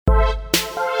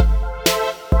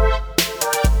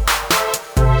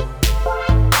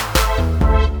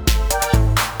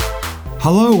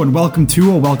Hello and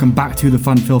welcome back to the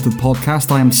Fun Filtered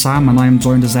podcast. I am Sam and I am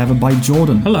joined as ever by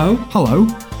Jordan. Hello. Hello.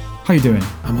 How you doing?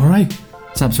 I'm alright.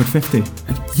 It's episode 50.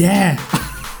 Yeah.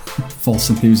 False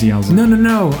enthusiasm.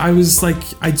 No.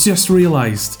 I just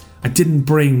realised I didn't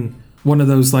bring one of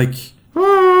those, Okay.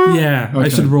 I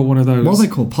should have brought one of those. What are they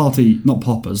called? Not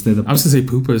poppers. They're I was going to say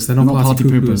poopers. They're not party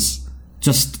poopers.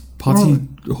 Just Party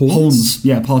horns?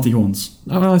 Yeah, party horns.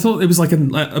 I thought it was like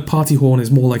a party horn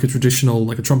is more like a traditional,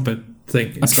 like a trumpet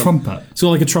thing. Trumpet?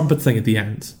 So like a trumpet thing at the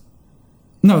end.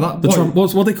 No, that...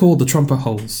 What's what they call the trumpet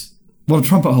holes? What are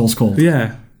trumpet holes called?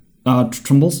 Yeah.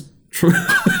 Trumbles?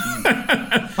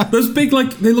 Those big,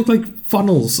 they look like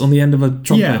funnels on the end of a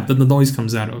trumpet that the noise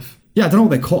comes out of. Yeah, I don't know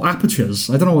what they're called. Apertures.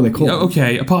 I don't know what they're called.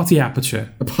 Okay, a party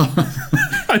aperture.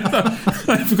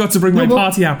 I forgot to bring my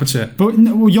party aperture. But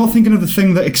no, you're thinking of the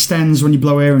thing that extends when you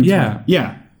blow air into it.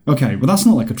 Yeah. Okay, well that's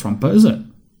not like a trumpet, is it?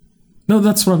 No,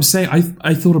 that's what I'm saying.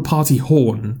 I thought a party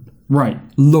horn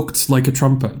looked like a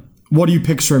trumpet. What are you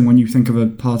picturing when you think of a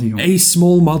party horn? A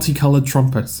small multicoloured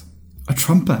trumpet. A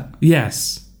trumpet?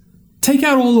 Yes. Take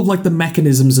out all of the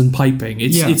mechanisms and piping.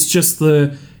 It's just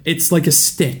it's like a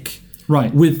stick.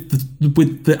 Right.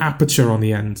 With the aperture on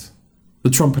the end. The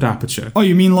trumpet aperture. Oh,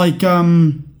 you mean like,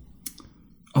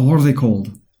 what are they called?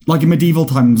 Like in medieval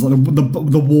times, like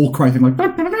the war cry thing, like...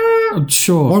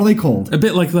 Sure. What are they called? A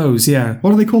bit like those, yeah.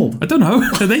 What are they called? I don't know.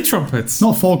 Are they trumpets?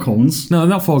 Not foghorns. No,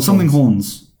 not foghorns. Something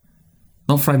horns.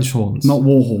 Not French horns. Not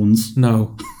war horns.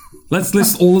 No. Let's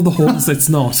list all of the horns it's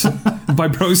not. By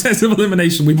process of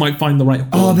elimination, we might find the right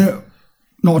horn. Oh, they're...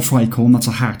 Not a tricorn, that's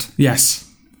a hat. Yes.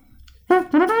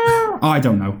 I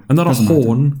don't know. And not a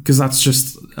horn, because that's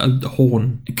just a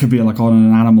horn. It could be like on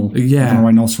an animal. Yeah. Like on a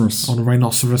rhinoceros. On a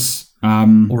rhinoceros.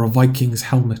 Or a Viking's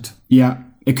helmet. Yeah.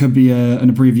 It could be an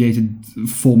abbreviated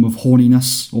form of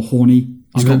horniness or horny.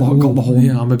 He's got the horn.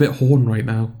 Yeah, I'm a bit horn right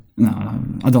now. No,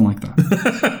 I don't like that.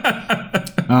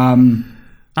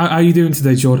 How are you doing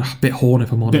today, Jordan? A bit horn,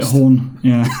 if I'm honest. Bit horn,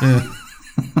 yeah.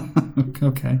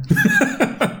 Okay.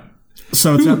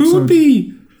 So it's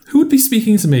who would be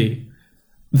speaking to me?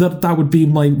 That would be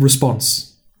my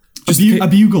response. A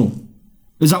bugle.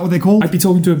 Is that what they're called? I'd be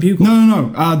talking to a bugle.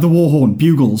 No. The war horn.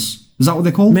 Bugles. Is that what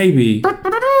they're called?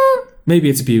 Maybe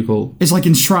it's a bugle. It's like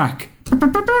in Shrek.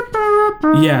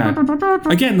 Yeah.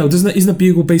 Again, though, isn't a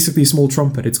bugle basically a small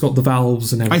trumpet? It's got the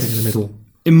valves and everything in the middle.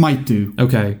 It might do.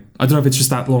 Okay. I don't know if it's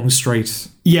just that long straight.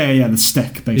 Yeah, the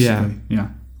stick, basically. Yeah.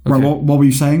 Okay. Right, what were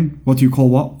you saying? What do you call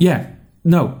what? Yeah.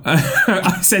 No.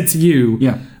 I said to you,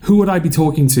 who would I be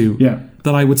talking to? Yeah.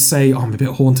 That I would say, I'm a bit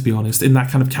horned, to be honest, in that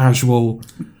kind of casual...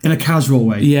 In a casual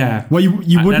way? Yeah. Well, you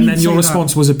wouldn't. And then your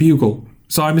response was a bugle.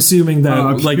 So I'm assuming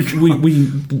that,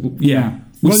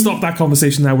 we stopped that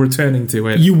conversation, now we're returning to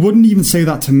it. You wouldn't even say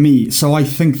that to me, so I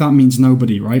think that means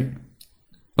nobody, right?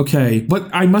 Okay, but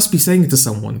I must be saying it to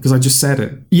someone, because I just said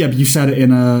it. Yeah, but you said it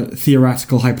in a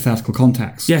theoretical, hypothetical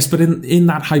context. Yes, but in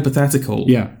that hypothetical,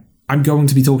 I'm going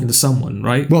to be talking to someone,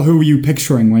 right? Well, who were you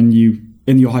picturing when you...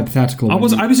 In your hypothetical... I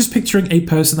was just picturing a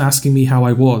person asking me how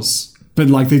I was. But,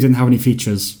 they didn't have any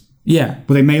features. Yeah.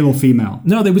 Were they male or female?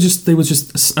 No, they were just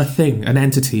a thing, an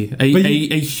entity,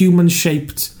 a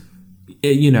human-shaped,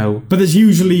 But there's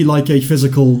usually,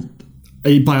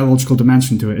 a biological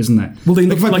dimension to it, isn't there? Well, they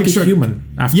look like a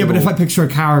human, after all. Yeah, but if I picture a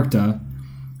character,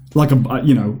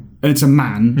 and it's a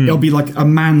man, it'll be like a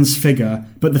man's figure,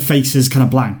 but the face is kind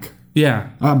of blank. Yeah.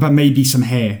 But maybe some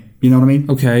hair. You know what I mean?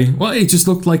 Okay. Well, it just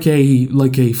looked like a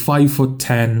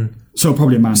 5'10". So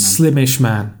probably a man. Slimish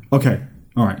man. Okay.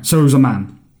 All right. So it was a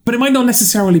man. But it might not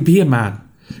necessarily be a man,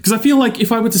 because I feel like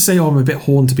if I were to say, I'm a bit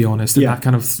horned, to be honest, and that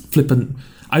kind of flippant,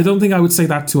 I don't think I would say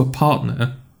that to a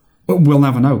partner. But we'll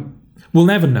never know. We'll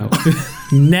never know.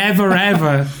 Never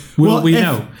ever will we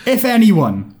know. If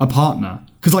anyone, a partner,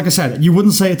 because like I said, you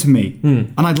wouldn't say it to me,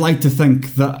 and I'd like to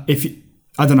think that if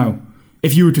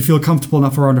you were to feel comfortable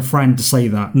enough around a friend to say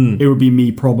that, it would be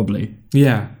me probably.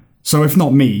 Yeah. So if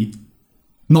not me,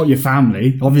 not your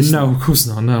family, obviously. No, of course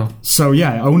not, no. So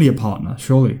yeah, only a partner,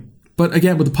 surely. But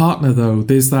again, with the partner though,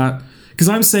 there's that... Because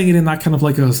I'm saying it in that kind of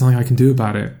there's something I can do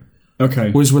about it. Okay.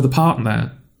 Whereas with a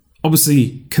partner,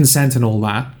 obviously consent and all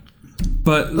that,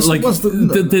 but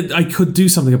I could do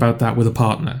something about that with a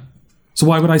partner. So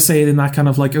why would I say it in that kind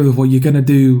of what you're going to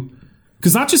do...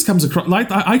 Because that just comes across...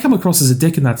 I come across as a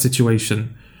dick in that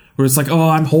situation. Where it's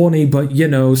I'm horny, but,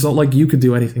 it's not like you could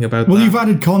do anything about that. Well, you've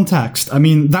added context. I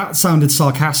mean, that sounded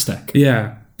sarcastic.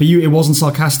 Yeah. But it wasn't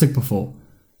sarcastic before.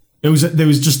 There was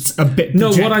just a bit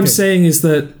dejected. No, what I'm saying is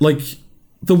that,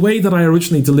 the way that I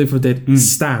originally delivered it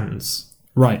stands.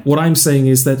 Right. What I'm saying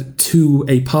is that to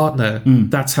a partner,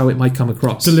 that's how it might come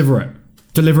across. Deliver it.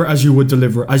 deliver it as you would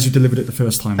deliver it, as you delivered it the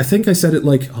first time. I think I said it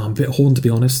like, oh, I'm a bit horned, to be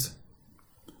honest.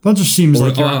 That just seems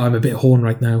like... Oh, I'm a bit horned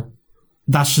right now.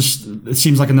 That's just... It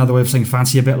seems like another way of saying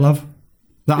fancy a bit, love.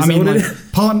 I mean, like,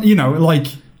 you know, like,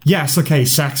 yes, okay,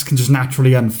 sex can just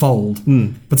naturally unfold,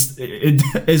 but it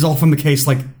is often the case,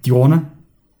 like, do you wanna?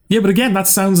 Yeah, but again,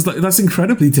 that's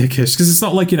incredibly dickish, because it's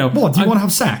not like, you know... What, do you want to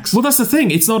have sex? Well, that's the thing.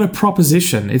 It's not a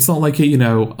proposition. It's not like, you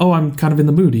know, oh, I'm kind of in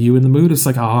the mood. Are you in the mood? It's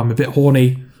like, oh, I'm a bit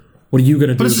horny. What are you going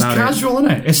to do about it? But it's just casual,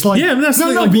 isn't it? It's like... Yeah, but that's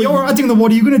no, but you're adding the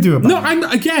what are you going to do about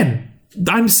it?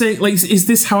 I'm saying, like, is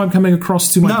this how I'm coming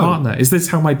across to my partner? Is this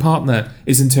how my partner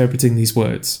is interpreting these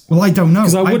words? Well, I don't know.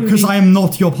 Because I am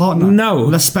not your partner. No.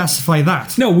 Let's specify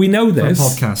that. No, we know this.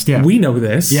 For a podcast, yeah. We know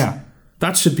this. Yeah.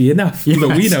 That should be enough. Yes.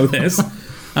 That we know this.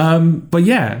 But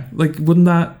yeah, like, wouldn't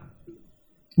that...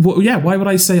 Well, yeah, why would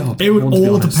I say... Oh, it would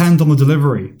all depend on the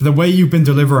delivery. The way you've been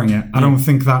delivering it, I don't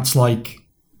think that's like...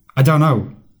 I don't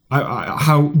know.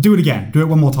 How? Do it again. Do it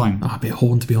one more time. Oh, a bit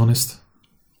horned, to be honest.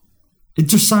 It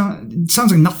just sounds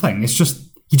like nothing. It's just...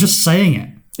 You're just saying it.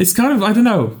 It's kind of... I don't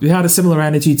know. It had a similar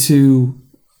energy to...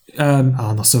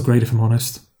 not so great, if I'm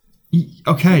honest.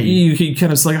 Okay. You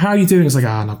kind of like, how are you doing? It's like,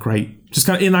 not great. Just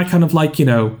kind of in that kind of like, you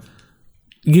know...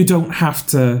 You don't have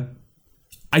to...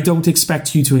 I don't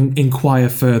expect you to inquire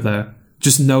further.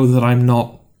 Just know that I'm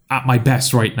not at my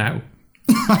best right now.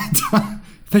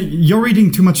 You're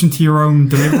reading too much into your own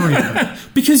delivery.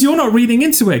 Because you're not reading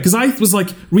into it. Because I was like,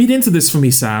 read into this for me,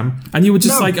 Sam. And you were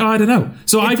just like, I don't know.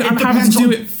 So I'm having to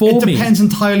do it for me. It depends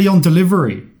entirely on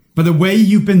delivery. But the way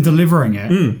you've been delivering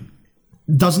it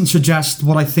doesn't suggest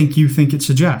what I think you think it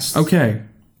suggests. Okay.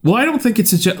 Well, I don't think it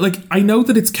suggests... Like, I know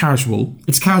that it's casual.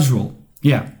 It's casual.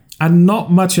 Yeah. And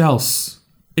not much else.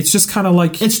 It's just kind of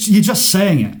like... You're just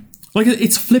saying it. Like,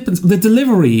 it's flippant. The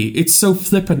delivery, it's so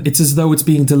flippant. It's as though it's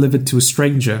being delivered to a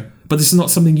stranger. But this is not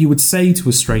something you would say to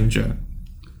a stranger.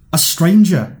 A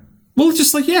stranger? Well,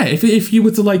 just like, yeah, if you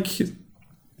were to, like...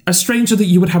 A stranger that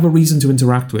you would have a reason to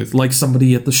interact with. Like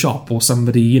somebody at the shop, or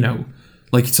somebody, you know...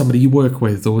 Like somebody you work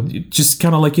with, or just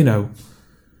kind of like, you know...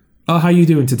 Oh, how you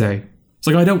doing today? It's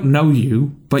like, I don't know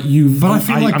you, but you've... But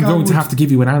I'm going to have to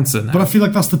give you an answer now. But I feel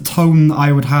like that's the tone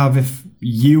I would have if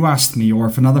you asked me, or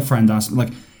if another friend asked me.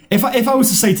 Like, if I was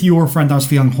to say to your friend I was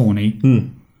feeling horny,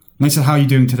 and they said, how are you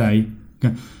doing today?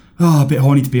 Go, a bit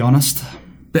horny, to be honest.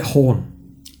 Bit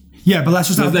horn. Yeah, but let's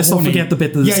just add let's not forget the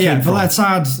bit that this came from. But let's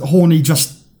add horny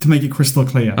just to make it crystal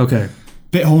clear. Okay.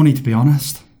 Bit horny, to be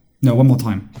honest. No, one more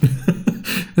time.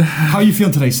 How are you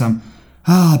feeling today, Sam?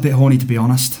 A bit horny, to be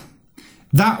honest.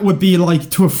 That would be like,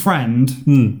 to a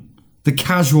friend, the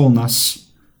casualness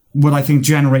would, I think,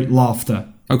 generate laughter.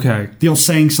 Okay. You're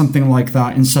saying something like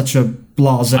that in such a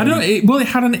blasé... I don't know, it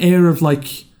had an air of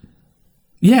like...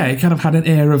 Yeah, it kind of had an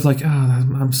air of like,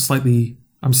 I'm slightly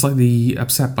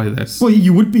upset by this. Well,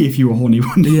 you would be if you were horny,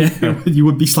 wouldn't you? Yeah. You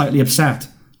would be slightly upset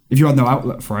if you had no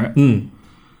outlet for it.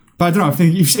 But I don't know, I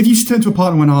think if you turn to a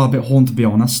partner and went, a bit horny, to be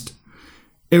honest,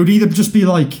 it would either just be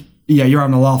like, yeah, you're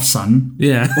having a laugh, son.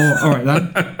 Yeah. Or, all right,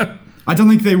 then. I don't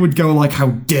think they would go like, how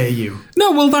dare you?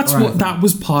 No, well, that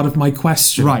was part of my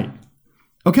question. Right.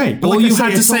 Okay. But all you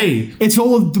had to say. It's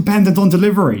all dependent on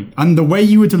delivery. And the way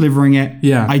you were delivering it,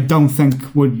 I don't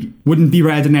think wouldn't be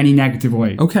read in any negative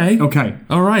way. Okay. Okay.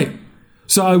 All right.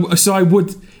 So I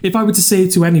would, if I were to say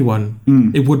it to anyone,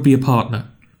 it would be a partner.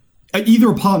 Either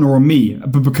a partner or me.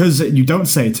 But because you don't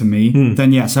say it to me,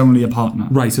 then yes, only a partner.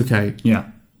 Right, okay. Yeah.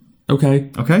 Okay.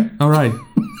 Okay. All right.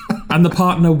 And the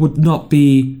partner would not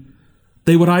be...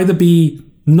 They would either be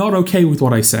not okay with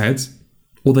what I said,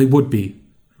 or they would be.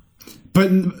 But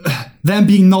them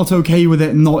being not okay with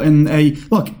it, not in a...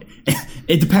 Look,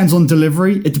 it depends on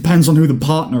delivery. It depends on who the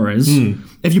partner is.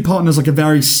 If your partner's like a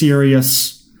very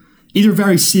serious... Either a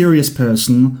very serious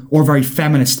person or a very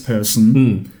feminist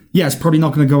person... Yeah, it's probably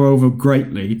not going to go over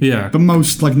greatly. Yeah. But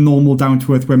most like normal,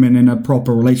 down-to-earth women in a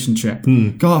proper relationship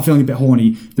go out feeling a bit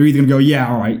horny. They're either going to go,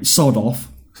 yeah, all right, sod off.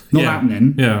 Not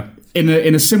happening. Yeah. In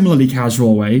a similarly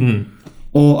casual way.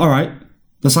 Or, all right,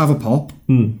 let's have a pop.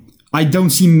 I don't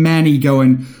see many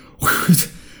going, how could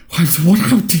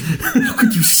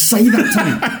you say that to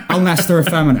me? Unless they're a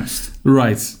feminist.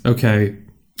 Right, okay.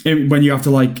 When you have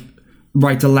to like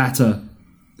write a letter...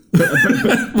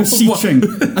 beseeching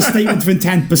a statement of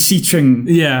intent, beseeching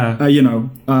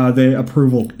the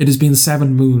approval. It has been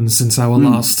 7 moons since our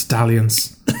last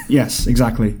dalliance. Yes,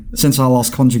 exactly. Since our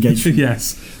last conjugation.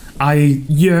 Yes, I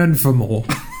yearn for more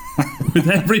with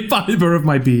every fibre of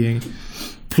my being.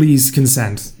 Please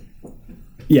consent.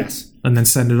 Yes. And then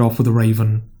send it off with a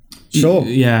raven. Sure.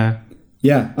 Yeah.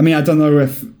 I mean, I don't know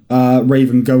if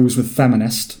raven goes with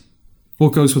feminist.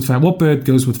 What bird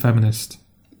goes with feminist?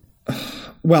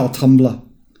 Well, Tumblr.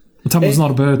 Tumblr's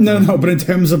not a bird. No, but in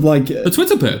terms of like The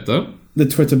Twitter bird, though. the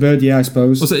Twitter bird, yeah, I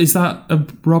suppose. Is that a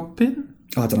robin?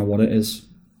 I don't know what it is.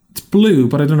 It's blue,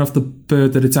 but I don't know if the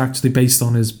bird that it's actually based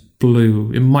on is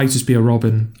blue. It might just be a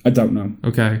robin. I don't know.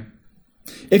 Okay.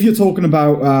 If you're talking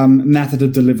about method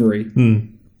of delivery,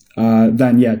 then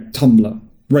yeah, Tumblr,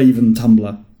 Raven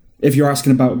Tumblr. If you're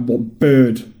asking about what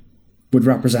bird would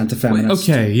represent a feminist.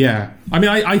 Okay, yeah. I mean,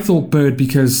 I thought bird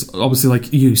because obviously,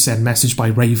 like, you send message by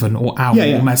raven or owl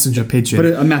or messenger pigeon.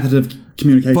 But a method of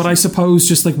communication. But I suppose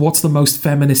just, like, what's the most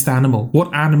feminist animal?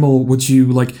 What animal would you,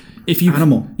 like, if you...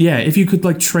 Animal. Yeah, if you could,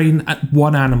 like, train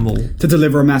one animal... To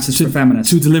deliver a message to a feminist.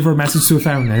 To deliver a message to a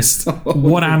feminist,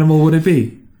 what animal would it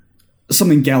be?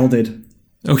 Something gelded.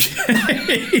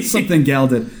 Okay. Something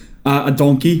gelded. A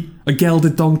donkey. A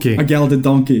gelded donkey. A gelded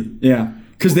donkey, yeah.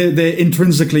 Because they're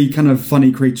intrinsically kind of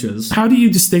funny creatures. How do you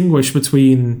distinguish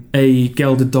between a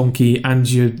gelded donkey and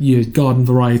your garden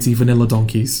variety vanilla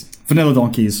donkeys? Vanilla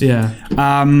donkeys. Yeah.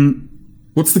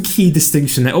 What's the key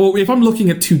distinction there? Or if I'm looking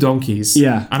at two donkeys,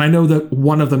 yeah, and I know that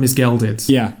one of them is gelded,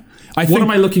 yeah. What am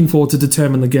I looking for to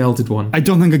determine the gelded one? I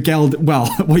don't think a gelded... Well,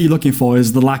 what you're looking for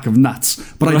is the lack of nuts.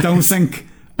 But I don't think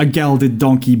a gelded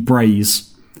donkey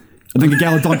brays. I think a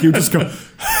gelded donkey would just go...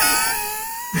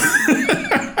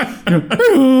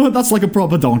 That's like a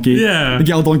proper donkey. Yeah. The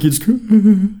gelded donkey just...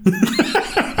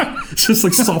 It's just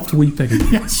like soft weeping.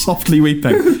 Yeah, softly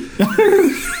weeping.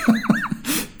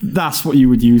 That's what you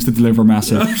would use to deliver a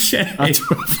message. Okay. To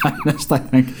a feminist, I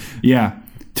think. Yeah.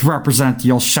 To represent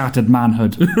your shattered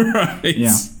manhood. Right.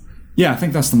 Yeah. Yeah, I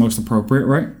think that's the most appropriate,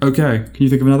 right? Okay. Can you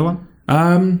think of another one?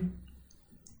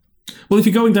 Well, if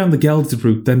you're going down the gelded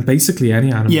route, then basically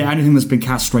any animal. Yeah, anything that's been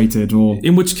castrated or...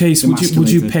 In which case, would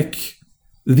you pick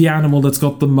the animal that's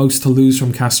got the most to lose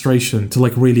from castration to,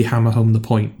 like, really hammer home the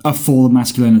point? A full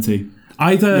masculinity.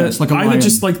 Either like either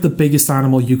just like the biggest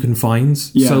animal you can find,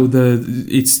 so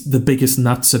it's the biggest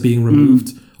nuts are being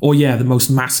removed, or the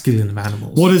most masculine of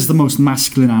animals. What is the most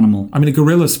masculine animal? I mean, a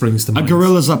gorilla springs to mind. A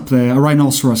gorilla's up there. A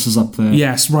rhinoceros is up there.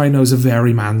 Yes, rhinos are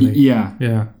very manly.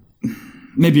 Yeah.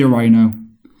 Maybe a rhino,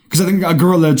 because I think a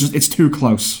gorilla it's too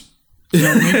close. You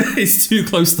know what I mean? It's too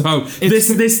close to home.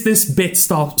 This bit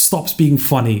stops being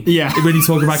funny. Yeah. When you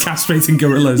talk about castrating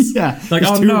gorillas. Yeah. Like,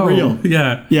 it's oh too no. real.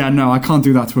 Yeah. Yeah, no, I can't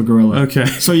do that to a gorilla. Okay.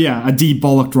 So yeah, a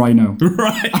debollocked rhino.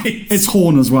 Right. Its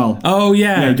horn as well. Oh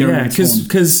yeah.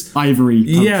 Because ivory.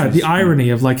 Yeah, the irony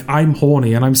of, like, I'm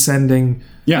horny and I'm sending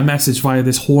a message via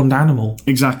this horned animal.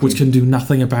 Exactly. Which can do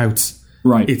nothing about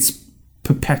its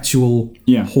perpetual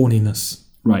horniness.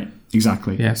 Right.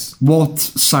 Exactly. Yes. What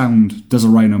sound does a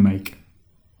rhino make?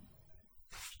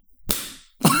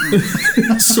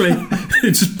 Sweet.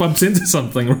 It just bumps into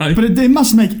something, right? But it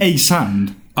must make a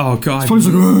sound. Oh god.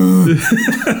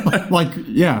 It's like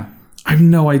yeah. I have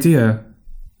no idea.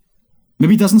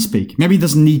 Maybe he doesn't speak. Maybe he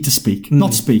doesn't need to speak.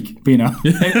 Not speak, but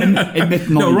emit noise.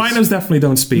 No, rhinos definitely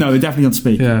don't speak. No, they definitely don't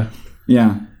speak. Yeah.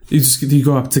 Yeah. You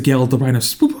go up to geld the rhino.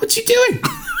 What you doing?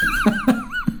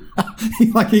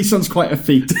 He sounds quite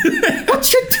effete.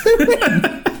 What you doing?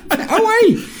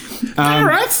 Away!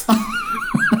 Alright.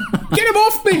 Get him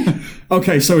off me!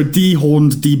 Okay, so a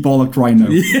dehorned, debollocked rhino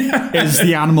is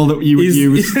the animal that you would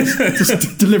use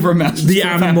to deliver a message. The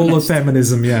animal of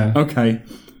feminism, yeah. Okay.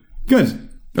 Good.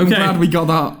 I'm glad we got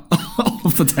that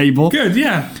off the table. Good,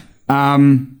 yeah.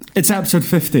 It's episode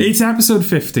 50. It's episode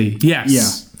 50, yes. Yeah.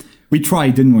 We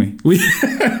tried, didn't we?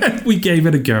 We gave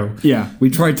it a go. Yeah, we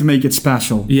tried to make it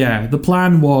special. Yeah, the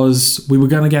plan was we were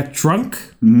going to get drunk.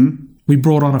 Mm-hmm. We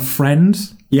brought on a friend.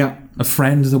 Yeah. A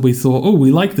friend that we thought,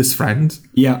 we like this friend.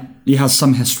 Yeah. He has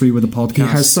some history with the podcast. He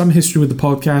has some history with the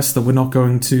podcast that we're not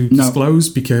going to disclose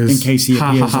because... In case he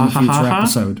appears on a future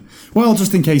episode. Well,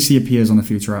 just in case he appears on a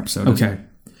future episode. Okay.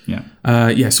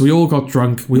 Yeah. So we all got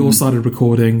drunk. We all started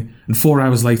recording. And 4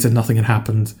 hours later, nothing had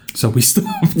happened. So we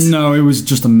stopped. No, it was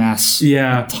just a mess.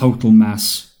 Yeah. A total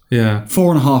mess. Yeah.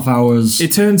 4.5 hours.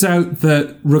 It turns out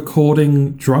that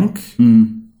recording drunk...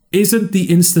 isn't the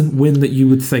instant win that you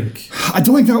would think. I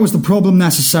don't think that was the problem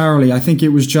necessarily. I think it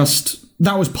was just...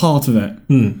 That was part of it.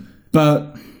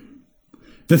 But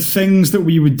the things that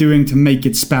we were doing to make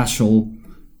it special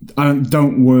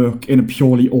don't work in a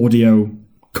purely audio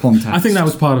context. I think that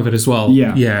was part of it as well.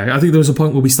 Yeah. Yeah. I think there was a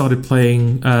point where we started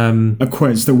playing... a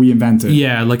quiz that we invented.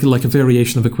 Yeah, like a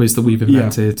variation of a quiz that we've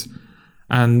invented.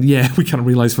 And yeah, we kind of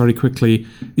realised very quickly,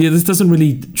 this doesn't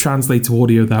really translate to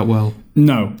audio that well.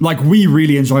 No, like we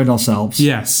really enjoyed ourselves.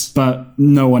 Yes. But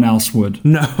no one else would.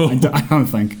 No. I don't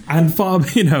think. And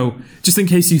just in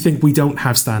case you think we don't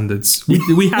have standards,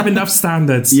 we have enough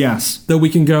standards Yes. that we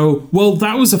can go, well,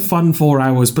 that was a fun 4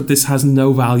 hours, but this has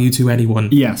no value to anyone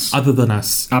Yes. other than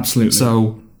us. Absolutely.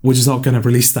 So we're just not going to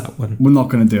release that one. We're not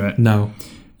going to do it. No.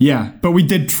 Yeah, but we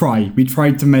did try. We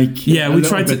tried to make we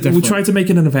tried to make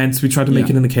it an event. We tried to make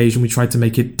it an occasion. We tried to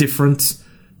make it different.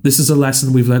 This is a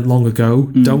lesson we've learned long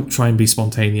ago. Don't try and be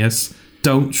spontaneous.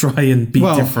 Don't try and be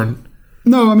different.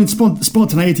 No, I mean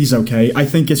spontaneity is okay. I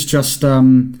think it's just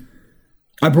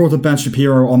I brought up Ben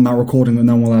Shapiro on that recording that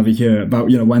no one will ever hear about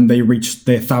when they reached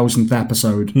their 1,000th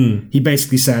episode. He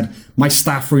basically said, "My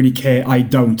staff really care. I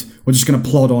don't. We're just going to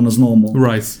plod on as normal."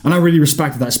 Right. And I really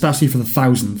respected that, especially for the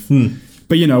 1,000th.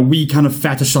 But, we kind of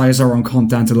fetishize our own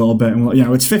content a little bit. And,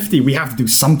 it's 50. We have to do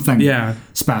something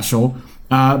special.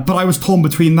 But I was torn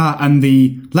between that and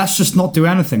let's just not do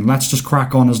anything. Let's just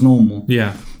crack on as normal.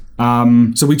 Yeah.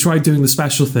 So we tried doing the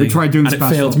special thing. And it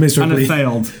failed miserably. And it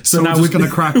failed. So now we're just going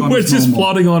to crack on we're as just normal.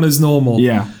 plodding on as normal.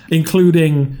 Yeah.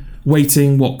 Including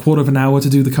waiting, quarter of an hour to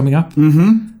do the coming up?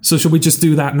 Mm-hmm. So should we just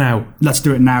do that now? Let's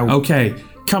do it now. Okay.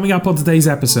 Coming up on today's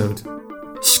episode.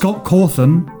 Scott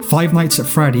Cawthon, Five Nights at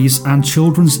Freddy's, and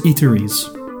Children's Eateries.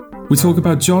 We talk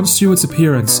about Jon Stewart's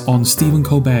appearance on Stephen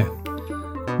Colbert.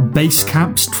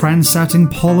 Basecamp's trend-setting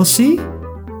policy.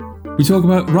 We talk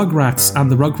about Rugrats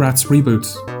and the Rugrats reboot.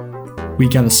 We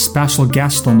get a special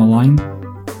guest on the line.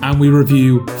 And we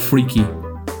review Freaky.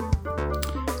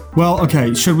 Well,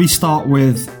 okay, should we start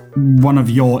with one of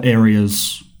your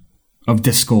areas of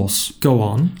discourse? Go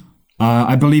on.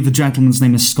 I believe the gentleman's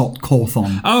name is Scott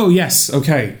Cawthon. Oh, yes.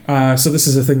 Okay. So this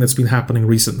is a thing that's been happening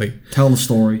recently. Tell the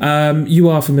story. You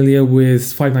are familiar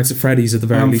with Five Nights at Freddy's at the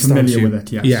very least, aren't you? I'm familiar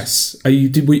with it, yes.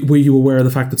 Yes. Were you aware of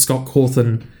the fact that Scott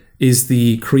Cawthon is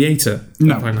the creator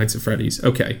of Five Nights at Freddy's?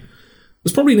 Okay.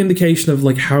 It's probably an indication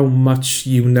of how much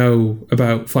you know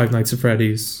about Five Nights at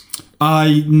Freddy's.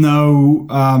 I know...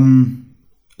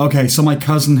 okay, so my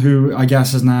cousin, who I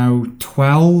guess is now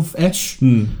 12-ish...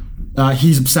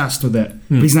 he's obsessed with it,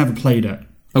 but he's never played it.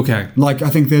 Okay. I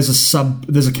think there's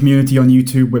a community on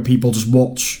YouTube where people just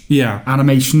watch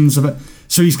animations of it.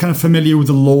 So he's kind of familiar with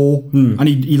the lore, and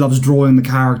he loves drawing the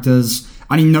characters,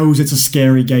 and he knows it's a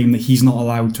scary game that he's not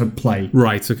allowed to play.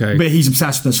 Right, okay. But he's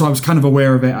obsessed with it, so I was kind of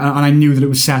aware of it, and I knew that it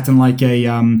was set in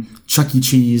a Chuck E.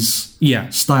 Cheese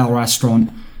style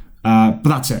restaurant. But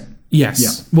that's it. Yes.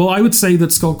 Yeah. Well, I would say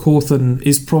that Scott Cawthon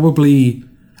is probably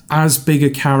as big a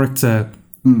character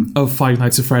of Five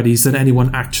Nights at Freddy's than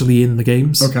anyone actually in the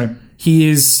games. Okay. He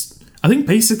is, I think,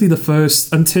 basically the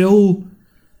first, until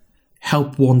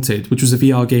Help Wanted, which was a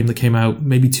VR game that came out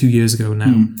maybe 2 years ago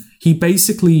now, he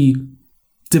basically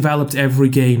developed every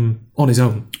game on his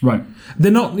own. Right.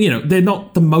 They're not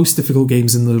the most difficult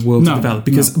games in the world to develop,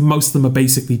 because most of them are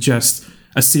basically just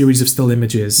a series of still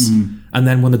images, and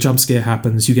then when the jump scare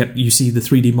happens, you see the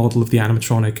 3D model of the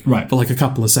animatronic for a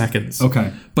couple of seconds.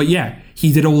 Okay. But yeah,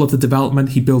 he did all of the development,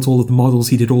 he built all of the models,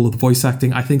 he did all of the voice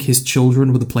acting. I think his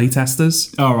children were the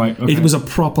playtesters. Oh, right. Okay. It was a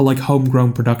proper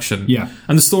homegrown production. Yeah.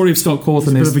 And the story of Scott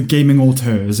Cawthon is... a bit of a gaming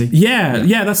auteur, is he?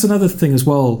 Yeah, that's another thing as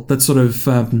well. That's sort of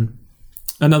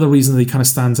another reason that he kind of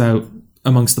stands out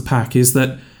amongst the pack is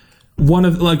that one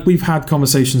of we've had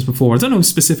conversations before, I don't know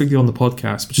specifically on the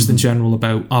podcast, but just in general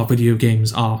about are video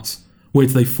games art? Where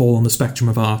do they fall on the spectrum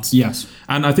of art? Yes.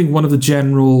 And I think one of the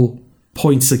general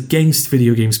points against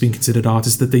video games being considered art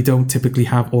is that they don't typically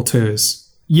have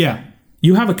auteurs. Yeah.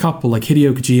 You have a couple, like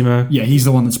Hideo Kojima. Yeah, he's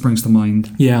the one that springs to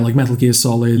mind. Yeah, like Metal Gear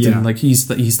Solid, and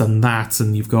he's done that,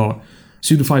 and you've got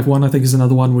Suda 5-1, I think, is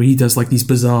another one where he does these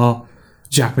bizarre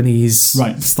Japanese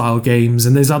style games,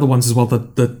 and there's other ones as well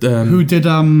that who did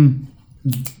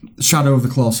Shadow of the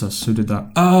Colossus? Who did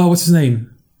that? Oh, what's his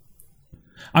name?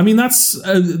 I mean, that's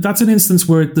an instance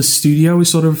where the studio is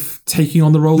sort of taking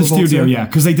on the role of the studio, auteur.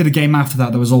 because they did a game after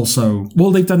that was also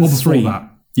they've done three. That.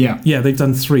 Yeah, they've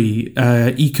done three.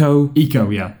 Eco,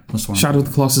 that's one. Shadow of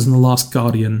the Colossus, and The Last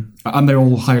Guardian, and they're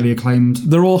all highly acclaimed.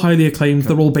 They're all highly acclaimed. Okay.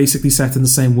 They're all basically set in the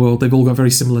same world. They've all got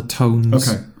very similar tones.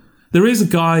 Okay. There is a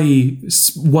guy,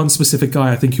 one specific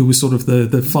guy, I think, who was sort of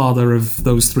the father of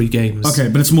those three games. Okay,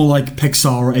 but it's more like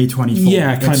Pixar or A24.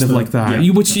 Yeah, kind of like that.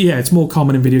 It's more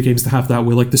common in video games to have that,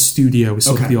 where the studio is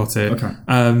sort of the auteur. Okay.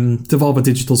 Devolver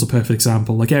Digital's a perfect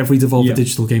example. Every Devolver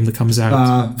Digital game that comes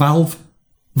out. Valve,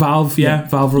 Valve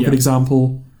are a good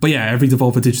example. But yeah, every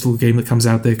Devolver Digital game that comes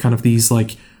out, they're kind of these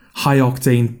high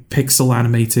octane pixel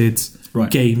animated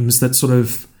games that sort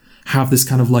of have this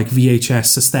kind of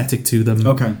VHS aesthetic to them.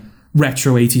 Okay.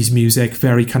 retro 80s music,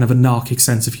 very kind of anarchic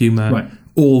sense of humour, Right.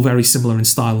 all very similar in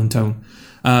style and tone.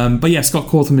 But yeah, Scott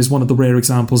Cawthon is one of the rare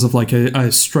examples of like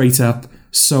a straight up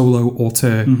solo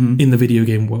auteur in the video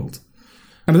game world.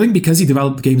 And I think because he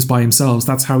developed games by himself,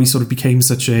 that's how he sort of became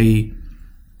so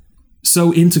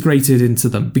integrated into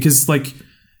them. Because like,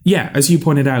 yeah, as you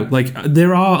pointed out, like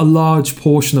there are a large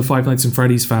portion of Five Nights at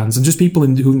Freddy's fans and just people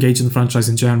who engage in the franchise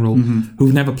in general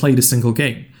who've never played a single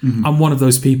game. I'm one of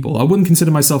those people. I wouldn't consider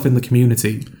myself in the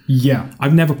community. Yeah.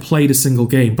 I've never played a single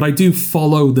game, but I do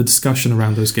follow the discussion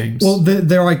around those games. Well,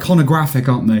 they're iconographic,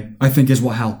 aren't they? I think is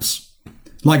what helps.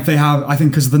 Like they have, I think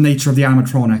because of the nature of the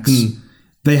animatronics,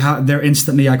 they're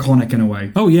instantly iconic in a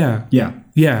way. Oh, yeah. Yeah.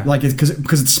 Yeah. Like because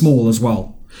it's small as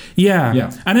well. Yeah.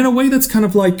 Yeah. And in a way that's kind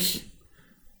of like...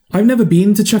 I've never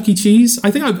been to Chuck E. Cheese.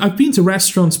 I think I've been to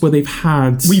restaurants where they've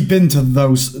had... We've been to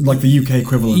those, like the UK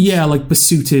equivalent. Yeah, like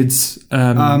besooted...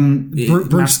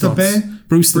 Bruce the Bear?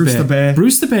 Bruce the Bear.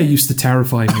 Bruce the Bear used to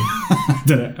terrify me.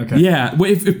 Did it? Okay. Yeah.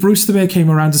 Well, if Bruce the Bear came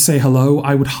around to say hello,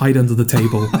 I would hide under the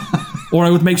table. Or I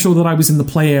would make sure that I was in the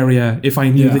play area if I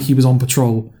knew that he was on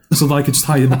patrol, so that I could just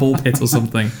hide in the ball pit or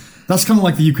something. That's kind of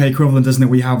like the UK equivalent, isn't it?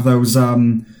 We have those...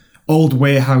 old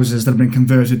warehouses that have been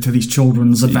converted to these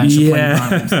children's adventure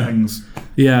playgrounds things.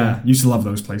 Yeah. Used to love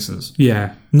those places.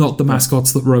 Yeah. Not the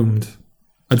mascots that roamed.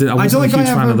 I wasn't a huge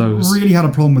fan of those. Really had a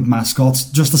problem with mascots,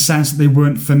 just the sense that they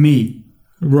weren't for me.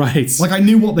 Right. Like I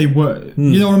knew what they were.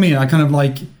 You know what I mean? I kind of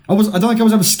like I don't think I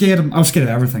was ever scared of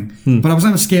everything. But I was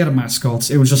never scared of mascots.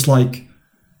 It was just like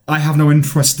I have no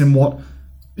interest in what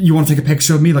you want to take a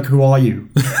picture of me, like who are you?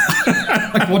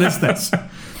 Like what is this?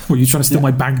 What, you trying to steal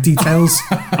my bank details?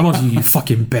 I'm on you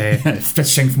fucking bear.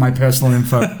 Fishing for my personal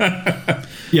info.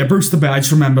 Yeah, Bruce the Bear. I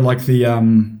just remember like the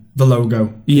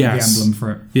logo, the emblem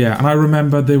for it. Yeah, and I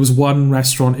remember there was one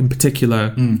restaurant in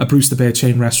particular, a Bruce the Bear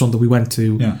chain restaurant that we went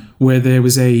to, where there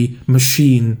was a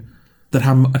machine that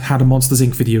had a Monsters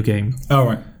Inc. video game. Oh,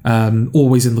 right.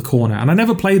 Always in the corner. And I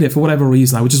never played it for whatever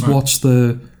reason. I would just watch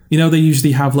the... You know, they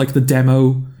usually have like the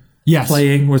demo...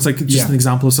 playing, where it's like just an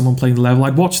example of someone playing the level.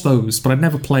 I'd watch those, but I'd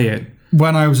never play it.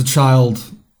 When I was a child,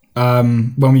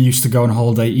 when we used to go on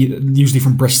holiday, usually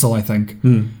from Bristol, I think,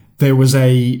 there was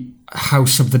a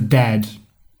House of the Dead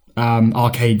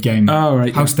arcade game. Oh,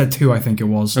 right. House Dead 2, I think it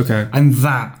was. Okay. And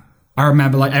that, I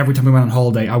remember like every time we went on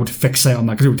holiday, I would fixate on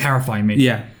that because it would terrify me.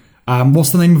 Yeah.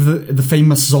 What's the name of the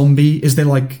famous zombie? Is there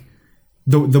like...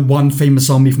 The one famous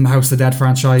zombie from the House of the Dead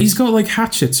franchise. He's got like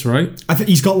hatchets, right? I think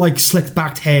he's got like slick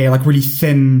backed hair, like really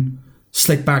thin,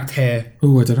 slick backed hair.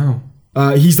 Oh, I don't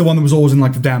know. He's the one that was always in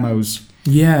like the demos.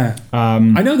 Yeah.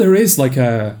 I know there is like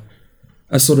a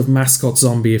sort of mascot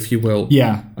zombie, if you will.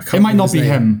 Yeah. It might not be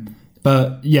him,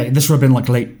 but yeah, this would have been like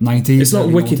late 90s. It's not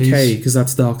Wicked K, because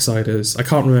that's Darksiders. I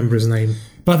can't remember his name.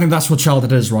 But I think that's what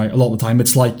childhood is, right? A lot of the time,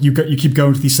 it's like you keep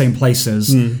going to these same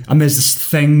places, and there's this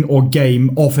thing or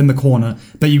game off in the corner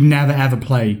that you never ever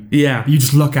play. Yeah, you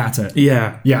just look at it.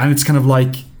 Yeah, and it's kind of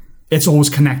like it's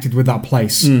always connected with that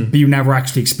place, but you never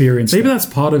actually experience it. Maybe that's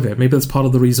part of it. Maybe that's part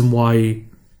of the reason why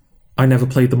I never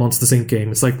played the Monsters Inc.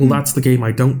 game. It's like, well, that's the game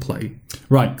I don't play,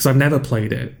 right? Because I've never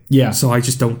played it. Yeah, so I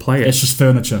just don't play it. It's just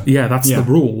furniture. Yeah, that's the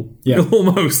rule. Yeah,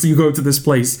 almost. You go to this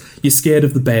place, you're scared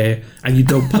of the bear, and you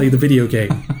don't play the video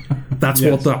game. That's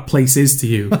what that place is to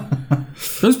you.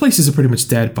 Those places are pretty much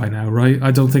dead by now, right?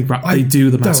 I don't think they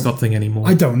do the mascot thing anymore.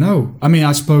 I don't know. I mean,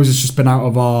 I suppose it's just been out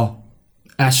of our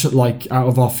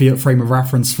frame of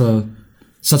reference for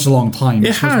such a long time.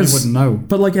 It has. We wouldn't know.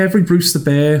 But like every Bruce the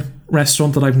Bear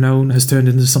restaurant that I've known has turned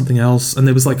into something else, and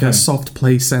there was like a soft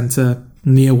play centre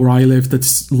near where I live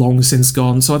that's long since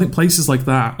gone. So I think places like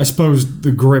that. I suppose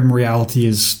the grim reality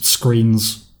is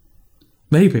screens.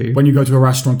 Maybe. When you go to a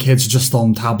restaurant, kids are just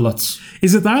on tablets.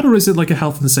 Is it that, or is it like a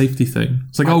health and safety thing?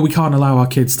 It's like, we can't allow our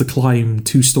kids to climb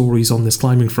 2 stories on this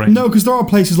climbing frame. No, because there are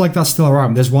places like that still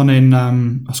around. There's one in,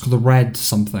 it's called the Red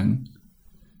something.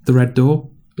 The Red Door?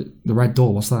 The Red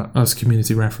Door, what's that? Oh, it's a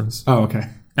community reference. Oh, okay.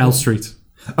 L Street.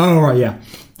 Oh, right, yeah.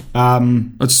 I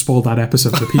just spoiled that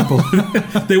episode for people.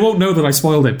 They won't know that I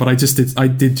spoiled it, but I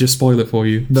did just spoil it for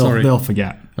you. Sorry. They'll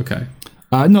forget. Okay.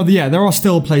 There are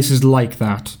still places like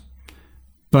that.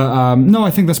 But no,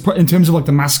 I think that's in terms of like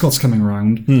the mascots coming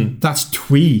around. That's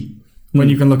twee. When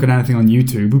you can look at anything on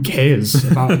YouTube, who cares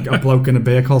about a bloke in a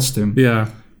bear costume? Yeah,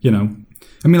 you know.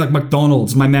 I mean, like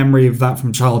McDonald's. My memory of that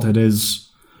from childhood is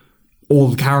all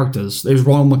the characters. It was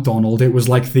Ronald McDonald. It was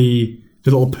like the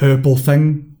little purple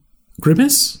thing.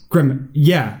 Grimace.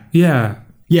 Yeah. Yeah.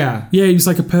 Yeah. Yeah. He was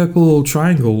like a purple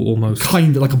triangle almost.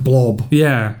 Kind of like a blob.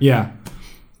 Yeah. Yeah.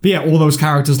 But yeah, all those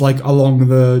characters like along in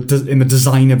the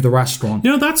design of the restaurant. You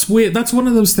know, that's weird. That's one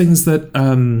of those things that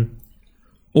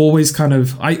always kind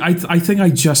of I think I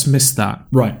just missed that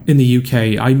Right. in the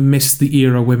UK. I missed the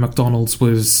era where McDonald's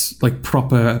was like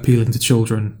proper appealing to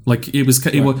children. Like it was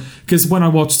because when I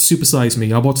watched Super Size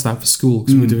Me, I watched that for school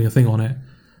because we were doing a thing on it,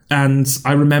 and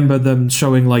I remember them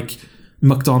showing like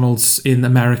McDonald's in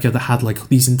America that had like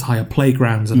these entire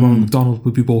playgrounds, and Ronald McDonald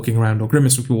would be walking around or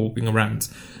Grimace would be walking around,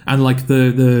 and like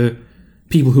the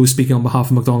people who were speaking on behalf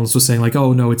of McDonald's were saying like,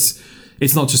 oh no,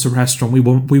 it's not just a restaurant. We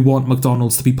want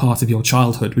McDonald's to be part of your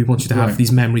childhood. We want you to have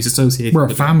these memories associated. We're a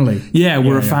with family. it. Yeah,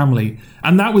 we're a family.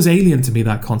 And that was alien to me,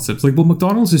 that concept. Like, well,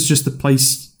 McDonald's is just the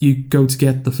place you go to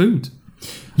get the food.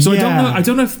 So I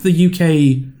don't know if the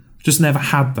UK just never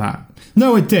had that.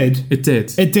 No, it did. It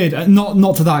did. It did.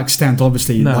 Not to that extent,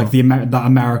 obviously. No. Like that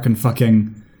American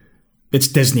fucking... It's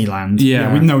Disneyland.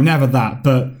 Yeah. No, never that.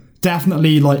 But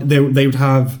definitely, like, they would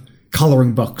have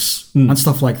colouring books and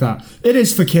stuff like that. It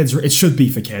is for kids. It should be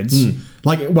for kids.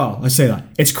 Like, well, I say that.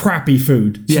 It's crappy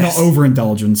food. It's not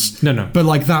overindulgence. No. But,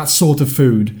 like, that sort of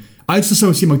food. I used to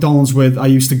associate McDonald's with... I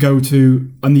used to go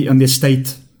to... On the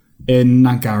estate in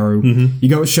Nankaru. You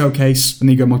go to Showcase, and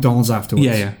then you go to McDonald's afterwards.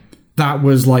 Yeah. That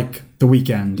was, like, the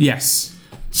weekend. Yes.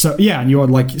 So, yeah, and you had,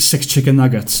 like, 6 chicken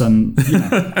nuggets and,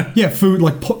 you know, food,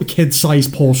 like,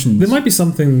 kid-sized portions. There might be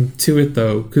something to it,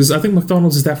 though, because I think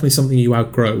McDonald's is definitely something you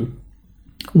outgrow.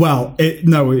 Well, it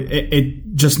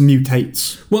just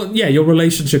mutates. Well, yeah, your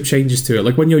relationship changes to it.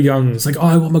 Like, when you're young, it's like, oh,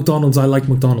 I want McDonald's, I like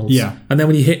McDonald's. Yeah. And then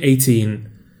when you hit 18,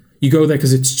 you go there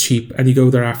because it's cheap, and you go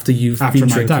there after you've been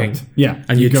drinking. Yeah.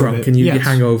 And you're drunk, and you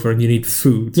hangover, and you need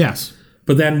food. Yes.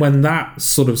 But then when that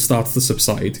sort of starts to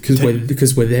subside, because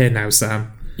we're there now,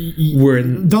 Sam, we're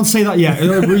in... Don't say that yet.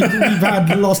 We've had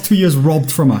the last 2 years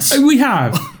robbed from us. We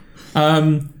have.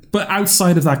 But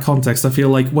outside of that context, I feel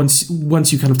like once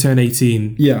you kind of turn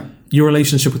 18, your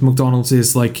relationship with McDonald's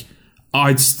is like,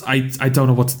 I don't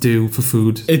know what to do for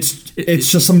food.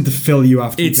 It's just something to fill you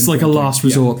after. It's like a last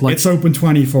resort. Yeah. Like, it's open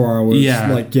 24 hours.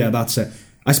 Yeah. Like, yeah, that's it.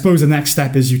 I suppose the next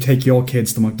step is you take your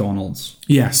kids to McDonald's.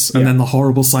 Yes, and then the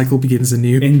horrible cycle begins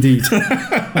anew. Indeed.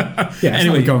 It's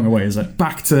anyway, not going away, is it?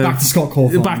 Back to Scott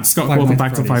Cawthon. Back to Scott Cawthon,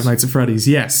 back to Five Nights at Freddy's,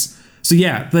 yes. So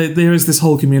yeah, there is this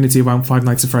whole community around Five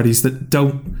Nights at Freddy's that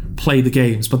don't play the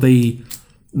games, but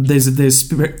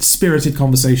there's spirited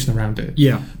conversation around it.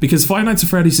 Yeah. Because Five Nights at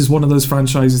Freddy's is one of those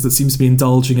franchises that seems to be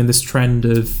indulging in this trend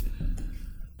of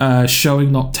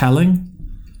showing, not telling.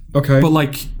 Okay. But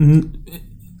like...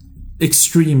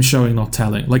 extreme showing, not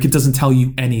telling. Like, it doesn't tell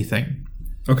you anything.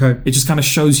 Okay. It just kind of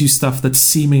shows you stuff that's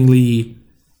seemingly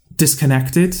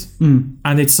disconnected,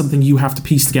 and it's something you have to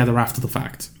piece together after the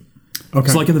fact. Okay.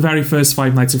 So, like, in the very first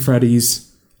Five Nights at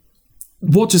Freddy's,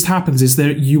 what just happens is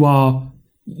that you are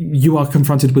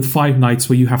confronted with 5 nights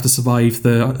where you have to survive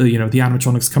the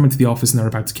animatronics come into the office and they're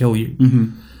about to kill you.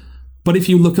 But if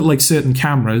you look at, like, certain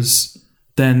cameras,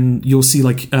 then you'll see,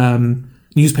 like,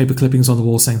 newspaper clippings on the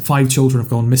wall saying 5 children have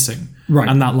gone missing. Right.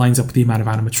 And that lines up with the amount of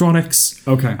animatronics.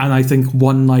 Okay. And I think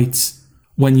one night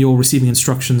when you're receiving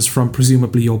instructions from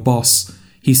presumably your boss,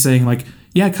 he's saying like,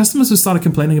 yeah, customers have started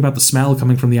complaining about the smell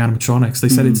coming from the animatronics. They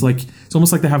said it's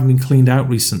almost like they haven't been cleaned out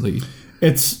recently.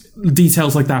 It's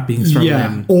details like that being thrown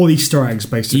in. All Easter eggs,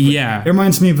 basically. Yeah. It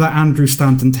reminds me of that Andrew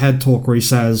Stanton TED talk where he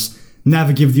says,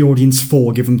 never give the audience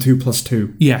 4, give them 2 +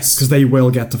 2. Yes. Because they will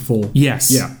get to 4.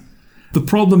 Yes. Yeah. The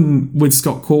problem with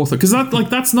Scott Cawthon, because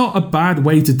that's not a bad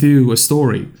way to do a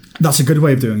story. That's a good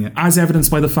way of doing it. As evidenced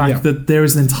by the fact that there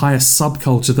is an entire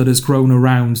subculture that has grown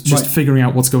around just figuring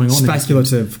out what's going on.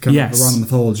 Speculative, kind of around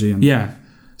mythology. And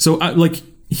So,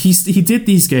 he did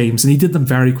these games, and he did them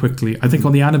very quickly. I think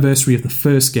on the anniversary of the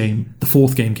first game, the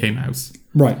 4th game came out.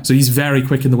 Right. So he's very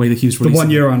quick in the way that he was releasing. The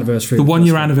 1 year anniversary. The 1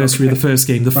 year anniversary of the first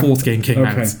game, the 4th game came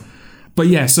out. But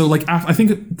yeah, so like I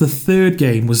think the 3rd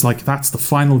game was like, that's the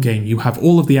final game. You have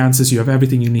all of the answers, you have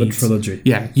everything you need. The trilogy.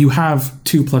 Yeah, you have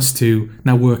 2 + 2,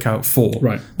 now work out 4.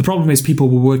 Right. The problem is people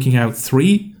were working out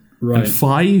 3 and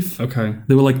 5. Okay.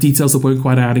 There were like details that weren't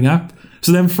quite adding up.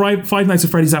 So then Five Nights at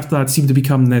Freddy's after that seemed to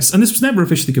become this, and this was never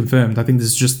officially confirmed. I think this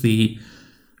is just the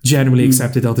generally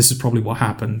accepted, this is probably what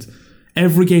happened.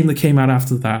 Every game that came out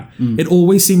after that, it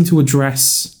always seemed to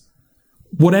address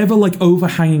whatever like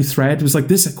overhanging thread was like,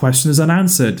 this question is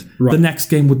unanswered. Right. The next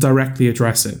game would directly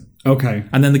address it. Okay.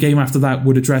 And then the game after that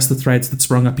would address the threads that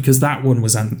sprung up because that one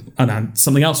was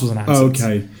something else was unanswered.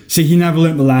 Okay. See, he never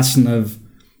learned the lesson of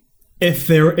if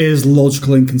there is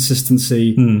logical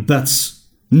inconsistency that's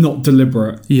not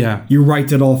deliberate, you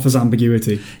write it off as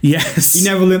ambiguity. Yes. You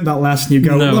never learned that lesson. You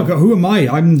go, look, who am I?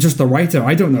 I'm just a writer.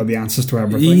 I don't know the answers to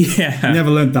everything. Yeah. You never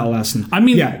learned that lesson. I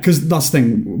mean... Yeah, because that's the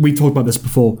thing. We talked about this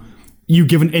before. You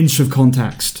give an inch of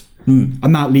context,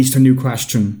 and that leads to a new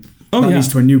question. That leads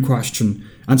to a new question.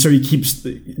 And so he keeps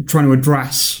trying to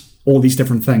address all these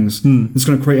different things. It's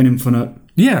going to create an infinite...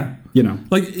 Yeah. You know.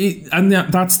 And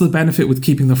that's the benefit with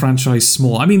keeping the franchise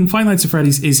small. I mean, Five Nights at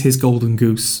Freddy's is his golden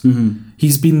goose.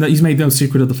 He's made no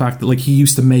secret of the fact that like he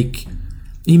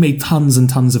made tons and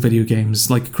tons of video games,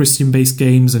 like Christian-based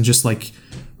games, and just like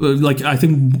I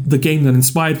think the game that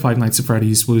inspired Five Nights at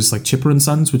Freddy's was like Chipper and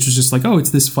Sons, which was just like, oh,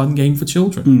 it's this fun game for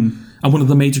children. And one of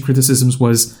the major criticisms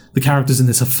was the characters in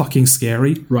this are fucking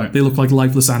scary. Right. They look like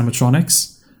lifeless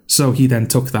animatronics. So he then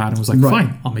took that and was like,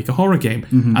 fine, I'll make a horror game.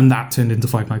 And that turned into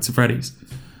Five Nights at Freddy's.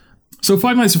 So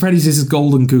Five Nights at Freddy's is his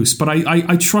golden goose, but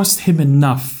I trust him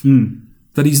enough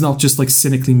that he's not just like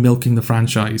cynically milking the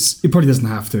franchise. He probably doesn't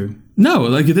have to. No,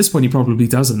 like at this point he probably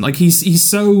doesn't. Like he's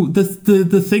so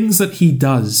the things that he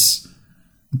does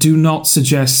do not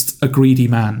suggest a greedy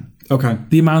man. Okay.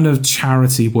 The amount of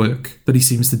charity work that he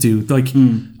seems to do. Like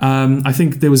I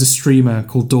think there was a streamer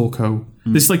called Dorco.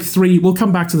 There's like three, we'll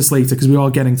come back to this later because we are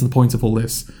getting to the point of all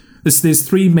this. There's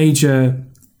three major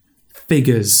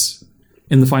figures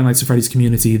in the Five Nights at Freddy's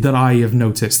community that I have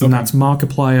noticed, and that's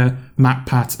Markiplier,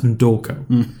 MatPat, and Dorco.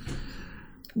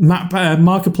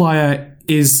 Markiplier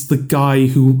is the guy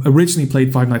who originally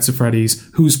played Five Nights at Freddy's,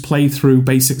 whose playthrough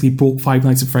basically brought Five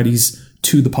Nights at Freddy's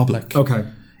to the public. Okay.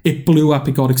 It blew up,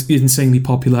 it got insanely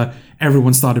popular,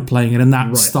 everyone started playing it, and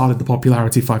that started the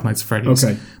popularity of Five Nights at Freddy's.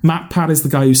 Okay. MatPat is the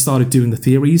guy who started doing the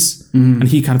theories, and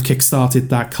he kind of kickstarted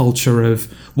that culture of,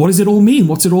 what does it all mean?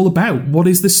 What's it all about? What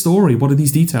is this story? What are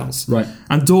these details? Right.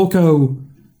 And Dorco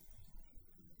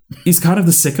is kind of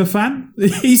the sycophant.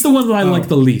 He's the one that I like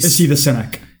the least. Is he the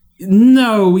cynic?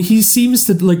 No, he seems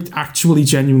to like actually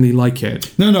genuinely like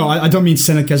it. No, I don't mean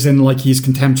cynic as in like he's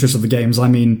contemptuous of the games. I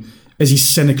mean, is he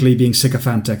cynically being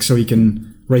sycophantic so he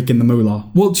can rake in the moolah?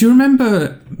 Well, do you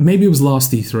remember, maybe it was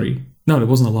last E3. No, it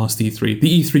wasn't the last E3.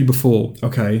 The E3 before.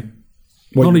 Okay.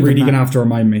 Well, you're really going to have to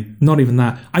remind me. Not even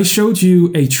that. I showed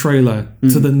you a trailer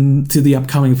to the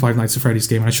upcoming Five Nights at Freddy's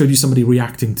game, and I showed you somebody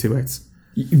reacting to it.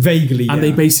 Vaguely, and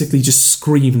they basically just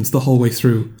screamed the whole way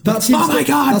through. That seems oh my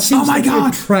god! That seems like a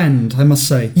trend, I must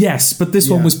say. Yes, but this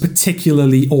one was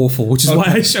particularly awful, which is why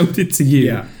I showed it to you.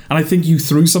 Yeah. And I think you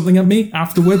threw something at me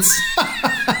afterwards.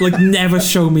 Like, never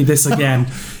show me this again.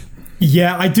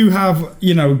 Yeah, I do have,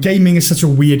 gaming is such a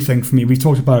weird thing for me. We've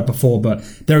talked about it before, but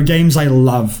there are games I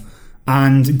love.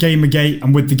 And Gamergate,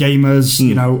 I'm with the gamers,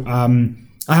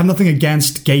 I have nothing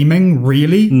against gaming,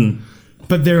 really.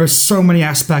 But there are so many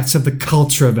aspects of the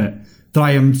culture of it that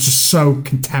I am just so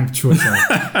contemptuous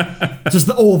of. Just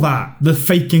all that, the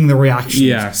faking the reactions.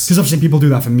 Yes. Because obviously people do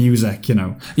that for music,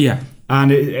 Yeah.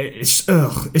 And it's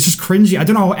just cringy. I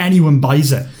don't know how anyone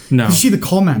buys it. No. You see the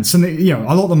comments, and a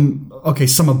lot of them, okay,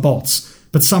 some are bots,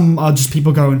 but some are just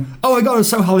people going, oh my god, it was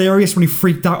so hilarious when he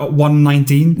freaked out at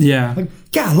 1:19. Yeah. Like,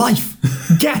 get a life.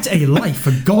 Get a life,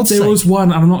 for God's sake. There was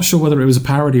one, and I'm not sure whether it was a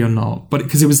parody or not, but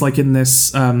because it was like in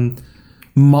this,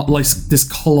 this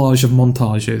collage of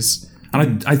montages.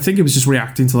 And I think it was just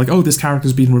reacting to like, oh, this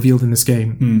character's been revealed in this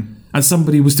game. And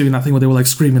somebody was doing that thing where they were like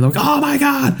screaming, like, oh my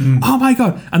god, oh my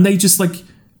god. And they just like,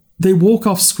 they walk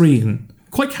off screen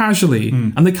quite casually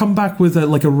and they come back with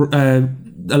a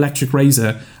electric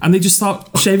razor and they just start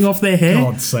shaving off their hair.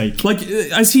 God's sake. Like,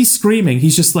 as he's screaming,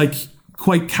 he's just like,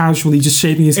 quite casually just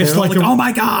shaving his hair. Like oh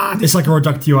my god. It's like a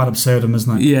reductio ad absurdum,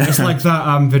 isn't it? Yeah. It's like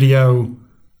that video,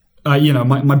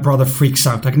 my brother freaks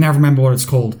out. I can never remember what it's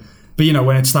called. But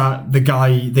when it's that the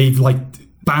guy, they've like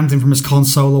banned him from his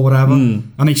console or whatever,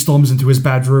 and he storms into his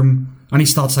bedroom and he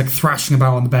starts like thrashing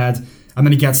about on the bed, and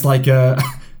then he gets like a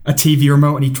TV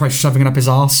remote and he tries shoving it up his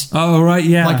arse. Oh right,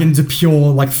 yeah. Like into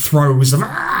pure like throes of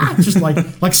just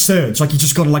like Surge, like he's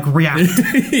just got to like react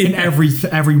in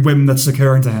every whim that's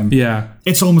occurring to him. Yeah,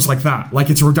 it's almost like that. Like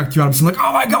it's a reductio ad absurdum, like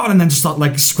oh my god, and then just start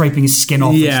like scraping his skin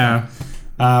off. Yeah.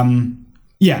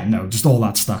 No, just all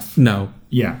that stuff. No.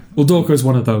 Yeah. Well, Dorco is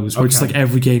one of those where just like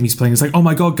every game he's playing, it's like, oh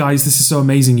my god, guys, this is so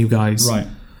amazing, you guys. Right.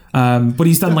 But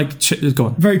he's done go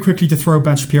on. Very quickly to throw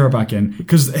Ben Shapiro back in,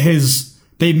 because his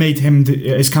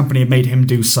company made him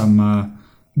do some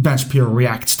Ben Shapiro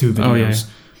reacts to videos. Oh, yeah.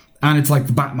 And it's like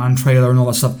the Batman trailer and all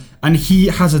that stuff. And he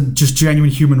has a just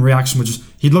genuine human reaction, which is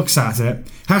he looks at it,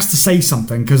 has to say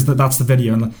something because that's the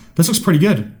video, and like, this looks pretty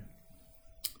good.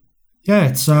 Yeah,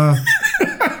 it's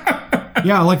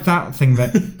yeah, I like that thing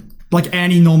that like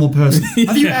any normal person.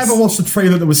 Have you ever watched a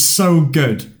trailer that was so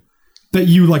good that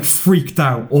you like freaked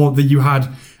out, or that you had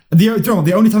the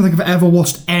only time I think I've ever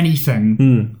watched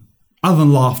anything other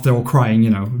than laughter or crying,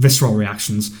 visceral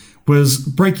reactions, was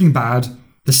Breaking Bad,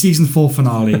 the season 4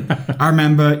 finale. I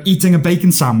remember eating a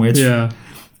bacon sandwich. Yeah.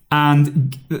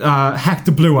 and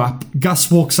Hector blew up. Gus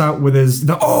walks out with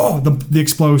the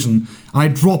explosion. I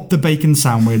dropped the bacon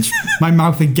sandwich. My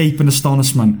mouth agape in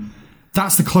astonishment.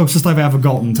 That's the closest I've ever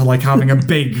gotten to like having a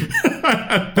big.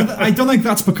 But I don't think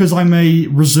that's because I'm a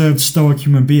reserved, stoic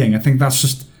human being. I think that's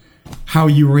just how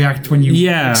you react when you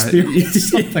experience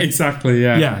something. Exactly.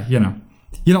 Yeah. Yeah,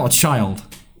 you're not a child.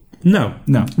 No.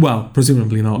 No. Well,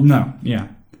 presumably not. No. Yeah.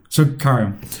 So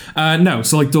carry on. No.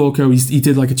 So like Dorco, he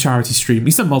did like a charity stream.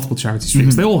 He's done multiple charity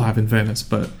streams. They all have, in fairness,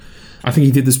 but I think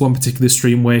he did this one particular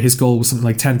stream where his goal was something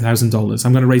like $10,000.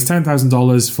 I'm going to raise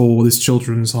 $10,000 for this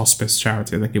children's hospice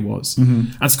charity, I think it was.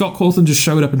 And Scott Cawthon just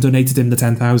showed up and donated him the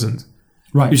 $10,000.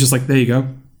 Right. He was just like, there you go.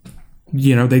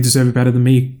 They deserve it better than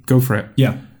me. Go for it.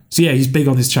 Yeah. So yeah, he's big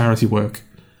on his charity work.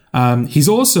 He's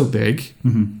also big,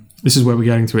 this is where we're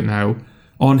getting to it now,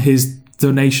 on his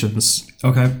donations.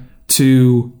 Okay.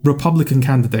 To Republican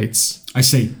candidates. I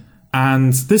see.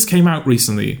 And this came out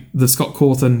recently, that Scott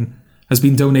Cawthon has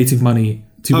been donating money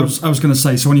to... I was going to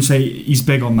say, so when you say he's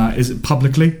big on that, is it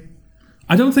publicly?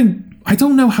 I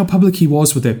don't know how public he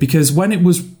was with it, because when it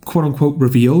was quote-unquote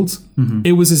revealed,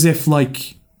 it was as if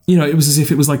like... it was as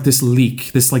if it was like this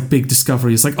leak, this like big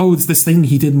discovery. It's like, oh, it's this thing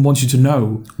he didn't want you to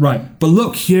know. Right. But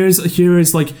look, here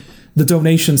is like the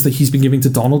donations that he's been giving to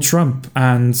Donald Trump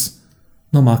and...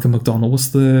 Not Malcolm McDonald.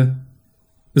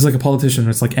 There's like a politician.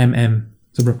 It's like MM.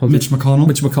 It's a Republican. Mitch McConnell.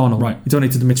 Mitch McConnell. Right. He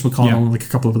donated to Mitch McConnell and like a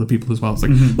couple of other people as well. It's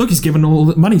like, look, he's given all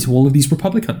the money to all of these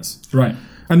Republicans. Right.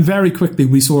 And very quickly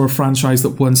we saw a franchise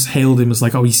that once hailed him as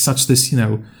like, oh, he's such this,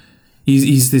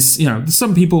 he's this,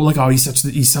 some people were like, oh,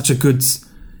 he's such a good,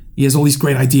 he has all these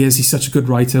great ideas. He's such a good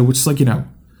writer, which is like,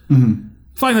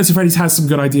 Five Nights at Freddy's has some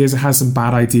good ideas. It has some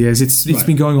bad ideas. It's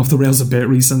been going off the rails a bit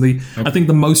recently. Okay. I think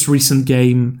the most recent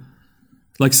game,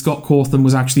 like Scott Cawthon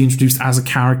was actually introduced as a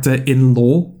character in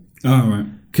lore. Oh, right.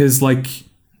 Because, like,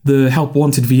 the Help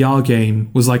Wanted VR game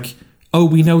was like, oh,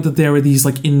 we know that there are these,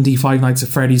 like, indie Five Nights at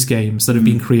Freddy's games that have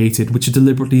been created, which are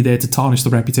deliberately there to tarnish the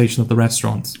reputation of the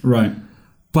restaurant. Right.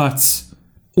 But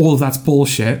all of that's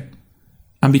bullshit.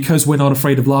 And because we're not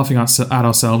afraid of laughing at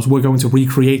ourselves, we're going to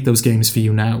recreate those games for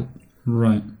you now.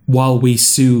 Right. While we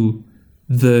sue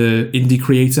the indie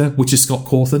creator, which is Scott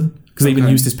Cawthon. Because they even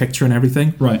used his picture and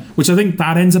everything. Right. Which I think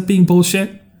that ends up being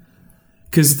bullshit.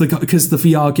 Because the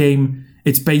VR game,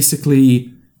 it's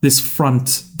basically this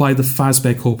front by the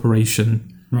Fazbear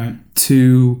Corporation. Right.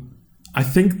 To, I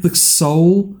think, the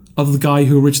soul of the guy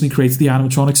who originally created the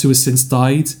animatronics, who has since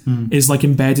died, is like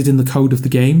embedded in the code of the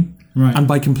game. Right. And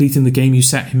by completing the game, you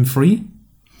set him free.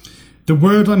 The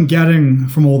word I'm getting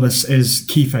from all this is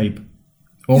kayfabe.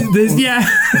 Yeah.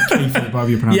 Kayfabe, however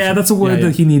you pronounce it. Yeah, that's a word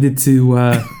that he needed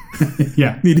to...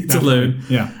 needed to learn.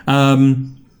 Yeah.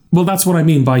 Well, that's what I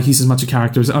mean by he's as much a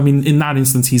character as... I mean, in that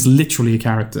instance, he's literally a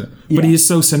character. Yeah. But he is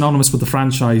so synonymous with the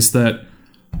franchise that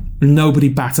nobody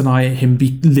bat an eye at him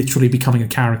literally becoming a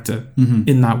character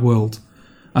in that world.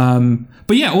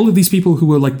 But yeah, all of these people who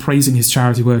were like praising his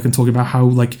charity work and talking about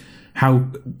how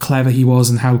clever he was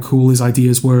and how cool his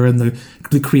ideas were and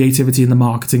the creativity and the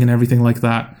marketing and everything like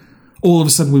that, all of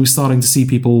a sudden we were starting to see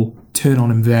people turn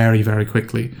on him very, very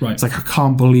quickly. Right. It's like, I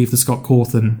can't believe that Scott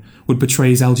Cawthon would betray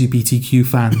his LGBTQ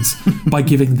fans by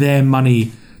giving their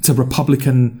money to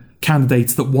Republican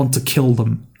candidates that want to kill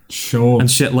them. Sure. And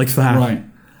shit like that. Right.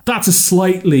 That's a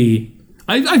slightly...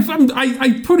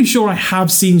 I'm pretty sure I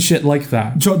have seen shit like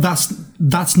that. Joe,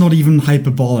 that's not even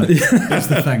hyperbolic. That's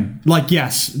the thing. Like,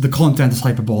 yes, the content is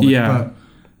hyperbolic, but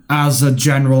as a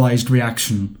generalized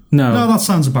reaction... No, that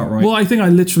sounds about right. Well, I think I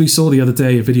literally saw the other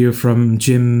day a video from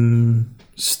Jim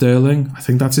Sterling. I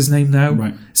think that's his name now.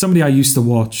 Right. Somebody I used to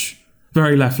watch.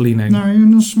 Very left-leaning. Now you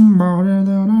know somebody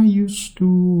that I used to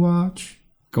watch.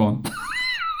 Go on.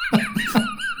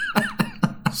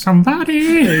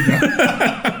 Somebody. There you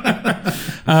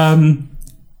go.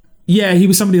 Yeah, he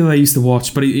was somebody that I used to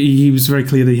watch, but he was very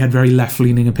clear that he had very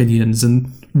left-leaning opinions.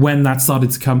 And when that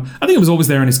started to come, I think it was always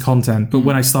there in his content, but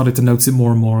when I started to notice it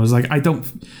more and more, I was like,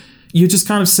 you're just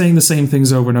kind of saying the same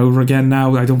things over and over again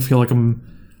now. I don't feel like I'm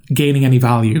gaining any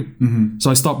value. Mm-hmm. So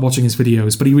I stopped watching his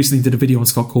videos. But he recently did a video on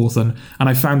Scott Cawthon, and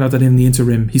I found out that in the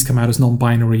interim, he's come out as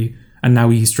non-binary, and now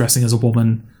he's dressing as a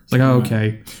woman. It's like, oh,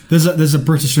 okay. There's a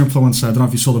British influencer, I don't know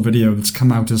if you saw the video, that's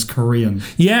come out as Korean.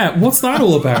 Yeah, what's that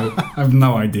all about? I have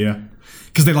no idea.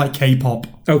 Because they like K-pop.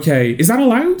 Okay, is that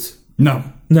allowed? No,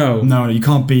 you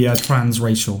can't be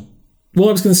transracial. Well,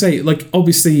 I was going to say, like,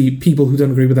 obviously, people who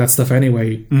don't agree with that stuff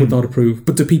anyway would not approve.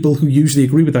 But do people who usually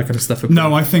agree with that kind of stuff approve?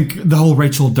 No, I think the whole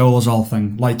Rachel Dolezal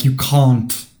thing, like, you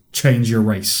can't change your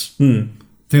race. I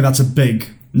think that's a big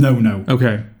no-no.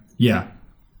 Okay. Yeah.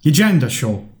 Your gender,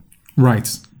 sure.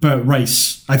 Right. But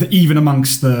race, I think even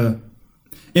amongst the...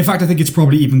 In fact, I think it's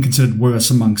probably even considered worse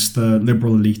amongst the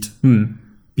liberal elite.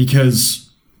 Because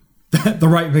the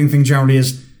right-wing thing generally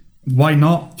is, why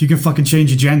not? If you can fucking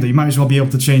change your gender, you might as well be able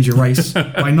to change your race.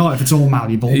 Why not if it's all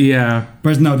malleable? Yeah.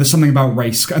 Whereas no, there's something about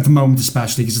race, at the moment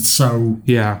especially, because it's so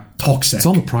toxic. It's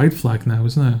on the pride flag now,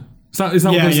 isn't it? Is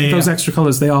that what those extra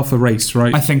colours, they are for race,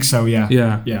 right? I think so, yeah.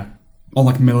 Yeah. On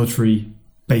like military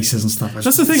bases and stuff.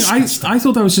 That's the thing. I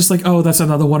thought that was just like, oh, that's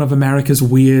another one of America's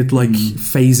weird like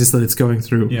phases that it's going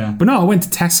through. Yeah. But no, I went to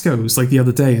Tesco's like the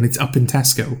other day and it's up in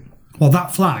Tesco. Well,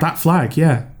 that flag? That flag,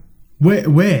 yeah.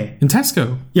 Where? In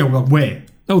Tesco. Yeah, well, where?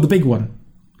 Oh, the big one.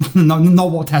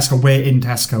 Not what Tesco, where in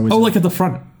Tesco is it? Like at the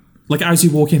front. Like as you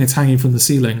walk in, it's hanging from the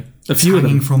ceiling. A few of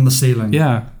them. Hanging from the ceiling?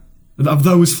 Yeah. Of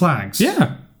those flags?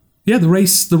 Yeah. Yeah, the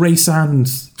race and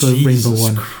the rainbow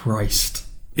one. Jesus Christ.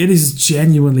 It is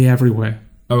genuinely everywhere.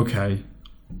 Okay.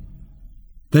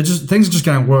 Things are just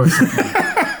getting worse.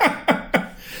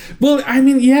 Well, I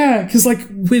mean, yeah, because like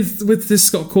with this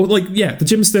Scott Cawthon, like the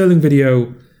Jim Sterling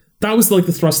video, that was like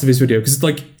the thrust of his video, because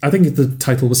like I think the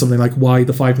title was something like "Why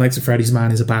the Five Nights at Freddy's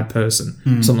Man is a Bad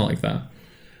Person," something like that.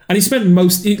 And he spent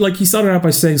he started out by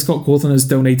saying Scott Cawthon has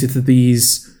donated to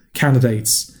these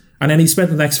candidates, and then he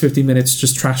spent the next 50 minutes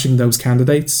just trashing those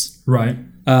candidates. Right.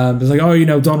 It's like,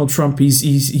 oh, Donald Trump, he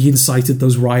incited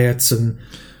those riots, and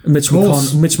Mitch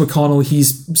McConnell,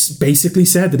 he's basically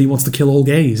said that he wants to kill all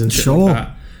gays and shit like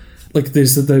that. Like there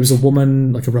was a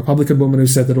woman, like a Republican woman, who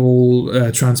said that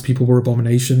all trans people were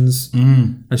abominations,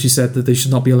 and she said that they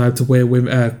should not be allowed to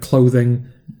wear clothing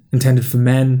intended for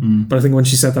men. But I think when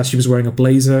she said that, she was wearing a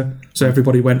blazer, so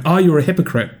everybody went, "Oh, you're a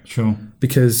hypocrite." Sure.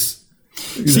 Because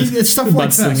it's stuff like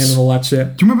this and all that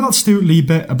shit. Do you remember that Stuart Lee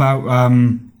bit about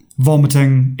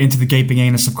vomiting into the gaping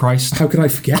anus of Christ? How could I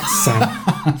forget,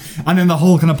 Sam? And then the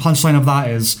whole kind of punchline of that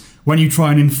is when you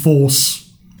try and enforce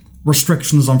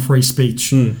restrictions on free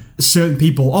speech, certain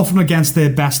people, often against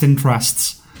their best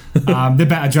interests, their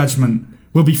better judgment,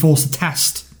 will be forced to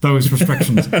test those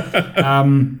restrictions.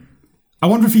 I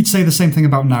wonder if he'd say the same thing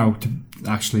about now,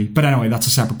 actually. But anyway, that's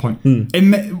a separate point.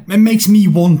 It makes me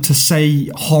want to say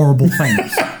horrible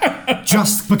things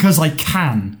just because I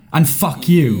can, and fuck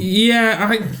you.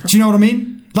 Yeah, do you know what I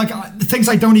mean? Like things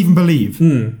I don't even believe.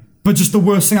 But just the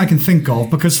worst thing I can think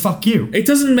of, because fuck you. It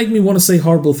doesn't make me want to say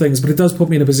horrible things, but it does put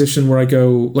me in a position where I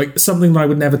go, like, something that I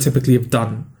would never typically have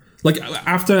done. Like,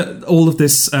 after all of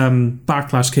this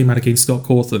backlash came out against Scott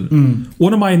Cawthon,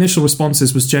 one of my initial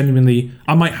responses was genuinely,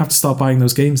 I might have to start buying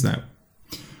those games now.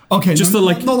 Okay, just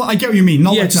I get what you mean.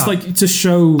 Not just that. Like to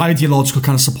show ideological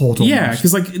kind of support. Almost. Yeah,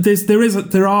 because like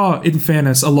there are, in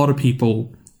fairness, a lot of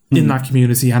people in that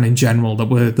community and in general that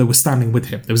were standing with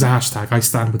him. There was a hashtag "I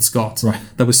stand with Scott"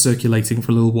 that was circulating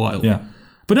for a little while. Yeah,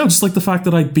 but no, just like the fact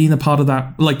that I'd been a part of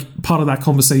that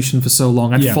conversation for so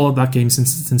long. I'd followed that game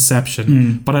since its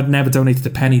inception, but I'd never donated a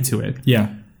penny to it.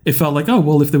 Yeah, it felt like, oh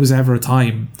well, if there was ever a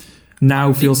time.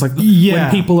 Now feels like when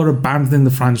people are abandoning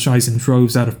the franchise in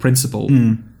droves out of principle.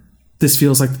 This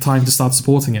feels like the time to start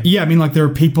supporting it. Yeah, I mean, like there are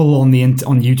people on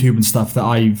YouTube and stuff that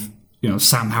I've,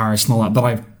 Sam Harris and all that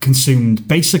I've consumed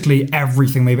basically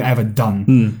everything they've ever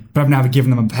done, but I've never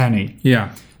given them a penny.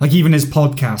 Yeah. Like even his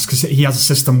podcast, because he has a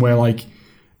system where like,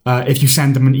 if you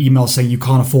send them an email saying you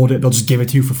can't afford it, they'll just give it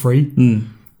to you for free.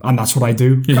 And that's what I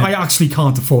do. Yeah. I actually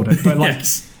can't afford it, but like,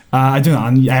 I do that,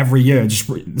 and every year just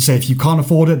say, if you can't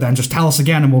afford it, then just tell us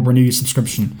again and we'll renew your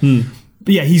subscription.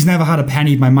 But yeah, he's never had a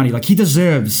penny of my money. Like, he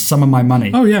deserves some of my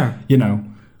money. Oh, yeah.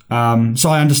 So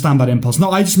I understand that impulse. No,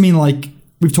 I just mean, like,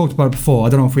 we've talked about it before. I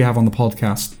don't know if we have on the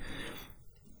podcast.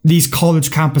 These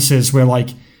college campuses where, like,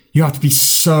 you have to be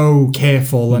so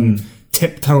careful and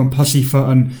tiptoe and pussyfoot,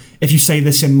 and if you say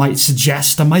this, it might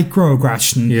suggest a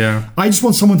microaggression. Yeah. I just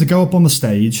want someone to go up on the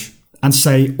stage and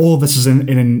say, all this is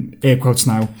in air quotes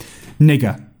now,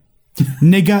 nigger.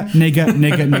 Nigger, nigger,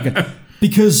 nigger, nigger.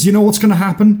 Because you know what's going to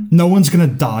happen? No one's going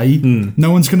to die.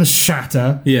 No one's going to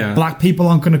shatter. Yeah. Black people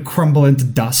aren't going to crumble into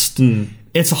dust.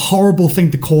 It's a horrible thing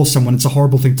to call someone. It's a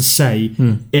horrible thing to say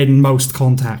in most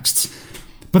contexts.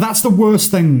 But that's the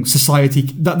worst thing society...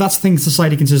 That's the thing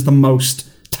society considers the most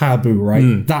taboo,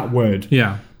 right? That word.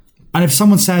 Yeah. And if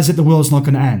someone says it, the world's not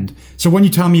going to end. So when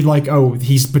you tell me, like, oh,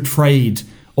 he's betrayed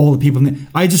all the people...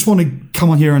 I just want to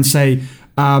come on here and say,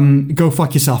 go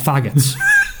fuck yourself, faggots.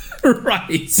 Right.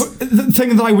 The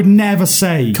thing that I would never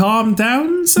say. Calm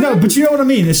down, Sam? No, but you know what I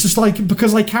mean? It's just like,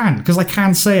 because I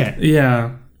can say it.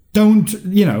 Yeah. Don't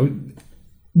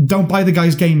buy the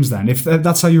guy's games then, if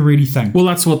that's how you really think. Well,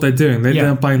 that's what they're doing.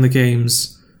 They're buying the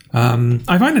games.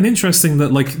 I find it interesting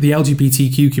that, like, the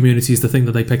LGBTQ community is the thing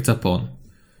that they picked up on.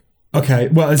 Okay,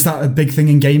 well, is that a big thing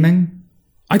in gaming?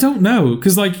 I don't know,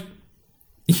 because, like,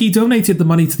 he donated the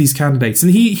money to these candidates,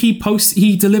 and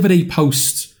he delivered a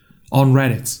post on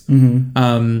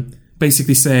Reddit,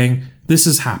 basically saying, this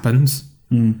has happened.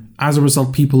 As a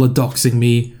result, people are doxing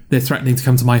me. They're threatening to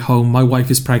come to my home. My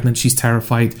wife is pregnant. She's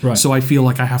terrified. Right. So I feel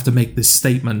like I have to make this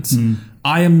statement.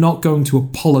 I am not going to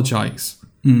apologize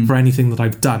for anything that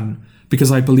I've done,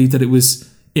 because I believe that it was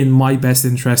in my best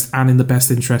interest and in the best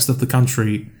interest of the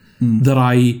country that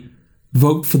I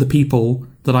vote for the people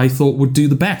that I thought would do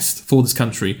the best for this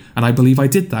country. And I believe I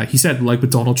did that. He said, like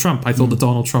with Donald Trump, I thought that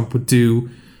Donald Trump would do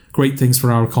great things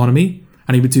for our economy,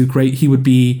 and he would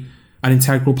be an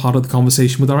integral part of the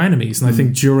conversation with our enemies. And I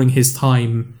think during his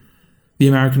time, the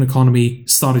American economy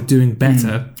started doing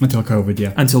better. Until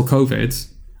COVID.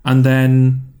 And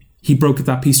then he brokered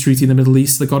that peace treaty in the Middle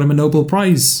East that got him a Nobel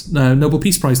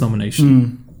Peace Prize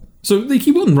nomination. So like,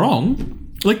 he wasn't wrong.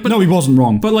 No, he wasn't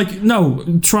wrong. But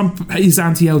no, Trump is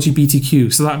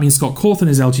anti-LGBTQ, so that means Scott Cawthon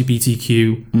is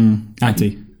LGBTQ.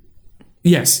 Anti.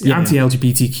 Yes,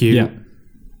 anti-LGBTQ. Yeah.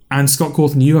 And Scott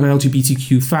Cawthon, you have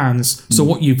LGBTQ fans, so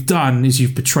what you've done is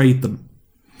you've betrayed them.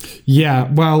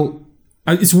 Yeah, well,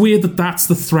 it's weird that that's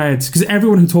the thread, because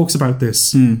everyone who talks about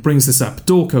this brings this up.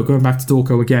 Dorco, going back to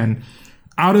Dorco again.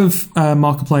 Out of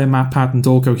Markiplier, Matt, Pat, and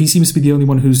Dorco, he seems to be the only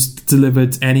one who's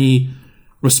delivered any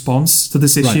response to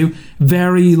this issue. Right.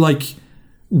 Very,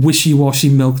 wishy-washy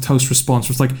milquetoast response.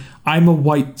 Where it's like, I'm a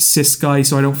white cis guy,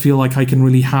 so I don't feel like I can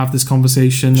really have this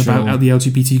conversation about the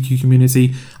LGBTQ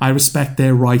community. I respect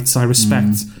their rights. I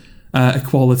respect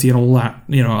equality and all that.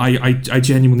 I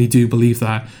genuinely do believe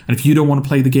that. And if you don't want to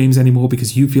play the games anymore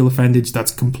because you feel offended,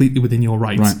 that's completely within your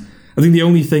rights. Right. I think the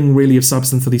only thing really of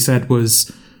substance that he said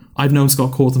was, I've known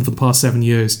Scott Cawthon for the past 7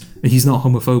 years, and he's not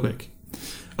homophobic.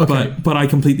 Okay. But I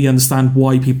completely understand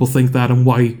why people think that and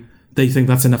why they think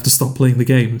that's enough to stop playing the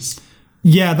games.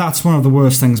 Yeah, that's one of the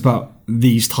worst things about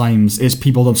these times, is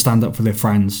people don't stand up for their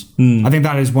friends. I think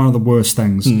that is one of the worst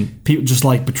things. People just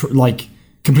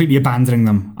completely abandoning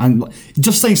them and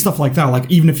just saying stuff like that.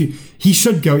 Even if he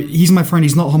should go, he's my friend,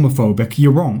 he's not homophobic.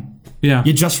 You're wrong. Yeah.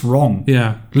 You're just wrong.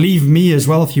 Yeah. Leave me as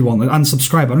well if you want.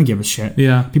 Unsubscribe. I don't give a shit.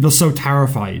 Yeah. People are so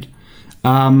terrified.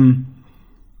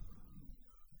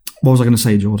 What was I going to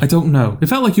say, George? I don't know. It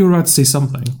felt like you were about to say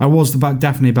something. I was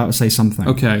definitely about to say something.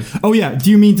 Okay. Oh, yeah.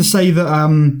 Do you mean to say that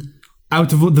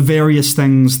out of the various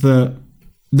things that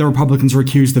the Republicans are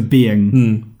accused of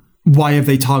being, why have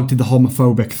they targeted the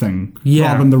homophobic thing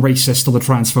rather than the racist or the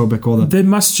transphobic or the... There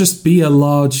must just be a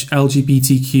large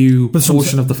LGBTQ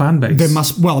portion of the fan base. There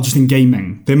must... Well, just in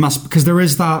gaming. There must... Because there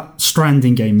is that strand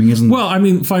in gaming, isn't there? Well, I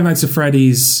mean, Five Nights at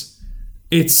Freddy's,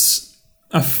 it's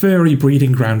a furry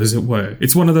breeding ground, as it were.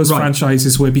 It's one of those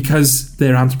franchises where, because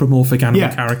they're anthropomorphic animal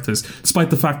characters,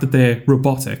 despite the fact that they're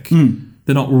robotic,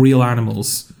 they're not real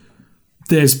animals,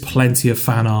 there's plenty of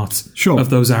fan art of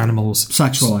those animals.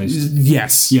 Sexualized.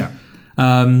 Yes. Yeah.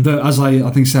 As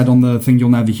I think said on the thing you'll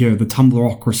never hear, the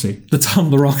Tumblrocracy. The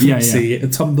Tumblrocracy. Yeah.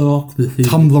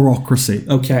 Tumblrocracy.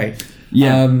 Okay.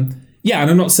 Yeah. And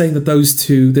I'm not saying that those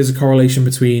two, there's a correlation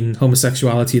between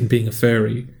homosexuality and being a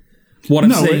furry. What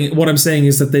I'm saying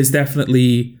is that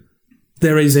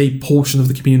there is a portion of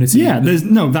the community. Yeah,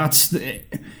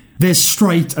 there's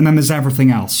straight and then there's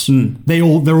everything else. They're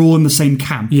all in the same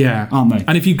camp. Yeah, aren't they?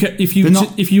 And if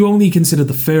you only consider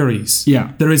the furries,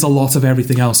 there is a lot of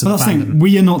everything else in the fandom.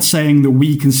 We are not saying that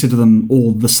we consider them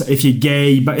all the same. If you're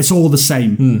gay, but it's all the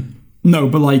same. No,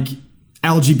 but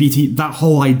LGBT, that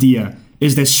whole idea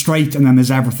is there's straight and then there's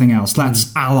everything else.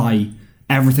 Let's ally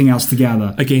everything else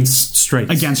together against straight.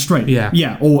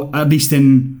 Yeah, or at least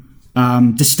in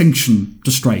distinction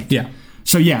to straight. Yeah.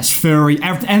 So yes, furry,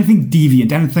 anything deviant,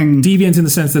 deviant in the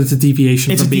sense that it's a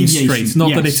deviation from being straight,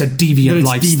 not that it's a deviant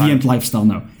lifestyle. Deviant lifestyle,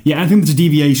 no. Yeah, anything that's a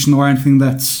deviation or anything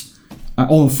that's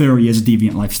all furry is a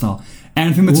deviant lifestyle.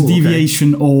 Anything that's a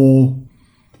deviation or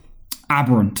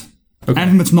aberrant,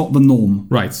 anything that's not the norm.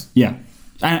 Right. Yeah,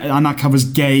 and that covers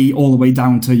gay all the way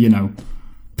down to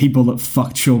people that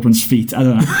fuck children's feet. I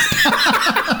don't know.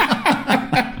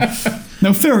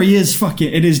 No, furry is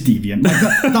it is deviant.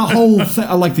 That whole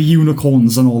thing, the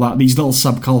unicorns and all that, these little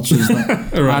subcultures.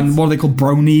 And what are they called?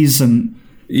 Bronies and...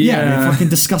 Yeah, they're fucking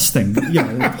disgusting.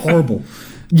 Yeah, horrible.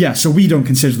 Yeah, so we don't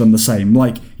consider them the same.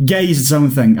 Gay is its own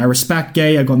thing. I respect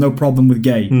gay. I've got no problem with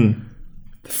gay.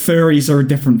 Furries are a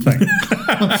different thing.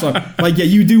 So,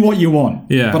 you do what you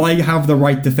want. Yeah. But I have the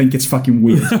right to think it's fucking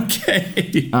weird.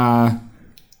 Okay.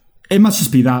 It must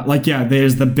just be that.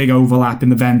 There's the big overlap in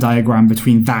the Venn diagram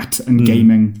between that and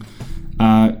gaming.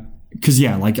 Because,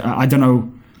 I don't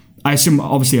know. I assume,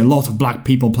 obviously, a lot of black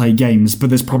people play games, but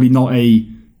there's probably not a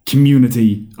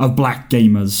community of black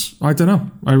gamers. I don't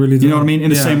know. I really don't. You know what I mean? In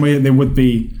the same way that there would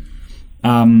be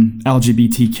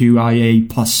LGBTQIA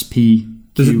plus P.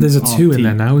 There's a 2 in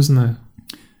there now, isn't there?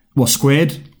 What,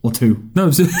 squared or 2?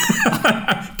 No,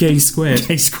 gay squared.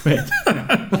 Gay squared.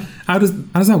 How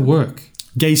does that work?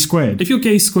 Gay squared. If you're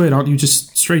gay squared, aren't you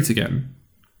just straight again?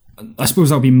 I suppose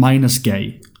that would be minus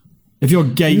gay. If you're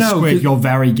gay squared, you're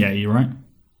very gay, right?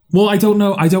 Well, I don't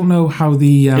know how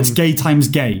the... it's gay times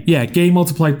gay. Yeah, gay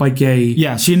multiplied by gay.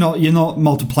 Yeah, so you're not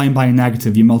multiplying by a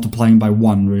negative, you're multiplying by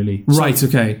 1, really. Right, so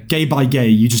okay. Gay by gay,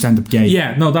 you just end up gay.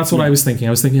 Yeah, no, that's what I was thinking.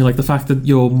 I was thinking, like, the fact that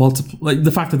you're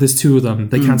the fact that there's 2 of them,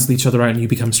 they cancel each other out and you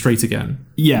become straight again.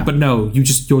 Yeah. But no, you're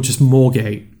just more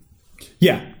gay.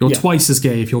 Yeah. You're twice as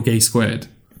gay if you're gay squared.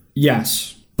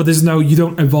 Yes. But you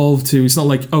don't evolve to... It's not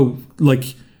like,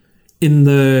 in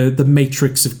the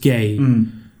matrix of gay...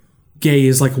 Gay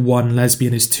is like 1,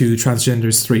 lesbian is 2, transgender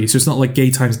is 3. So it's not like gay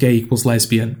times gay equals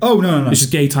lesbian. Oh, no. It's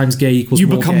just gay times gay equals you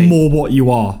more become gay. more what you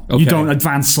are. Okay. You don't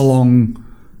advance along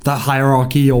that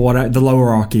hierarchy or whatever, the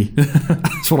lowerarchy.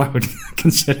 That's what I would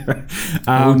consider.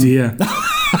 Oh, dear.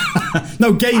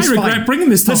 No, gay is I regret bringing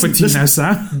this topic to you now,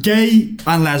 Sam. Gay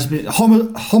and lesbian.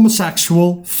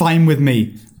 Homosexual, fine with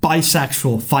me.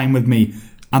 Bisexual, fine with me.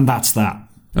 And that's that.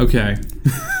 Okay.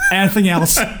 Anything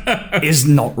else is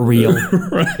not real.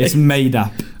 Right. It's made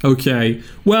up. Okay.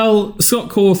 Well, Scott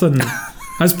Cawthon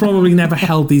has probably never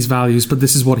held these values, but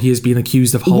this is what he has been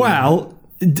accused of holding. Well,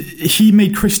 he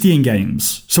made Christian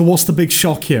games. So what's the big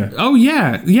shock here? Oh,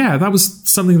 yeah. Yeah, that was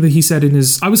something that he said in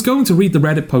his... I was going to read the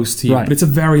Reddit post to you, but it's a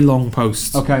very long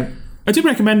post. Okay. I do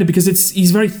recommend it because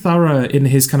he's very thorough in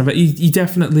his kind of... He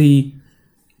definitely...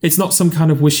 It's not some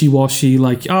kind of wishy-washy,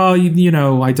 like, I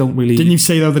don't really... Didn't you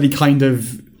say, though, that he kind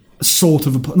of sort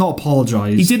of... Not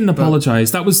apologised. He didn't apologise.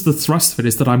 That was the thrust of it,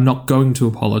 is that I'm not going to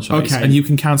apologise. Okay. And you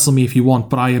can cancel me if you want,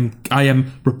 but I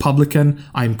am Republican,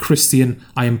 I am Christian,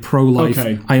 I am pro-life.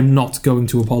 Okay. I am not going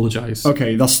to apologise.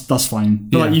 Okay, that's fine.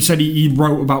 But Yeah. like you said, he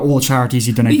wrote about all the charities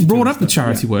he donated. He brought up the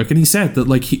charity work, and he said that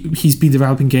like he's been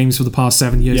developing games for the past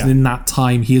 7 years, Yeah. and in that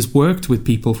time he has worked with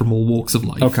people from all walks of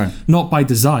life. Okay. Not by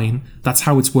design. That's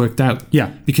how it's worked out.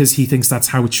 Yeah. Because he thinks that's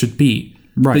how it should be.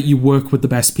 Right. That you work with the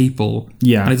best people.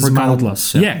 Yeah, And it doesn't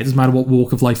regardless, Matter, yeah. it doesn't matter what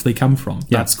walk of life they come from.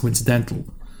 Yeah. That's coincidental.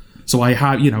 So I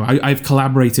have, I've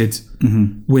collaborated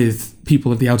with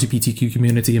people of the LGBTQ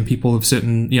community and people of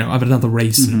certain, of another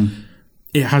race. And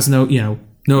it has no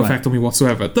effect on me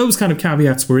whatsoever. Those kind of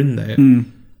caveats were in there.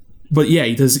 But yeah,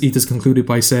 he does conclude it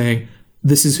by saying,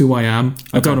 this is who I am.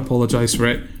 I don't apologise for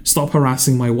it. Stop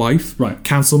harassing my wife. Right.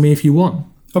 Cancel me if you want.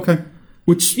 Okay.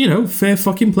 Which, fair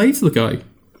fucking play to the guy.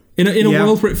 In a Yeah.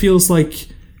 world where it feels like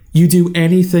you do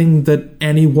anything that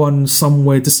anyone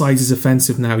somewhere decides is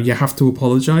offensive now, you have to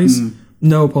apologise.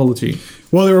 No apology.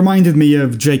 Well, it reminded me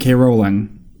of J.K.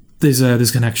 Rowling. There's a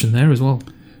connection there as well.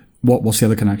 What's the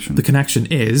other connection? The connection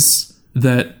is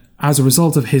that as a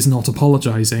result of his not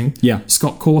apologising,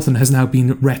 Scott Cawthon has now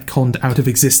been retconned out of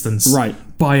existence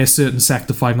by a certain sect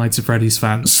of Five Nights at Freddy's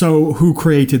fans. So who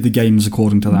created the games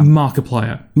according to them?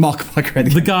 Markiplier. Markiplier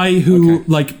created the guy who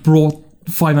brought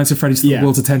Five Nights at Freddy's to the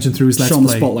world's attention through his Let's Shone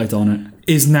Play. the spotlight on it.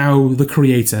 Is now the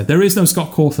creator. There is no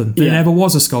Scott Cawthon. There never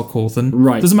was a Scott Cawthon.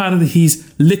 Right. Doesn't matter that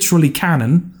he's literally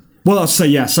canon. Well, I'll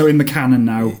say so in the canon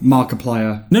now,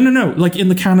 Markiplier. No. Like in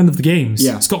the canon of the games.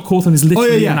 Yeah. Scott Cawthon is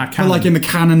literally in that canon. But like in the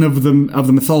canon of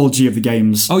the mythology of the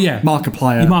games. Oh yeah.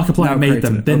 Markiplier. Markiplier made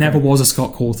them. There never was a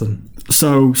Scott Cawthon.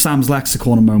 So Sam's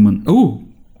lexicon a moment. Ooh.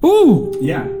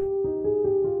 Yeah.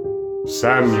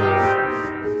 Samuel.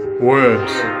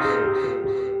 Words.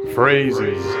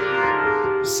 Phrases.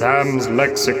 Sam's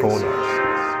lexicon.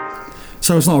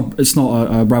 So it's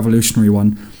not a revolutionary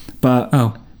one, but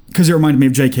because it reminded me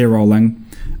of J.K. Rowling,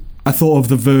 I thought of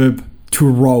the verb to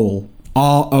roll,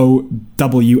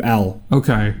 ROWL.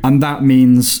 Okay. And that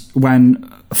means when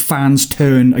fans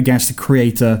turn against the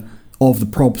creator of the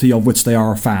property of which they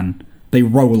are a fan, they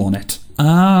roll on it.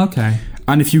 Okay.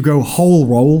 And if you go whole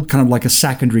roll, kind of like a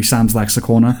secondary Sam's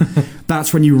Lexicon,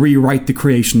 that's when you rewrite the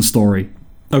creation story.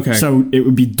 Okay. So it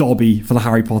would be Dobby for the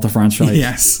Harry Potter franchise.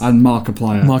 Yes. And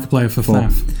Markiplier. Markiplier for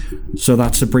FNAF. So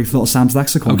that's a brief little Sam's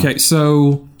Lexicon. Okay,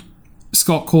 so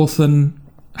Scott Cawthon...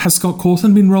 Has Scott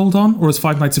Cawthon been rolled on? Or has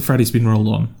Five Nights at Freddy's been rolled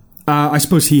on? I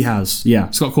suppose he has, yeah.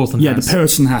 Scott Cawthon has. the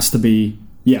person has to be,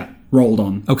 rolled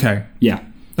on. Okay. Yeah.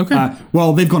 Okay.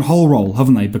 Well, they've gone whole roll,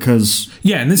 haven't they? Because...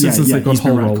 Yeah, in this instance, they've gone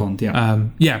whole roll.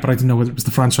 Retconned, but I didn't know whether it was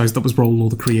the franchise that was rolled or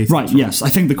the creator. Right, yes. I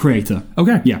think the creator.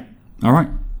 Okay. Yeah. All right.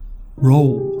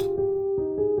 Rolled.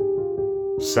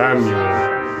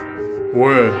 Samuel.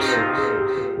 Words.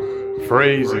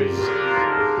 Phrases.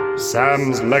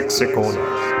 Sam's lexicon.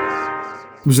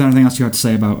 Was there anything else you had to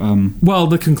say about... Well,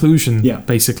 the conclusion,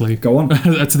 basically. Go on.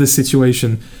 To this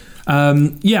situation.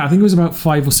 Yeah, I think it was about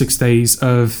 5 or 6 days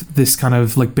of this kind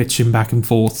of like bitching back and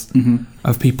forth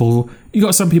of people. You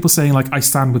got some people saying like, I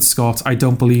stand with Scott. I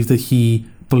don't believe that he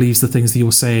believes the things that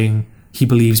you're saying he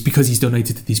believes because he's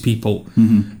donated to these people.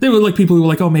 There were like people who were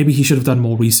like, oh, maybe he should have done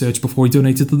more research before he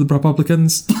donated to the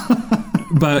Republicans.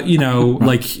 But, you know,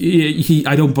 like,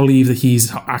 I don't believe that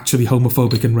he's actually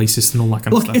homophobic and racist and all that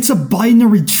kind of stuff. Look, it's a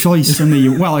binary choice in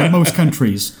in most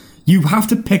countries. You have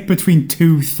to pick between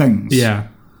two things. Yeah.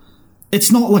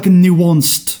 It's not like a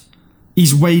nuanced,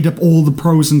 he's weighed up all the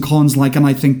pros and cons, like, and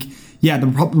I think, yeah, the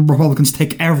Republicans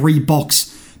tick every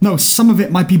box. No, some of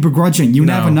it might be begrudging. You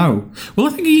never know. Well,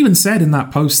 I think he even said in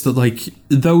that post that, like,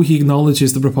 though he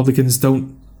acknowledges the Republicans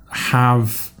don't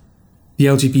have the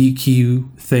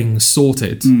LGBTQ thing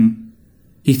sorted,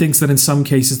 he thinks that in some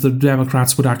cases the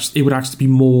Democrats would actually be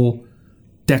more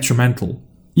detrimental.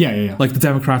 Yeah. Like, the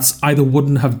Democrats either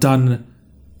wouldn't have done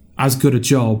as good a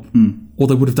job, or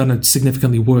they would have done a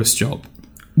significantly worse job.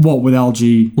 What, with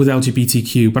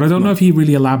LGBTQ, but I don't know if he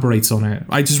really elaborates on it.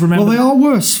 I just remember... Well, they are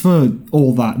worse for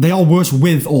all that. They are worse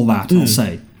with all that, I'll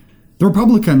say. The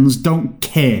Republicans don't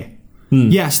care.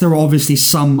 Yes, there are obviously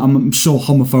some, I'm sure,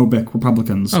 homophobic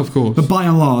Republicans. Oh, of course. But by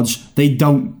and large, they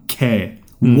don't care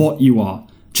what you are.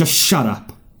 Just shut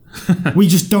up. We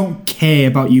just don't care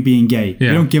about you being gay. Yeah.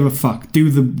 We don't give a fuck. Do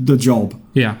the job.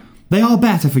 Yeah. They are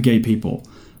better for gay people,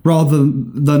 rather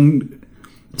than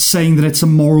saying that it's a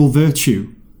moral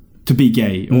virtue to be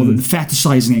gay, or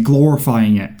fetishizing it,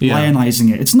 glorifying it,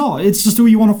 lionizing it. It's not. It's just who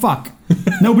you want to fuck.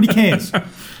 Nobody cares.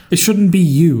 It shouldn't be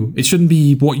you. It shouldn't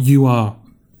be what you are.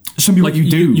 It shouldn't be what you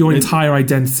do. Your entire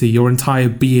identity, your entire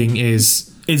being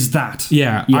is that.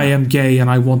 Yeah, I am gay and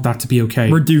I want that to be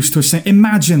okay. Reduced to a thing.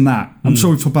 Imagine that. I'm sure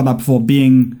we've talked about that before,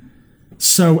 being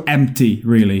so empty,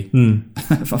 really.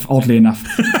 Oddly enough.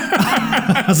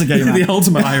 As a gay man. The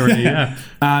ultimate irony, yeah.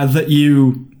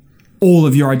 That all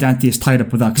of your identity is tied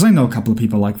up with that. Because I know a couple of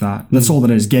people like that. That's all that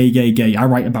is. Gay. I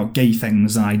write about gay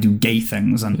things and I do gay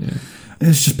things. And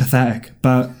it's just pathetic.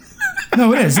 But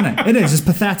no, it is, isn't it? It is. It's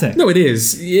pathetic. No, it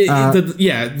is.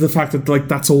 The fact that like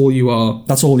that's all you are.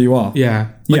 That's all you are. Yeah.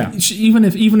 Like, even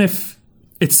if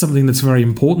it's something that's very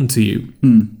important to you,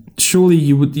 surely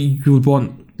you would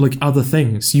want like other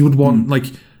things. You would want like,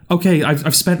 okay,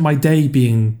 I've spent my day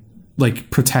being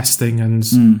like protesting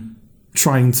and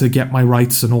trying to get my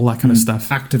rights and all that kind of stuff.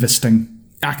 Activisting.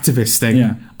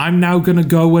 Yeah. I'm now going to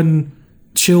go and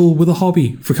chill with a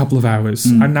hobby for a couple of hours.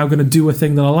 I'm now going to do a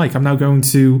thing that I like. I'm now going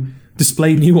to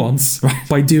display nuance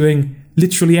by doing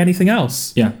literally anything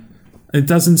else. Yeah. It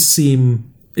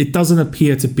doesn't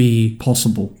appear to be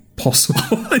possible.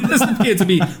 It doesn't appear to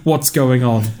be what's going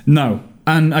on. No.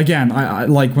 And again, I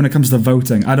like when it comes to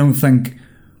voting, I don't think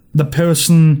the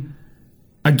person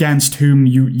against whom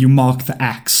you mark the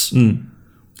X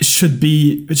should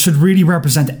really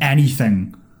represent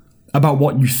anything about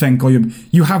what you think, or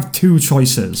you have two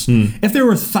choices. If there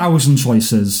were 1,000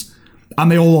 choices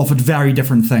and they all offered very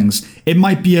different things, it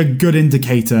might be a good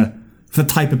indicator for the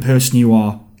type of person you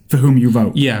are, for whom you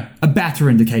vote. Yeah. A better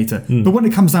indicator. But when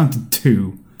it comes down to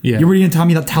two, you're really going to tell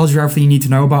me that tells you everything you need to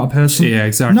know about a person? Yeah,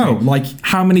 exactly. No, like...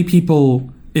 How many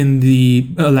people in the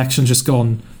election just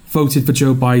gone voted for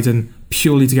Joe Biden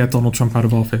purely to get Donald Trump out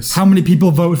of office? How many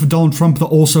people voted for Donald Trump that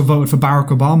also voted for Barack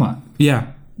Obama? Yeah.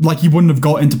 Like, he wouldn't have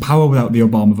got into power without the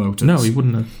Obama voters. No, he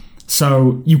wouldn't have.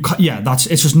 So,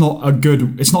 it's just not a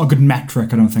good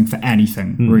metric, I don't think, for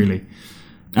anything, really.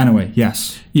 Anyway,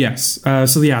 yes. Yes. I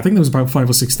think there was about 5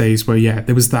 or 6 days where,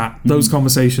 there was those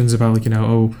conversations about, like,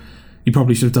 you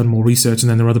probably should have done more research, and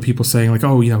then there were other people saying, like,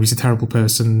 he's a terrible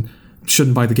person,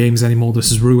 shouldn't buy the games anymore, this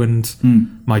has ruined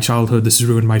my childhood, this has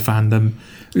ruined my fandom.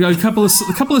 We got a couple of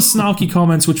snarky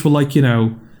comments which were like,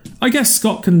 I guess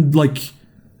Scott can, like,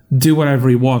 do whatever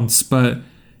he wants, but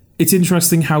it's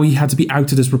interesting how he had to be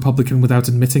outed as Republican without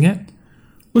admitting it.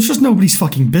 Well, it's just nobody's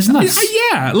fucking business.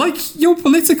 Yeah, like, you're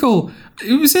political. I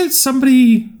think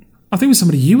it was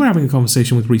somebody you were having a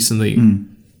conversation with recently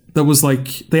that was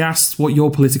like, they asked what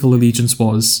your political allegiance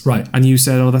was. Right. And you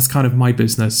said, that's kind of my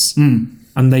business. And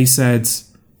they said,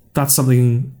 that's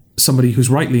something somebody who's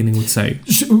right-leaning would say.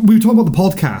 We were talking about the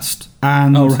podcast,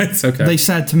 and okay. They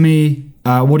said to me,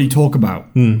 what do you talk about?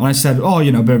 And I said,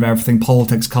 a bit of everything,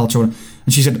 politics, culture.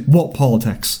 And she said, what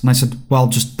politics? And I said, well,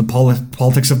 just the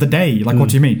politics of the day. Like, what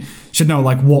do you mean? She said, no,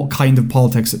 like, what kind of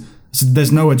politics? I said,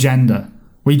 there's no agenda.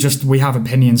 We have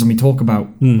opinions and we talk about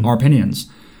our opinions.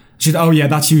 She said,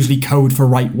 that's usually code for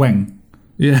right-wing.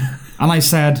 Yeah. And I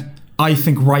said, I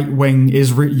think right-wing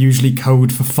is usually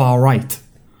code for far-right.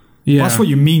 Yeah. That's what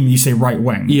you mean when you say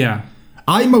right-wing. Yeah.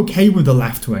 I'm okay with the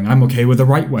left wing. I'm okay with the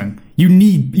right wing.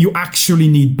 You actually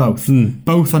need both.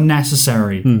 Both are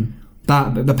necessary.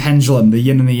 That the pendulum, the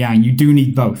yin and the yang, you do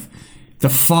need both. The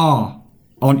far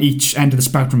on each end of the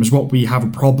spectrum is what we have a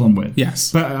problem with.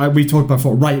 Yes. But we talked about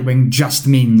before, right wing just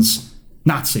means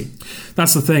Nazi.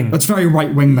 That's the thing. That's very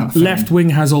right wing, that thing. Left wing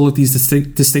has all of these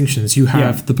distinctions. You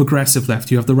have the progressive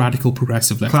left, you have the radical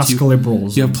progressive left. Classical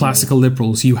liberals. You have classical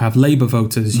liberals, you have Labour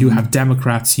voters, you have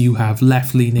Democrats, you have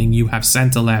left leaning, you have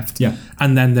centre left. Yeah.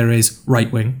 And then there is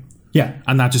right wing. Yeah.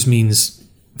 And that just means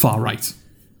far right.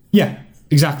 Yeah,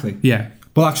 exactly. Yeah.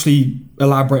 We'll actually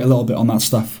elaborate a little bit on that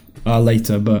stuff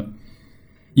later, but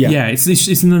yeah,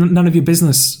 it's none of your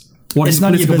business what his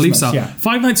political beliefs are. Yeah.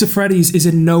 Five Nights at Freddy's is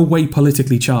in no way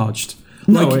politically charged.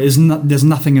 No, it is not. There's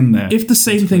nothing in there. If the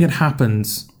same thing had happened,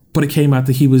 but it came out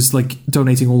that he was like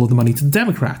donating all of the money to the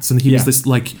Democrats, and he was this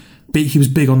like he was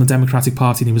big on the Democratic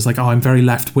Party, and he was like, "Oh, I'm very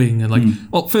left wing," and like,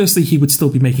 well, firstly, he would still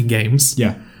be making games.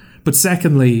 Yeah. But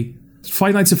secondly,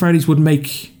 Five Nights at Freddy's would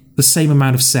make the same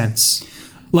amount of sense.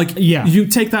 Like, you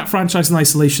take that franchise in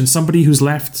isolation, somebody who's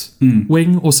left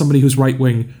wing or somebody who's right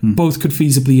wing, both could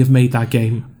feasibly have made that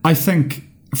game. I think,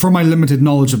 from my limited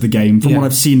knowledge of the game, from what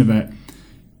I've seen of it,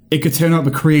 it could turn out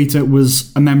the creator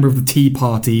was a member of the Tea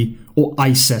Party or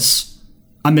ISIS,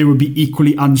 and they would be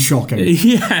equally unshocking.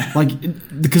 Yeah. Like,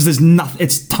 because there's nothing,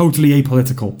 it's totally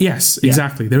apolitical. Yes,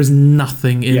 exactly. There is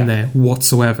nothing in there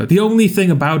whatsoever. The only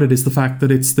thing about it is the fact that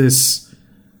it's this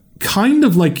kind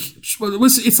of like,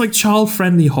 it's like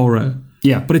child-friendly horror.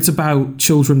 Yeah. But it's about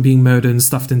children being murdered and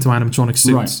stuffed into animatronic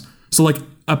suits. Right. So like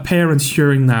a parent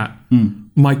hearing that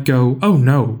might go, oh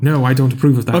no, I don't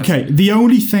approve of that. Okay, the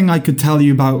only thing I could tell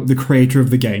you about the creator of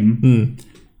the game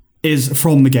is,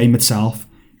 from the game itself,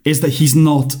 is that he's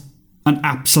not an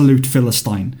absolute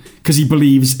Philistine, because he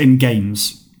believes in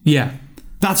games. Yeah.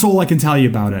 That's all I can tell you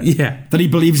about it. Yeah. That he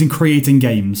believes in creating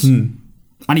games.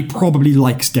 And he probably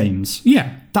likes games.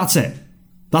 Yeah. That's it.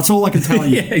 That's all I can tell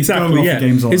you. Yeah, exactly. Yeah.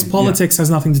 His politics has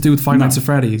nothing to do with Five Nights at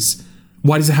Freddy's.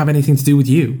 Why does it have anything to do with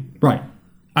you? Right.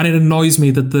 And it annoys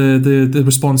me that the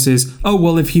response is, oh,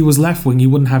 well, if he was left-wing, you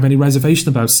wouldn't have any reservation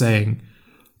about saying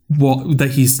what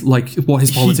his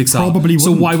politics are. Probably so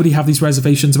wouldn't. why would he have these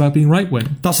reservations about being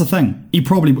right-wing? That's the thing.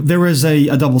 There is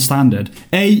a double standard.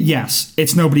 Yes,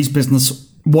 it's nobody's business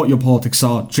what your politics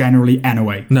are generally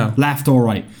anyway. No. Left or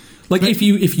right. Like, if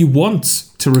you want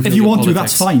to reveal if you your want politics, to,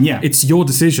 that's fine, yeah. It's your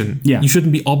decision. Yeah. You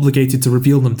shouldn't be obligated to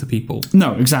reveal them to people.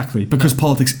 No, exactly. Because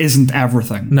politics isn't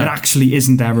everything. No. It actually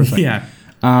isn't everything. Yeah.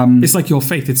 It's like your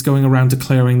faith. It's going around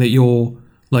declaring that you're,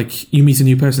 like, you meet a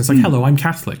new person. It's like, hello, I'm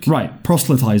Catholic. Right.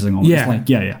 Proselytizing on it. Yeah. It's like,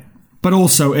 yeah. But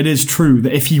also, it is true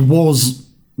that if he was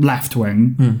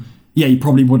left-wing, he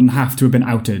probably wouldn't have to have been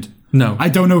outed. No. I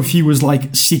don't know if he was,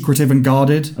 like, secretive and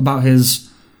guarded about his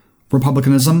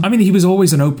republicanism. I mean, he was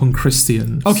always an open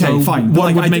Christian. Okay, so fine.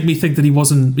 What would make me think that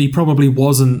he probably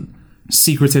wasn't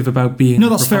secretive about being No,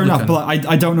 that's fair enough, but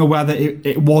I don't know whether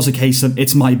it was a case of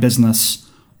it's my business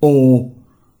or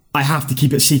I have to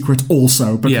keep it secret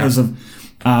also because of...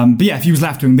 but yeah, if he was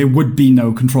left-wing, there would be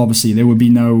no controversy. There would be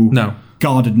no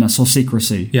guardedness or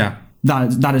secrecy. Yeah.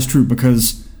 That is true,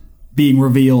 because being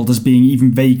revealed as being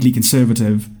even vaguely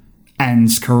conservative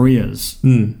ends careers.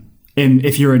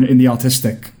 If you're in the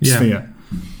artistic sphere.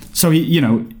 So,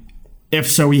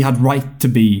 if so, he had right to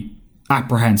be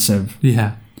apprehensive.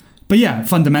 Yeah. But yeah,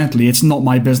 fundamentally, it's not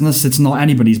my business. It's not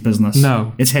anybody's business.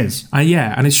 No. It's his.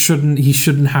 And he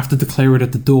shouldn't have to declare it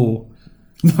at the door.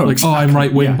 No, like, exactly. I'm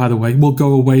right-wing, by the way. We'll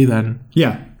go away then.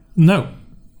 Yeah. No.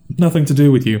 Nothing to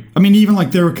do with you. I mean, even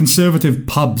like there are conservative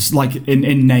pubs, like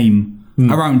in name,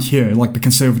 around here, like the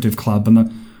Conservative Club.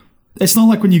 And it's not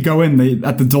like when you go in,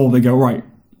 at the door, they go, right,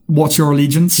 what's your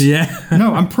allegiance? Yeah.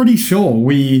 No, I'm pretty sure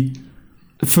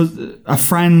for a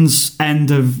friend's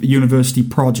end of university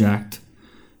project,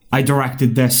 I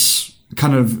directed this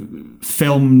kind of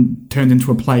film turned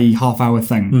into a play half-hour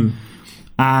thing.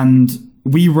 And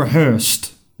we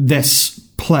rehearsed this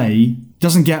play,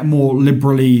 doesn't get more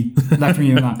liberally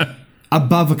left-wing than that,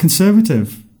 above a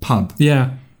conservative pub.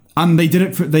 Yeah. And they did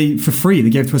it for free. They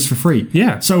gave it to us for free.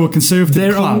 Yeah. So a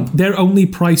conservative club... Their only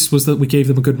price was that we gave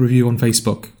them a good review on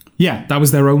Facebook. Yeah. That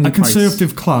was their only price. A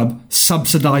conservative club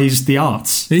subsidised the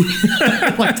arts.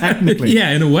 Like, technically.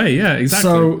 Yeah, in a way, yeah, exactly.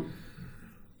 So,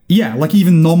 yeah, like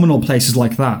even nominal places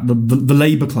like that. The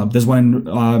Labour Club, there's one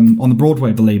on the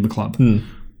Broadway, the Labour Club.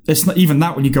 It's not even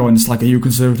that when you go in, it's like, are you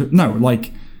conservative? No,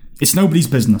 like, it's nobody's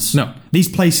business. No. These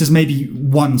places maybe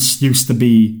once used to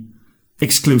be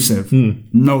exclusive.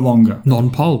 No longer.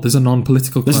 Non-pol. There's a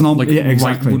non-political club.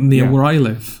 Exactly. Right near where I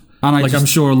live. And I'm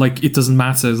sure, like, it doesn't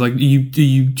matter. It's like, do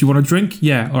you want a drink?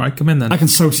 Yeah, all right, come in then. I can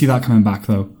so see that coming back,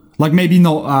 though. Like maybe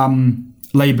not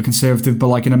Labour Conservative, but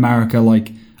like in America,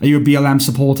 like, are you a BLM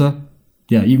supporter?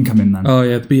 Yeah, you can come in then. Oh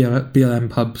yeah, the BLM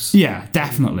pubs. Yeah,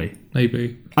 definitely.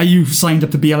 Maybe. Are you signed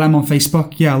up to BLM on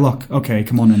Facebook? Yeah, look, okay,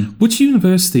 come on in. Which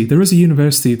university? There is a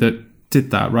university that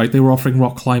did that, right? They were offering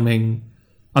rock climbing.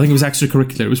 I think it was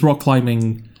extracurricular. It was rock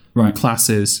climbing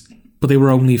classes, but they were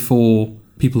only for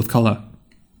people of colour.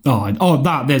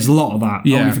 That there's a lot of that.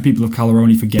 Yeah. Only for people of colour,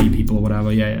 only for gay people or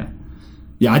whatever. Yeah.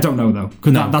 I don't know though,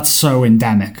 because that's so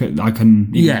endemic. I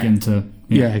couldn't even begin to.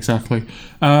 Yeah, exactly.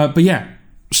 But yeah,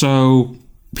 so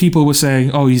people were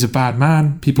saying, "Oh, he's a bad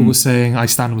man." People were saying, "I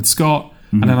stand with Scott."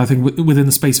 And then I think within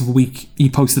the space of a week, he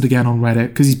posted again on Reddit,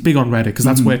 because he's big on Reddit, because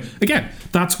that's where, again,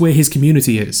 that's where his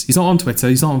community is. He's not on Twitter,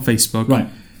 he's not on Facebook. Right.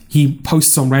 He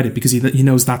posts on Reddit because he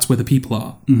knows that's where the people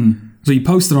are. Mm-hmm. So he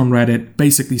posted on Reddit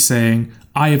basically saying,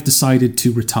 I have decided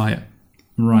to retire.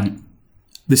 Right.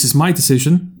 This is my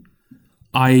decision.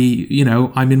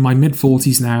 I'm in my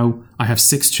mid-40s now. I have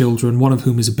 6 children, one of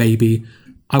whom is a baby.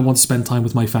 I want to spend time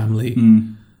with my family.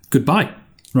 Goodbye,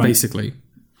 basically.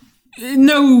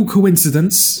 No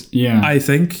coincidence, I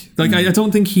think. Like, I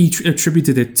don't think he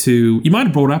attributed it to... He might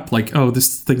have brought up, like, oh,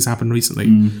 this thing's happened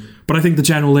recently. But I think the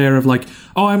general air of, like,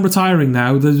 oh, I'm retiring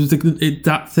now.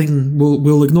 That thing,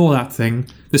 we'll ignore that thing.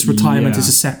 This retirement is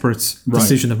a separate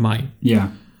decision of mine. Yeah.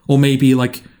 Or maybe,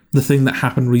 like, the thing that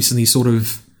happened recently sort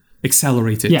of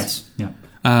accelerated. Yes, yeah.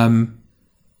 And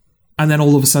then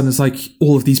all of a sudden, it's like,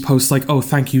 all of these posts, like, oh,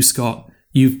 thank you, Scott.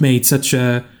 You've been such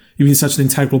an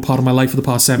integral part of my life for the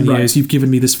past 7 years. You've given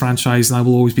me this franchise and I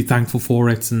will always be thankful for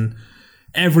it. And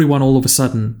everyone all of a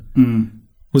sudden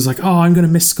was like, oh, I'm going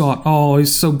to miss Scott. Oh,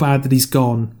 it's so bad that he's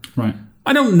gone. Right.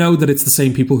 I don't know that it's the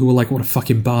same people who were like, what a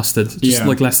fucking bastard, just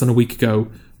like less than a week ago.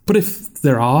 But if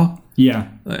there are,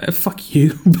 fuck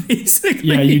you, basically.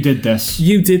 Yeah, you did this.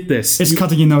 You did this. It's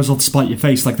cutting your nose off to spite your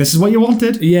face. Like, this is what you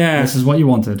wanted? Yeah. This is what you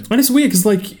wanted. And it's weird because,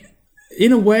 like,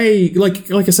 in a way, like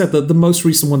I said, the most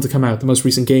recent one to come out, the most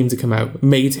recent game to come out,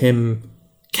 made him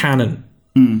canon.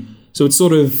 So it's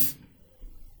sort of...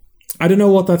 I don't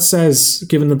know what that says,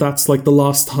 given that that's like the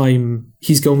last time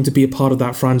he's going to be a part of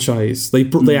that franchise.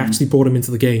 They actually brought him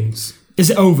into the games. Is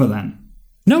it over then?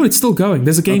 No, it's still going.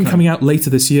 There's a game coming out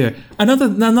later this year.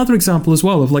 Another example as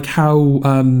well of like how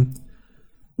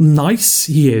nice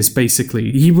he is.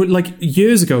 Basically,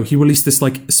 years ago he released this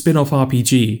like spin-off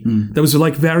RPG that was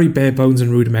like very bare bones and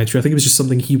rudimentary. I think it was just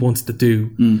something he wanted to do.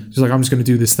 He's like, I'm just going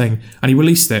to do this thing, and he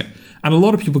released it. And a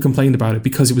lot of people complained about it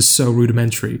because it was so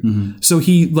rudimentary. So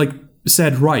he like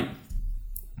said, right,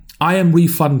 I am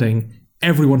refunding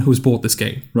everyone who has bought this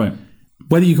game. Right.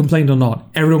 Whether you complained or not,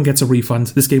 everyone gets a refund.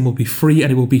 This game will be free,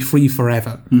 and it will be free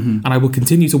forever. And I will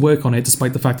continue to work on it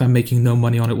despite the fact I'm making no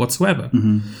money on it whatsoever.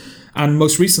 And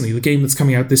most recently, the game that's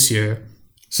coming out this year,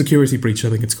 Security Breach, I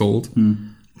think it's called,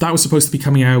 that was supposed to be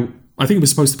coming out, I think it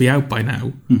was supposed to be out by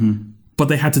now, but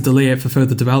they had to delay it for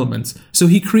further development. So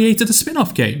he created a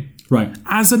spin-off game. Right.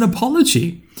 As an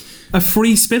apology. A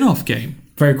free spin-off game.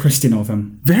 Very Christian of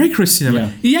him. Very Christian of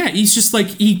him. Yeah, he's just like,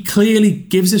 he clearly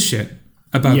gives a shit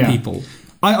about people.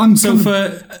 I'm so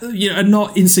for a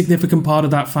not insignificant part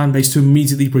of that fan base to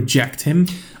immediately reject him.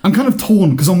 I'm kind of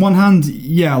torn, because on one hand,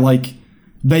 like,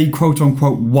 they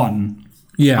quote-unquote won.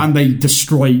 Yeah. And they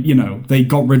destroyed, they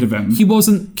got rid of him. He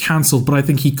wasn't cancelled, but I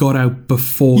think he got out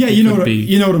before you know what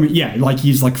I mean? Yeah, like,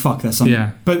 he's like, fuck this.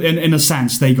 But in a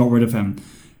sense, they got rid of him.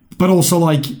 But also,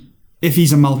 like, if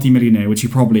he's a multi-millionaire, which he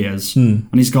probably is, and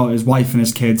he's got his wife and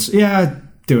his kids,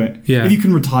 do it. Yeah. If you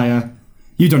can retire,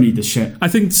 you don't need this shit. I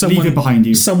think leave it behind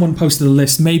you. Someone posted a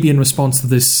list, maybe in response to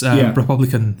this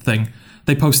Republican thing.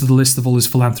 They posted a list of all his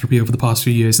philanthropy over the past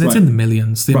few years, and it's in the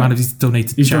millions. The amount of he's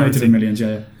donated to charity. He's donated in millions,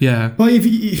 yeah. Well,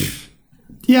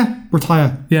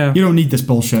 retire. Yeah. You don't need this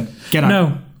bullshit. Get out.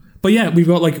 No. But yeah, we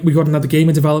got another game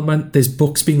in development. There's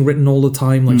books being written all the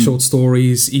time, like short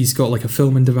stories. He's got like a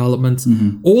film in development.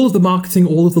 All of the marketing,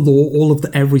 all of the law, all of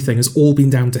the everything has all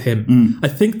been down to him. I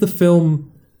think the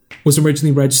film was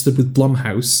originally registered with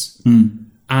Blumhouse,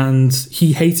 and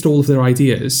he hated all of their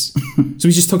ideas, so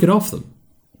he just took it off them.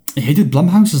 He hated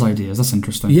Blumhouse's ideas. That's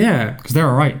interesting. Yeah, because they're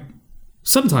all right.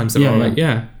 Sometimes they're all right.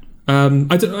 Yeah.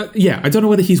 I don't know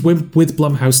whether he's with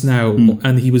Blumhouse now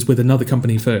and he was with another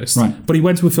company first. Right. But he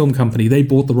went to a film company. They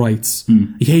bought the rights.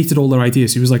 He hated all their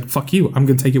ideas. He was like, "Fuck you! I'm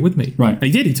going to take it with me." Right. And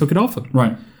he did. He took it off him.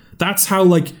 Right. That's how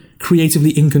like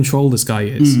creatively in control this guy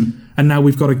is. And now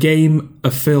we've got a game,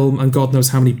 a film, and God knows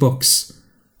how many books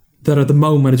that at the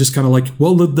moment are just kind of like,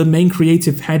 well, the main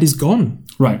creative head is gone.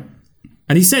 Right.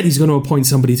 And he said he's going to appoint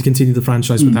somebody to continue the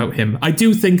franchise without him. I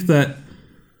do think that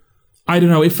I don't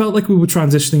know. It felt like we were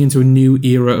transitioning into a new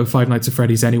era of Five Nights at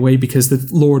Freddy's anyway, because the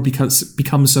lore had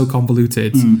become so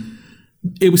convoluted.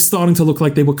 It was starting to look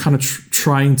like they were kind of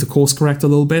trying to course correct a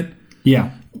little bit.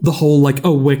 Yeah. The whole, like,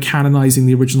 oh, we're canonizing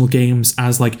the original games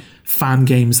as, like, fan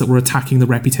games that were attacking the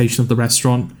reputation of the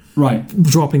restaurant. Right.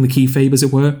 Dropping the kayfabe, as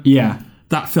it were. Yeah.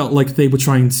 That felt like they were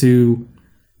trying to,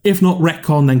 if not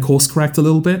retcon, then course correct a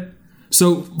little bit.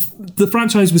 So the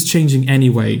franchise was changing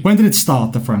anyway. When did it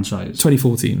start, the franchise?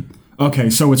 2014. Okay,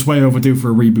 so it's way overdue for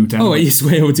a reboot. Anyway. Oh, it's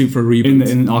way overdue for a reboot.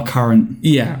 In our current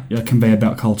conveyor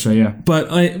belt culture, yeah. But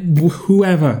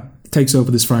whoever takes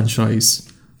over this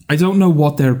franchise, I don't know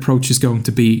what their approach is going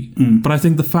to be. But I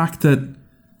think the fact that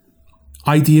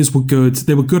ideas were good,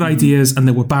 there were good ideas and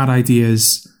there were bad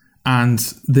ideas, and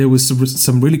there was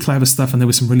some really clever stuff and there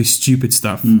was some really stupid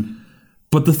stuff.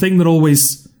 But the thing that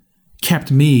always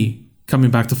kept me coming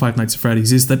back to Five Nights at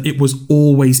Freddy's is that it was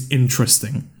always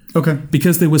interesting. Okay.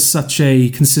 Because there was such a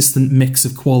consistent mix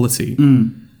of quality.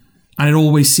 And it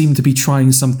always seemed to be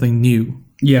trying something new.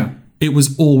 Yeah. It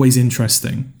was always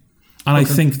interesting. And I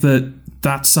think that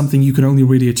that's something you can only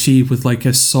really achieve with like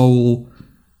a sole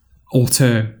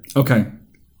auteur. Okay.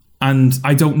 And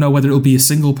I don't know whether it'll be a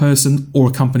single person or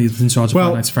a company that's in charge of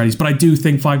Five Nights at Freddy's, but I do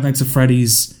think Five Nights at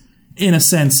Freddy's, in a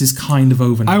sense, is kind of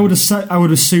over now. I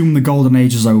would assume the golden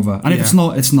age is over. And if it's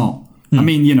not, it's not. I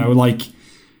mean, you know, like,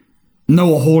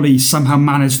 Noah Hawley somehow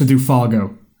managed to do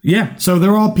Fargo. Yeah. So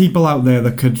there are people out there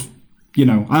that could, you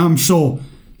know, I'm sure,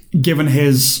 given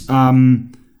his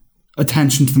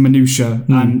attention to the minutiae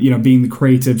and, you know, being the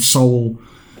creative sole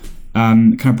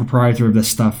kind of proprietor of this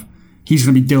stuff, he's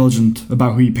going to be diligent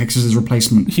about who he picks as his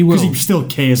replacement. He will. Because he still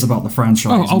cares about the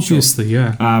franchise. Oh, obviously,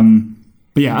 yeah.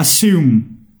 But yeah,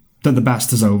 assume that the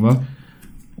best is over.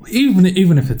 Even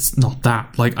if it's not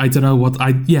that, like, I don't know what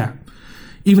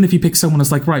even if you pick someone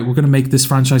that's like, right, we're going to make this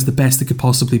franchise the best it could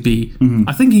possibly be,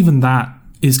 I think even that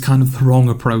is kind of the wrong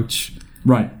approach.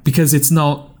 Right. Because it's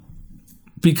not,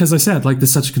 because I said, like,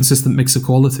 there's such a consistent mix of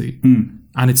quality.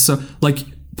 And it's so, like,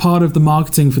 part of the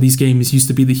marketing for these games used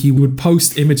to be that he would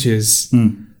post images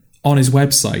on his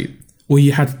website where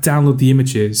you had to download the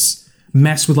images,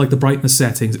 mess with, like, the brightness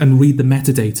settings and read the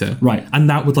metadata. Right. And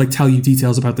that would, like, tell you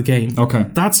details about the game. Okay.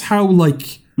 That's how,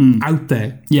 like, out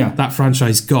there that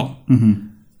franchise got.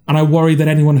 And I worry that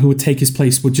anyone who would take his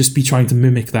place would just be trying to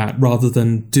mimic that rather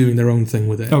than doing their own thing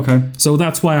with it. Okay. So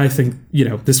that's why I think, you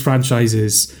know, this franchise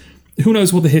is, who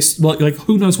knows what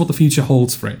who knows what the future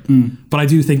holds for it. But I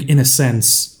do think, in a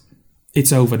sense,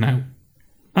 it's over now.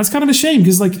 That's kind of a shame,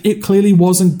 because, like, it clearly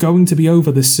wasn't going to be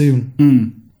over this soon.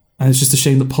 And it's just a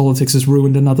shame that politics has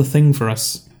ruined another thing for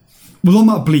us. Well, on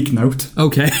that bleak note...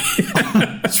 Okay.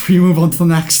 Should we move on to the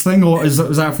next thing, or is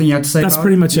that everything you had to say That's about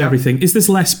pretty it? much everything. Is this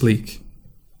less bleak?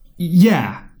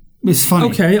 Yeah. It's funny.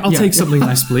 Okay, I'll take something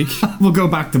less bleak. We'll go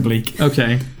back to bleak.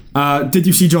 Okay. Did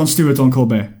you see Jon Stewart on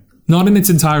Colbert? Not in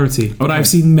its entirety, but I've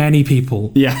seen many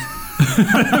people Yeah.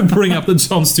 bring up that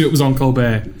Jon Stewart was on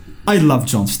Colbert. I love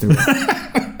Jon Stewart.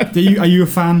 Are you a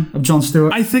fan of Jon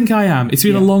Stewart? I think I am. It's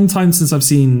been a long time since I've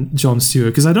seen Jon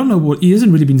Stewart, because I don't know he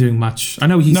hasn't really been doing much. I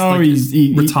know he's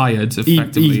retired,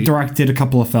 effectively. He directed a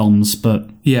couple of films, but...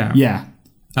 Yeah.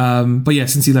 But yeah,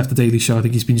 since he left The Daily Show, I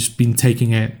think he's just been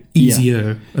taking it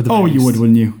easier. At the you least. would,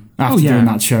 wouldn't you? After doing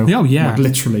that show. Oh, yeah. Like,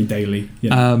 literally daily.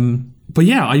 Yeah. But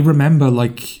yeah, I remember,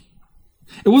 like...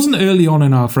 It wasn't early on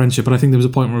in our friendship, but I think there was a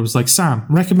point where it was like, Sam,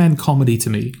 recommend comedy to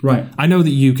me. Right. I know that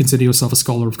you consider yourself a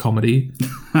scholar of comedy.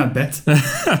 I bet.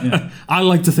 I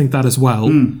like to think that as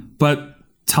well. But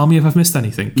tell me if I've missed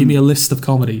anything. Give me a list of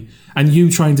comedy. And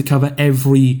you trying to cover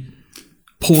every...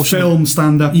 portion Film,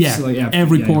 stand-up.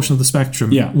 Every portion of the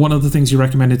spectrum. Yeah. One of the things you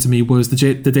recommended to me was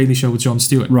the Daily Show with Jon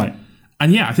Stewart. Right.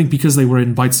 And yeah, I think because they were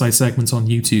in bite-sized segments on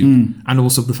YouTube, and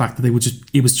also the fact that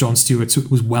it was Jon Stewart, so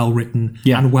it was well written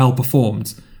and well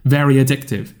performed, very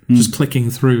addictive, just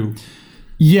clicking through.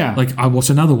 Yeah. Like, I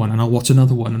watch another one, and I'll watch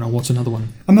another one, and I'll watch another one.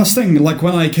 And that's the thing, like,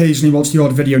 when I occasionally watch the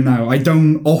odd video now, I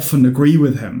don't often agree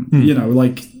with him. You know,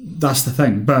 like, that's the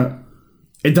thing. But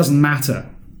it doesn't matter.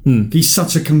 He's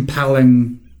such a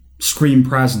compelling screen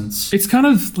presence. It's kind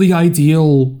of the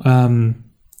ideal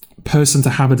person to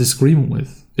have a disagreement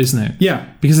with, isn't it? Yeah.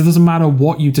 Because it doesn't matter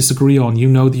what you disagree on, you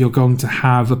know that you're going to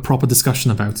have a proper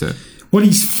discussion about it. Well,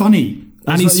 he's funny.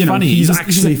 And he's funny. He's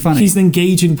actually funny. He's an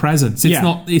engaging presence. It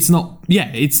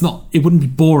wouldn't be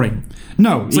boring.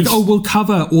 No. It's like, we'll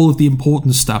cover all of the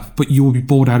important stuff, but you will be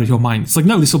bored out of your mind. It's like,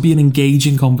 no, this will be an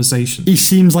engaging conversation. He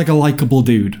seems like a likable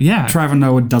dude. Yeah. Trevor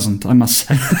Noah doesn't, I must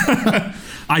say.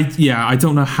 I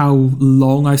don't know how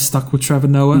long I stuck with Trevor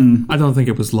Noah. I don't think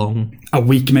it was long. A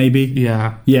week, maybe?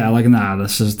 Yeah. Yeah, like, nah,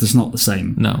 this is not the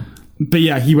same. No. But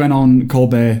yeah, he went on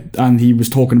Colbert and he was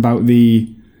talking about the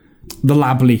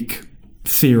lab leak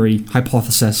theory,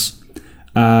 hypothesis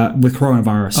with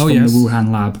coronavirus from the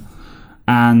Wuhan lab.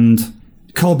 And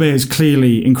Colbert is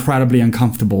clearly incredibly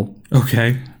uncomfortable.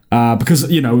 Okay. Because,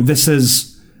 this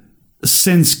is,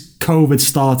 since COVID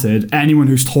started, anyone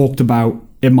who's talked about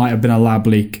it might have been a lab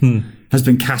leak has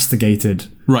been castigated.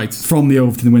 Right. From the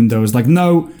Overton windows. Like,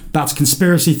 no, that's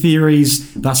conspiracy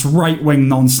theories, that's right-wing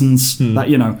nonsense,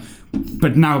 that,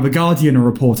 But now The Guardian are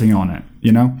reporting on it,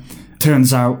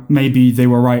 Turns out maybe they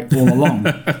were right all along.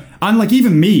 And, like,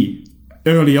 even me,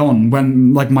 early on,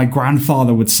 when, like, my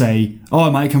grandfather would say, oh,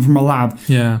 it might come from a lab.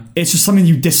 Yeah. It's just something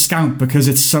you discount because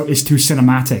it's too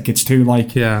cinematic. It's too,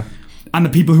 like... Yeah. And the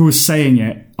people who were saying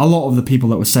it, a lot of the people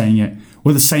that were saying it,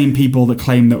 were the same people that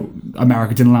claimed that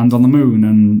America didn't land on the moon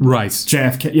and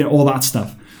JFK, all that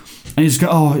stuff. And you just go,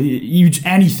 oh,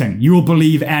 anything. You will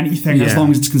believe anything as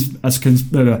long as it's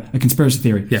a conspiracy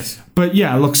theory. Yes. But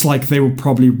yeah, it looks like they were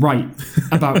probably right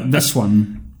about this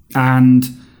one. And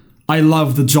I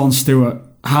love that Jon Stewart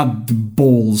had the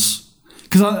balls.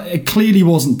 Because it clearly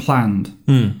wasn't planned.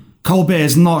 Colbert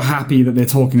is not happy that they're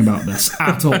talking about this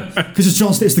at all. Because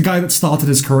it's the guy that started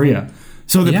his career.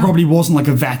 So there probably wasn't like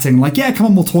a vetting, like, yeah, come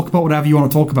on, we'll talk about whatever you want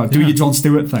to talk about. Do your Jon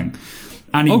Stewart thing.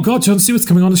 And oh God, Jon Stewart's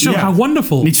coming on the show. How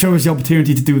wonderful. And he chose the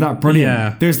opportunity to do that. Brilliant.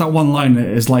 Yeah. There's that one line that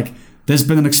is like, there's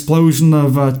been an explosion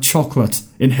of chocolate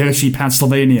in Hershey,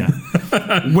 Pennsylvania.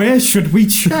 Where should we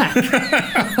check?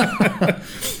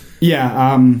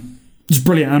 It's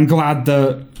brilliant. I'm glad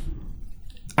that...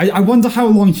 I wonder how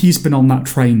long he's been on that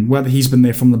train, whether he's been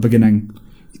there from the beginning.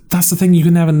 That's the thing, you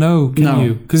can never know, can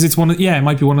you? Because it's it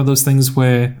might be one of those things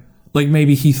where, like,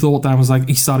 maybe he thought that was like,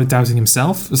 he started doubting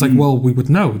himself. It's like, well, we would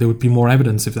know. There would be more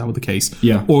evidence if that were the case.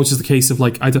 Yeah. Or it's just a case of,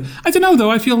 like, I don't know,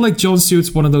 though. I feel like Jon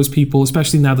Stewart's one of those people,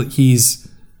 especially now that he's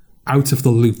out of the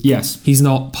loop. Yes. He's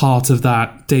not part of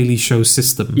that Daily Show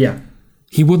system. Yeah.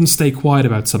 He wouldn't stay quiet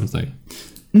about something.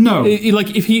 No.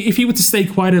 Like, if he were to stay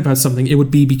quiet about something, it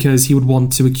would be because he would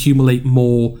want to accumulate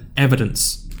more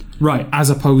evidence. Right. As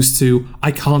opposed to,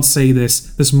 I can't say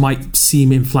this might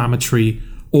seem inflammatory,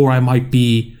 or I might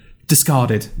be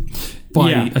discarded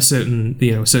by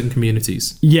certain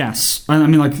communities. Yes. And I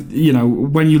mean, like,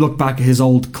 when you look back at his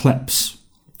old clips,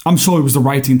 I'm sure it was the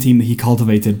writing team that he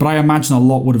cultivated, but I imagine a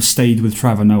lot would have stayed with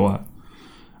Trevor Noah.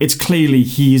 It's clearly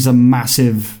he's a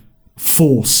massive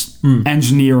force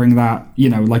engineering that,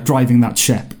 like driving that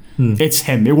ship. It's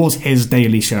him. It was his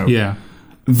Daily Show. Yeah.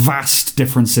 Vast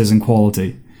differences in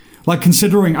quality. Like,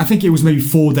 considering, I think it was maybe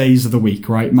 4 days of the week,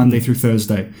 right? Monday through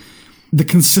Thursday. The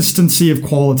consistency of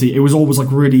quality, it was always like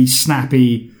really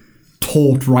snappy,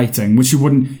 taut writing, which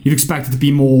you'd expect it to be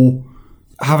more,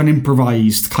 have an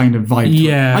improvised kind of vibe.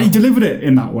 Yeah. And he delivered it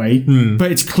in that way,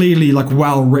 but it's clearly like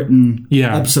well-written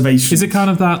observations. Is it kind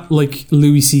of that, like,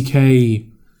 Louis C.K.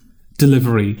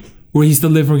 delivery, where he's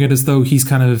delivering it as though he's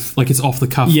kind of, like, it's off the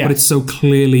cuff, but it's so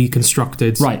clearly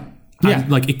constructed. Right. Yeah,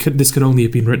 like this could only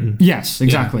have been written. Yes,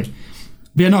 exactly. Yeah.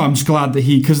 But yeah, no, I'm just glad that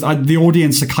because the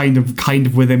audience are kind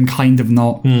of with him, kind of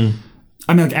not. I mean,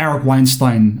 like Eric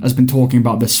Weinstein has been talking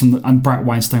about this and Brett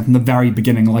Weinstein from the very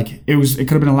beginning. Like it could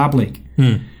have been a lab leak,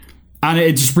 and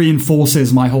it just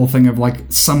reinforces my whole thing of like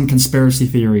some conspiracy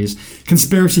theories.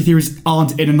 Conspiracy theories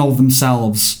aren't in and of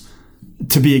themselves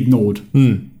to be ignored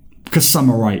because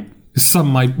some are right. Some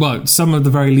might. Well, some at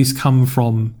the very least come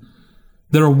from.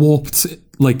 There are warped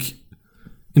like.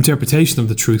 Interpretation of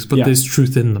the truth, but there's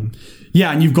truth in them.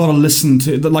 Yeah, and you've got to listen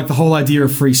to the whole idea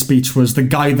of free speech was the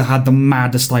guy that had the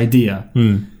maddest idea.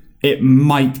 It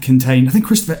might contain. I think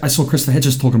I saw Christopher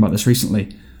Hedges talking about this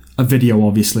recently. A video,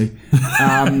 obviously.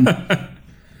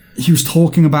 He was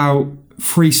talking about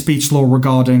free speech law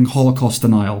regarding Holocaust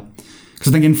denial. Because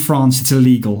I think in France it's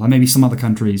illegal, and maybe some other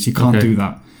countries you can't do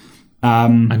that. I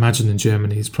imagine in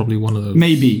Germany it's probably one of those.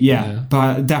 Maybe, yeah.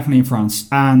 But definitely in France.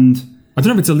 And I don't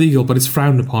know if it's illegal, but it's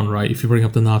frowned upon, right? If you bring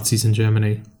up the Nazis in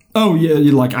Germany. Oh, yeah,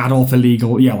 you're like Adolf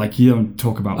illegal. Yeah, like you don't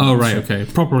talk about that. Oh, right, okay.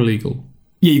 Proper illegal.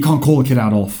 Yeah, you can't call a kid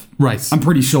Adolf. Right. I'm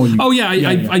pretty sure you... Oh, yeah,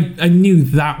 I knew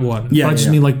that one. Yeah, I just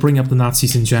mean, like, bring up the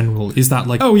Nazis in general. Is that,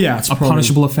 like, it's a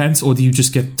punishable offence, or do you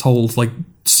just get told, like,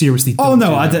 seriously... Oh,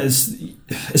 no,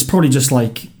 it's probably just,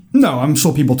 like... No, I'm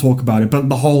sure people talk about it, but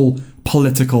the whole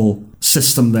political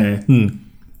system there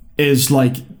is,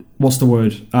 like... What's the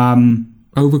word?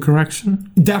 Overcorrection?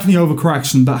 Definitely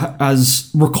overcorrection, but has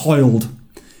recoiled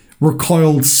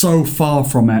so far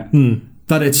from it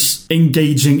that it's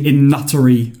engaging in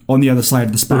nuttery on the other side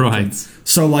of the spectrum. Right.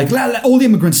 So, like, let all the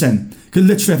immigrants in. Because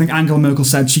literally, I think Angela Merkel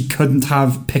said she couldn't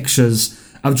have pictures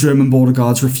of German border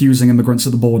guards refusing immigrants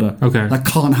at the border. Okay. That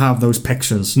can't have those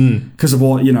pictures because of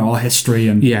what, our history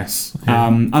and Yes.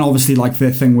 and obviously like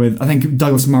the thing with, I think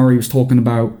Douglas Murray was talking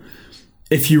about,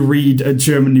 if you read a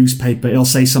German newspaper, it'll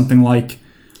say something like,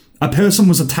 a person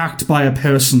was attacked by a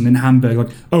person in Hamburg, like,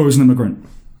 oh, it was an immigrant.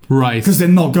 Right. Because they're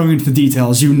not going into the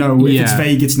details. If it's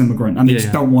vague, it's an immigrant, and they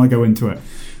just don't want to go into it.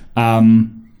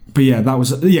 But yeah, that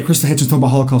was Christopher Hitchens talking about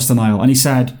Holocaust denial, and he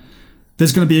said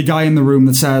there's going to be a guy in the room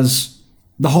that says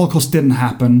the Holocaust didn't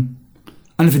happen,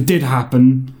 and if it did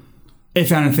happen,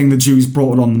 if anything, the Jews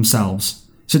brought it on themselves.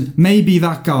 So maybe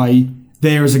that guy,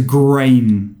 there is a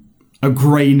grain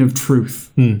of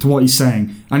truth to what he's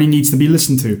saying, and he needs to be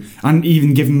listened to, and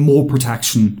even given more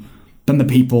protection than the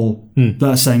people that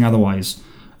are saying otherwise.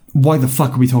 Why the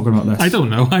fuck are we talking about this? I don't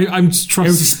know. I'm just trust.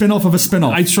 It was a spin-off of a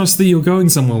spin-off. I trust that you're going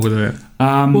somewhere with it.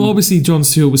 Well, obviously Jon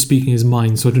Stewart was speaking his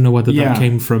mind, so I don't know whether that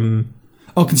came from.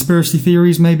 Oh, conspiracy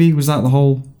theories, maybe? Was that the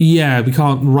whole... Yeah, we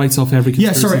can't write off every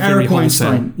conspiracy theory. Eric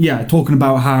Weinstein. Yeah, talking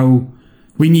about how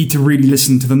we need to really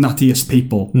listen to the nuttiest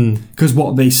people, because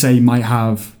what they say might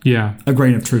have a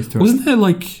grain of truth to it. Wasn't there,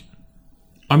 like...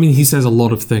 I mean, he says a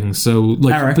lot of things, so...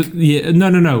 like, Eric? But,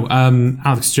 no.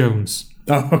 Alex Jones.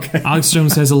 Oh, okay. Alex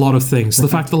Jones says a lot of things. So the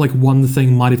fact that, like, one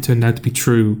thing might have turned out to be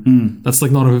true, that's,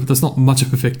 like, that's not much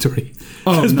of a victory.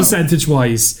 Because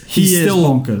percentage-wise, he's still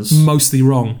bonkers. Mostly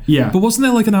wrong. Yeah. But wasn't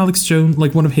there, like, an Alex Jones,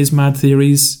 like, one of his mad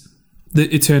theories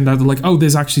that it turned out that, like, oh,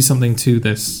 there's actually something to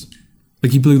this.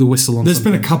 Like, he blew the whistle on There's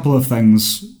something. been a couple of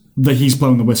things that he's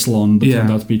blown the whistle on that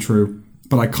turned out to be true,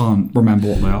 but I can't remember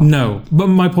what they are. No, but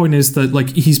my point is that, like,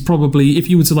 he's probably, if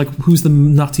you were to, like, who's the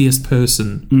nuttiest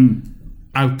person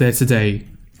out there today?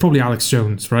 Probably Alex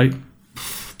Jones, right?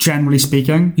 Generally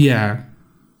speaking? Yeah.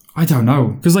 I don't know.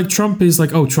 Because, like, Trump is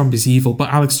like, oh, Trump is evil, but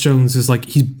Alex Jones is like,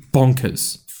 he's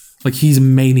bonkers. Like, he's a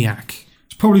maniac.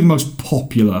 It's probably the most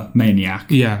popular maniac.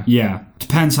 Yeah. Yeah.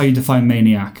 Depends how you define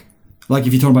maniac. Like,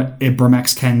 if you're talking about Ibram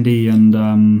X. Kendi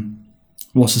and,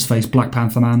 what's his face, Black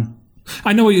Panther Man.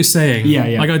 I know what you're saying. Yeah.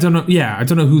 Like, I don't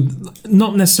know who,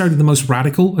 not necessarily the most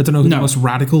radical. I don't know who the most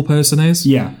radical person is.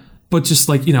 Yeah. But just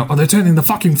like, they're turning the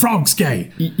fucking frogs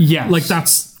gay. Yeah. Like,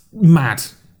 that's mad.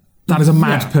 That is a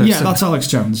mad person. Yeah, that's Alex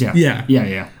Jones, yeah.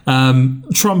 Yeah.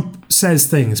 Trump says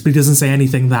things, but he doesn't say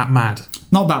anything that mad.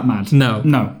 Not that mad.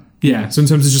 No. Yeah, so in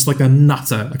terms of just like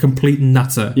a complete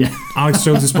nutter, Alex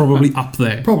Jones is probably up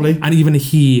there. Probably. And even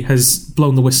he has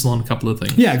blown the whistle on a couple of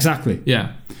things. Yeah, exactly.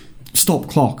 Yeah. Stop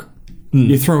clock.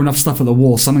 You throw enough stuff at the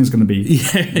wall, something's going to be...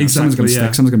 Yeah, exactly. Something's going to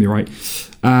stick, something's going to be right.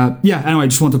 Anyway, I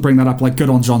just wanted to bring that up, like, good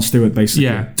on Jon Stewart, basically.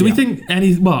 Yeah. Do we think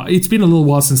well, it's been a little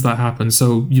while since that happened,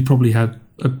 so you probably had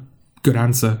a good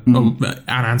answer, or an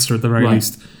answer at the very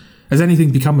least. Has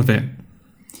anything become of it?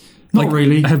 Not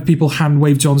really. Have people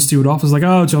hand-waved Jon Stewart off? It's like,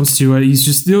 oh, Jon Stewart,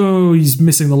 he's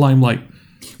missing the limelight.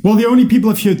 Well, the only people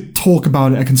I've heard talk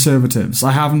about it are conservatives.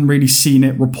 I haven't really seen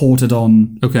it reported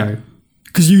on... Okay.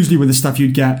 Because usually with this stuff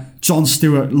you'd get Jon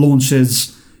Stewart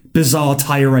launches bizarre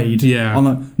tirade. Yeah.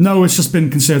 No, it's just been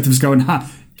conservatives going,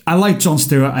 I like Jon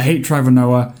Stewart, I hate Trevor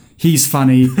Noah, he's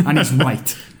funny, and he's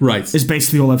right. Right. Is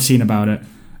basically all I've seen about it.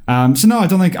 So no,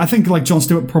 I think like Jon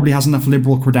Stewart probably has enough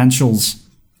liberal credentials.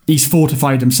 He's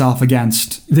fortified himself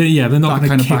against they're not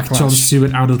going to kick backlash. Jon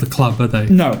Stewart out of the club, are they?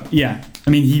 No, yeah.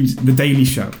 I mean, he's The Daily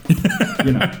Show.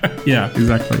 Yeah,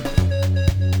 exactly.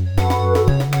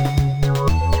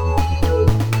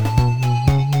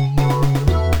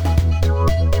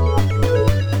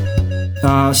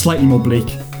 Slightly more bleak.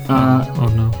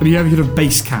 Oh no. Have you ever heard of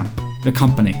Basecamp, the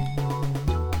company?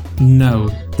 No.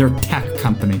 They're a tech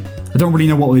company. I don't really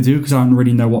know what they do because I don't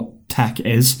really know what tech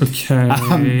is.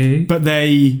 Okay. But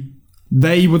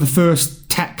they were the first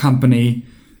tech company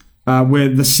where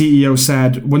the CEO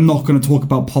said, we're not going to talk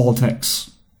about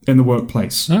politics in the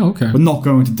workplace. Oh, okay. We're not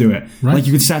going to do it. Right. Like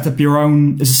you could set up your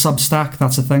own, is a Substack,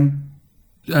 that's a thing.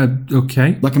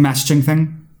 Okay. Like a messaging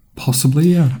thing. Possibly,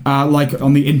 yeah. Like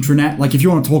on the intranet, like if you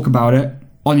want to talk about it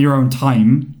on your own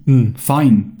time,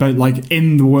 fine. But like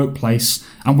in the workplace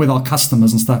and with our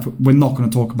customers and stuff, we're not going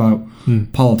to talk about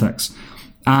politics.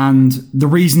 And the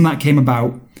reason that came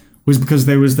about was because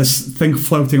there was this thing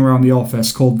floating around the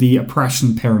office called the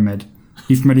oppression pyramid.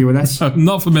 You familiar with this? I'm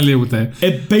not familiar with it.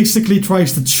 It basically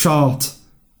tries to chart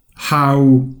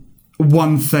how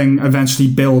one thing eventually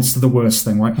builds to the worst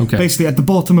thing, right? Okay. Basically, at the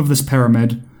bottom of this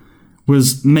pyramid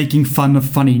was making fun of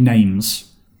funny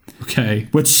names. Okay.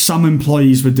 Which some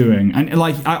employees were doing. And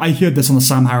like I heard this on the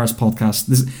Sam Harris podcast.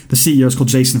 The CEO is called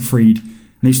Jason Fried.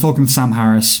 And he was talking to Sam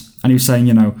Harris. And he was saying,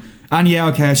 and yeah,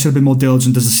 okay, I should have been more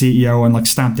diligent as a CEO and like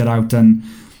stamped it out. And,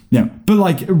 but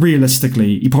like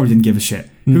realistically, he probably didn't give a shit.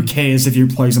 Who cares if your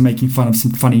employees are making fun of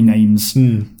some funny names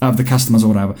of the customers or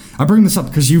whatever? I bring this up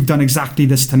because you've done exactly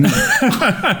this to me.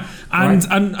 And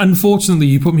unfortunately,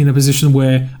 you put me in a position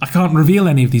where I can't reveal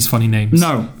any of these funny names.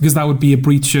 No. Because that would be a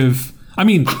breach of... I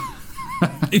mean,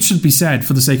 it should be said,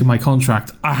 for the sake of my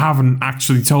contract, I haven't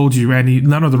actually told you any...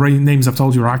 None of the names I've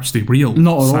told you are actually real.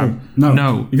 Not at all.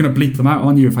 No. You're going to bleep them out,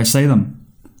 aren't you, if I say them?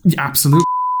 Yeah, absolutely.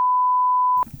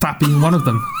 That being one of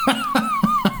them.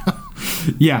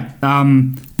 Yeah,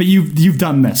 but you've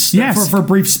done this. Yes. For a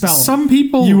brief spell. Some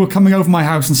people... You were coming over my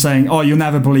house and saying, oh, you'll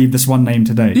never believe this one name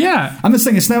today. Yeah. And this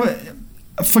thing is now...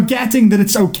 Forgetting that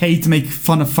it's okay to make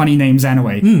fun of funny names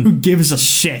anyway. Who gives a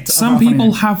shit? Some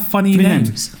people have funny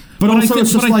names. But also,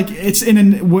 it's just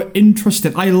we're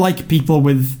interested. I like people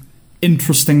with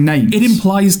interesting names. It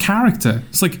implies character.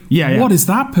 It's like, what is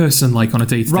that person like on a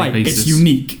day-to-day basis? It's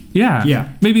unique.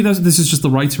 Yeah. Maybe this is just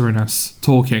the writer in us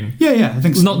talking. Yeah, I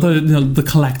think so. Not the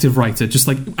collective writer, just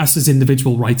like us as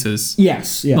individual writers.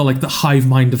 Yes, yeah. Not like the hive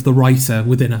mind of the writer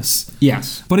within us.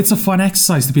 Yes. But it's a fun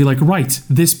exercise to be like, right,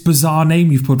 this bizarre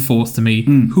name you've put forth to me,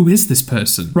 who is this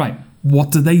person? Right.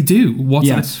 What do they do?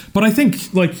 But I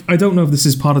think, I don't know if this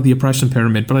is part of the oppression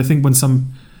pyramid, but I think when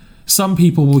some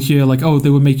people will hear, oh, they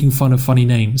were making fun of funny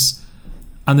names,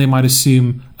 and they might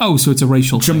assume, oh, so it's a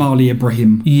racial thing. Jamali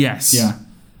Ibrahim. Yes. Yeah.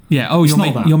 Yeah, oh,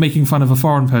 you're making fun of a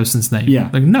foreign person's name. Yeah.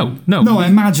 No. No, I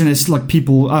imagine it's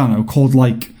people, I don't know, called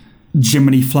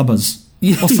Jiminy Flubbers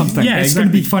or something. Yeah, it's going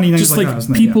to be funny names just like that,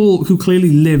 isn't it? People who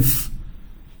clearly live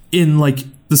in,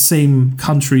 the same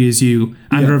country as you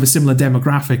and are of a similar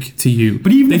demographic to you.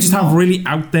 But even they just have really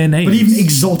out there names. But even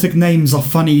exotic names are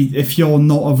funny if you're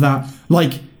not of that.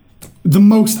 The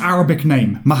most Arabic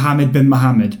name, Mohammed bin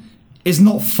Mohammed, is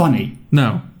not funny.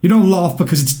 No. You don't laugh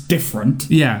because it's different.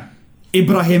 Yeah.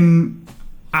 Ibrahim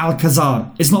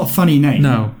Al-Khazar is not a funny name.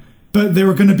 No. But there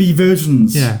are going to be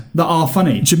versions that are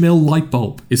funny. Jamil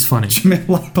Lightbulb is funny. Jamil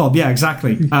Lightbulb, yeah,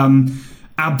 exactly.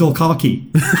 Abdul Khaki.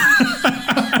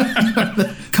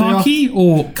 Khaki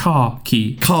or car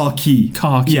key? Car key.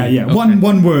 Car key. Yeah. Okay.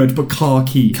 One word, but car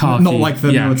key. Car not key. like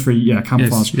the military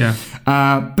camouflage. Yes,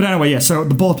 yeah. But anyway, so at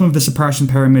the bottom of this oppression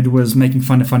pyramid was making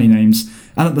fun of funny names,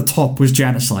 and at the top was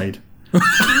genocide.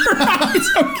 Right,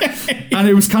 okay. And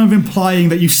it was kind of implying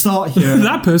that you start here.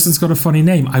 That person's got a funny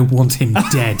name. I want him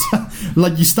dead.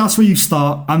 That's where you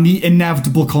start, and the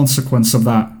inevitable consequence of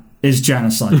that is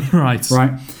genocide. Right.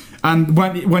 And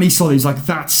when he saw it, he's like,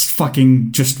 that's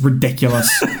fucking just ridiculous.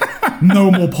 No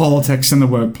more politics in the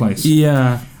workplace.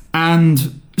 Yeah.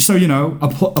 And so,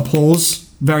 applause.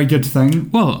 Very good thing.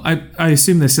 Well, I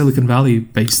assume they're Silicon Valley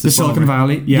based. Silicon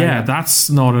Valley, yeah. That's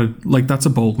not that's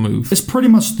a bold move. It's pretty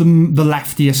much the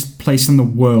leftiest place in the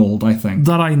world, I think.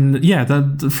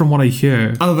 From what I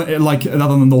hear. Other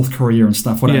than North Korea and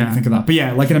stuff, whatever you think of that. But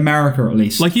yeah, in America at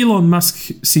least. Elon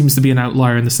Musk seems to be an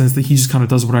outlier in the sense that he just kind of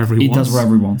does whatever he wants. He does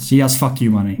whatever he wants. He has fuck you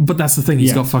money. But that's the thing,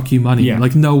 he's got fuck you money. Yeah.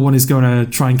 No one is going to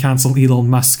try and cancel Elon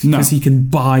Musk because he can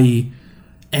buy...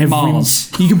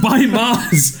 Mars. You can buy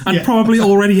Mars and probably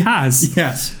already has.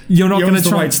 Yes. You're not going to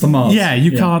try rights to Mars. Yeah,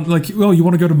 you can't you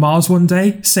want to go to Mars one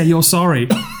day? Say you're sorry.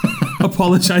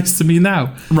 Apologize to me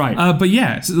now. Right. But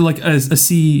yeah, as a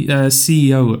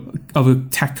CEO of a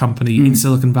tech company in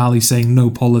Silicon Valley saying no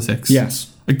politics.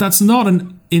 Yes. That's not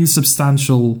an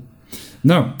insubstantial.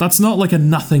 No. That's not a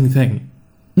nothing thing.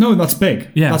 No, that's big.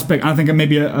 Yeah. That's big. I think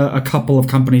maybe a couple of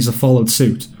companies have followed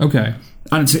suit. Okay.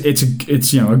 And it's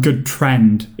a good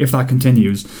trend if that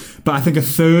continues. But I think a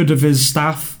third of his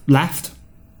staff left.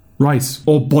 Right.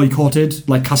 Or boycotted,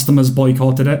 customers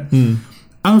boycotted it. And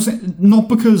I was saying, not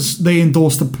because they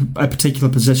endorsed a particular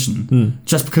position,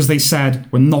 just because they said,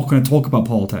 we're not going to talk about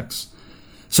politics.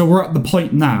 So we're at the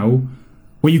point now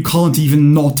where you can't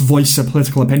even not voice a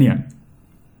political opinion.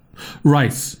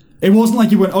 Right. It wasn't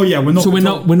like you went, oh yeah, we're not. So we're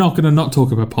not going to not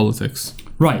talk about politics.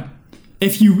 Right.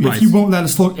 If you won't let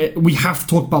us talk, we have to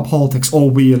talk about politics,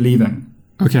 or we are leaving.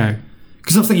 Okay.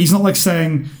 Because I think he's not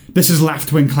saying this is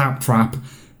left wing claptrap.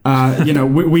 We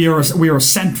are a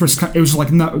centrist. It was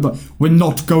no, we're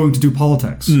not going to do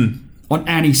politics on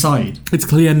any side. It's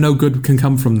clear no good can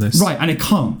come from this. Right, and it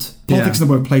can't. Politics in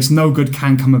the workplace, no good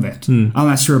can come of it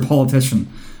unless you're a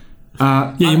politician.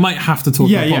 You might have to talk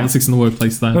about politics in the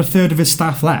workplace then. A third of his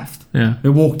staff left. Yeah. They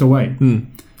walked away.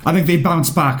 I think they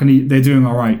bounced back and they're doing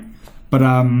all right. But,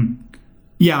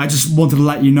 I just wanted to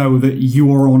let you know that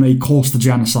you are on a course to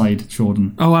genocide,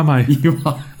 Jordan. Oh, am I? You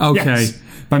are. Okay. Yes,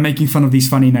 by making fun of these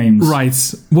funny names. Right.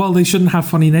 Well, they shouldn't have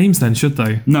funny names then, should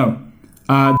they? No.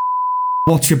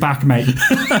 Watch your back, mate.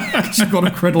 Because you've got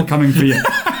a Criddle coming for you.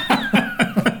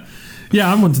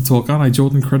 Yeah, I'm one to talk, aren't I?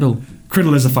 Jordan Criddle.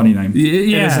 Criddle is a funny name.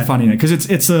 Yeah. It is a funny name. Because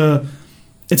it's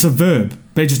It's a verb,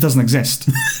 but it just doesn't exist.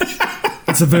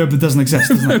 It's a verb that doesn't exist,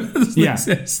 isn't it?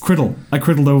 Exist. Criddle. I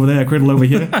criddled over there, I criddled over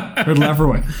here, criddle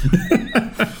everywhere.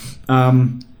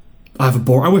 I have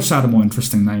I wish I had a more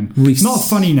interesting name. Reese. Not a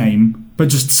funny name, but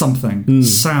just something.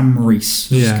 Sam Reese.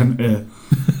 Yeah.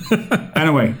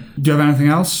 Anyway, do you have anything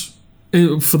else?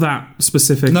 For that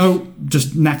specific... No,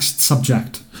 just next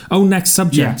subject. Oh, next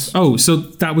subject. Yes. Oh, so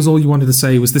that was all you wanted to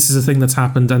say, was this is a thing that's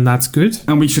happened and that's good?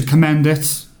 And we should commend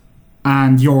it,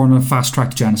 and you're on a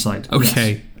fast-track genocide.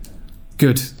 Okay. Yes.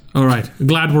 Good. All right.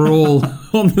 Glad we're all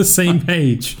on the same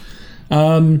page.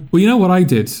 Well, you know what I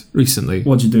did recently?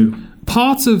 What'd you do?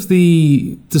 Part of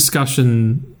the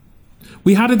discussion...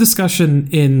 We had a discussion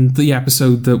in the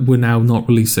episode that we're now not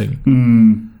releasing.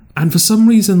 And for some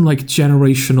reason, like,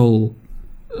 generational...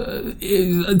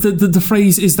 the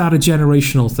phrase, is that a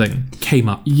generational thing, came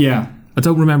up. Yeah. I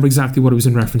don't remember exactly what it was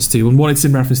in reference to, and what it's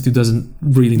in reference to doesn't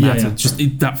really matter. Yeah. Just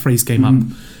that phrase came up.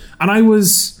 And I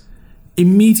was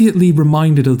immediately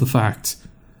reminded of the fact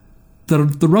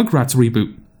that the Rugrats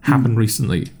reboot happened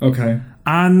recently. Okay.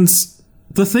 And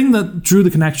the thing that drew the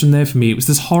connection there for me, it was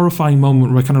this horrifying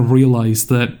moment where I kind of realised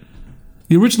that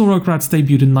the original Rugrats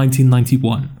debuted in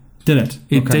 1991. Did it?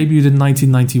 It debuted in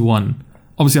 1991.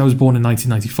 Obviously, I was born in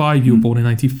 1995. You were born in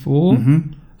 94.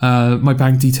 My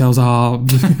bank details are...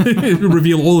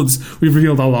 reveal all of... We've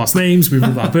revealed our last names. We've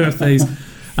revealed our birthdays.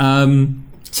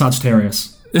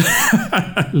 Sagittarius.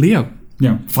 Leo.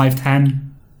 Yeah.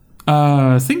 5'10".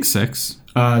 I think 6.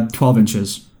 12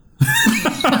 inches.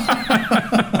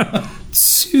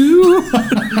 2.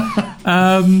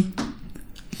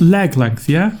 Leg length,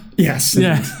 yeah? Yes.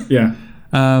 Yeah. Yeah.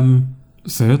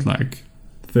 Third leg.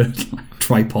 Third leg.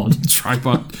 Tripod.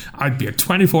 Tripod. I'd be a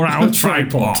 24-hour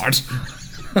tripod.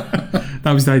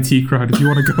 That was the IT crowd. If you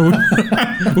want to go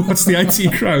watch the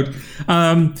IT crowd.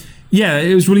 Yeah,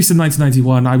 it was released in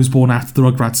 1991. I was born after the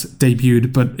Rugrats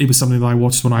debuted, but it was something that I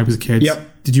watched when I was a kid.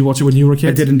 Yep. Did you watch it when you were a kid?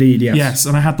 I did indeed, yes. Yes,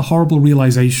 and I had the horrible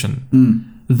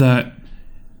realization that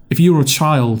if you were a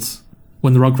child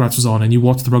when the Rugrats was on and you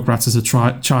watched the Rugrats as a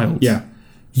child,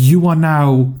 you are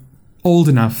now old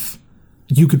enough,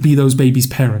 you could be those babies'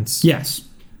 parents. Yes.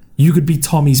 You could be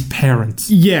Tommy's parent.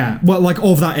 Yeah, well, like,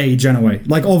 of that age, anyway.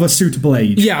 Like, of a suitable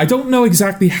age. Yeah, I don't know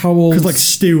exactly how old... Because, like,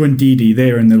 Stu and Dee Dee,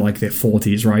 they're in their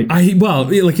 40s, right? Well,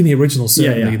 like in the original,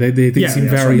 certainly. Yeah. They seem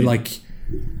very, right. like...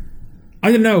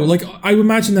 I don't know, like, I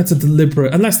imagine that's a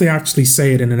deliberate... Unless they actually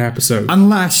say it in an episode.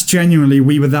 Unless, genuinely,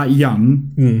 we were that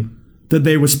young, that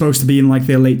they were supposed to be in, like,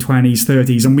 their late 20s,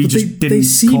 30s, and we just didn't... They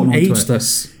seem cotton onto it.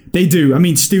 ageless. They do. I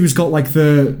mean, Stu's got, like,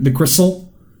 the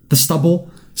gristle, the stubble...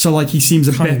 So, like, he seems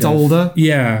a bit older.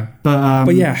 Yeah.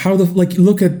 But yeah, how the... Like,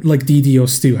 look at, like, Dee Dee or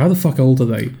Stu. How the fuck old are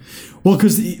they? Well,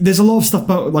 because there's a lot of stuff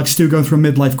about, like, Stu going through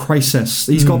a midlife crisis.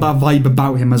 He's got that vibe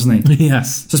about him, hasn't he?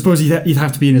 Yes. So I suppose he'd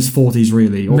have to be in his 40s,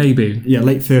 really. Or, maybe. Yeah,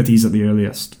 late 30s at the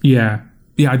earliest. Yeah.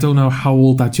 Yeah, I don't know how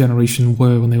old that generation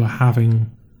were when they were having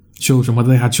children. Whether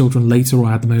they had children later or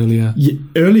had them earlier. Yeah,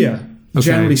 earlier,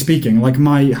 generally speaking. Like,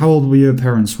 how old were your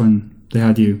parents when they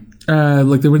had you?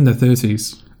 Like, they were in their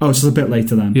 30s. Oh, so it's a bit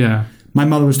later then. Yeah. My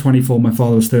mother was 24, my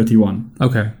father was 31.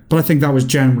 Okay. But I think that was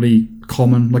generally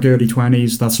common, like early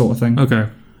 20s, that sort of thing. Okay.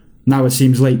 Now it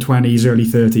seems late 20s, early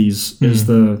 30s is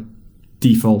the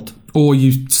default. Or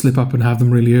you slip up and have them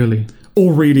really early.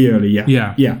 Or really early, yeah.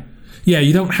 Yeah. Yeah. Yeah,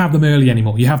 you don't have them early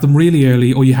anymore. You have them really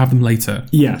early or you have them later.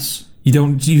 Yes. You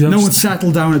don't no one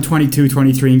settle down at 22,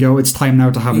 23 and go, it's time now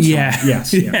to have a child. Yeah.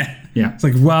 Yes. Yeah. Yeah. It's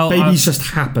like, well... Babies just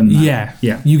happen now. Yeah.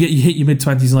 Yeah. You hit your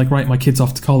mid-20s and like, right, my kid's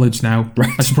off to college now.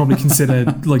 Right. I should probably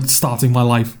consider, like, starting my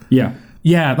life. Yeah.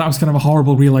 Yeah, that was kind of a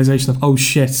horrible realization of, oh,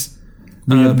 shit.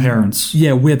 We're the parents.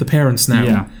 Yeah, we're the parents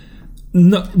now.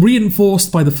 Yeah. Reinforced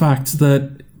by the fact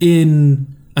that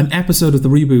in an episode of the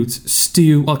reboot,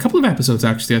 Stu... Well, a couple of episodes,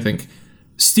 actually, I think.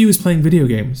 Stu is playing video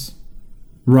games.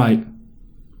 Right.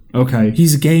 Okay.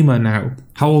 He's a gamer now.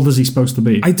 How old is he supposed to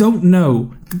be? I don't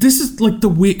know. This is like the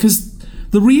weird... Because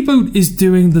the reboot is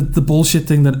doing the bullshit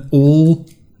thing that all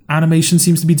animation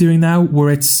seems to be doing now, where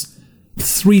it's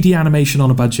 3D animation on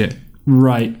a budget.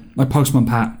 Right. Like Postman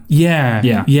Pat. Yeah.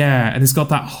 Yeah. Yeah. And it's got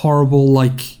that horrible,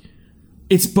 like...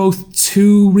 It's both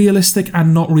too realistic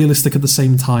and not realistic at the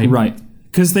same time. Right.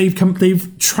 Because they've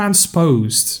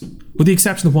transposed... With the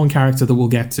exception of one character that we'll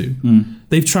get to,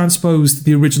 they've transposed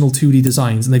the original 2D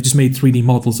designs and they've just made 3D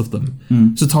models of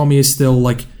them. So Tommy is still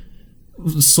like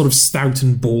sort of stout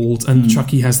and bald, and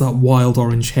Chucky has that wild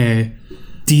orange hair.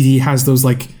 Dee Dee has those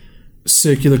like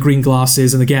circular green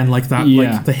glasses, and again like that,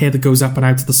 like the hair that goes up and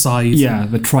out to the side. Yeah,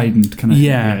 the trident kind of.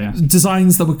 Yeah,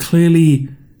 designs that were clearly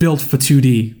built for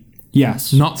 2D.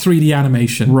 Yes, not 3D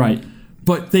animation. Right.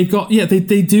 But they've got,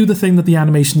 they do the thing that the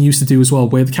animation used to do as well,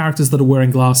 where the characters that are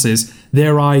wearing glasses,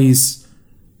 their eyes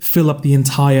fill up the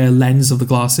entire lens of the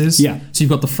glasses. Yeah. So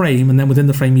you've got the frame, and then within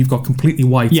the frame you've got completely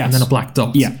white and then a black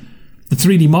dot. Yeah. The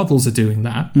 3D models are doing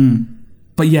that.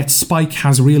 But yet Spike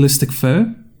has realistic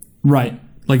fur. Right.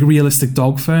 Like realistic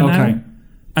dog fur now. Okay.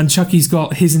 And Chucky's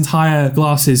got his entire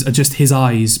glasses are just his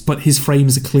eyes, but his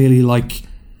frames are clearly like,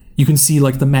 you can see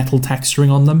like the metal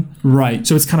texturing on them. Right.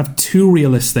 So it's kind of too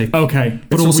realistic. Okay.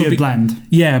 But it's also a weird blend.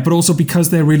 Yeah, but also because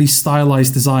they're really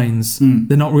stylized designs,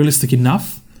 they're not realistic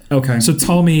enough. Okay. So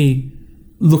Tommy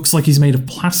looks like he's made of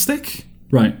plastic.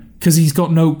 Right. Because he's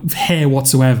got no hair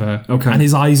whatsoever. Okay. And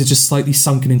his eyes are just slightly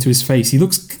sunken into his face. He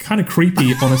looks kind of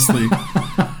creepy, honestly.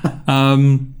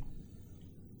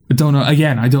 I don't know.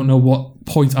 Again, I don't know what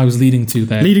point I was leading to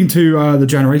there. Leading to the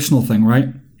generational thing, right?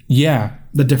 Yeah.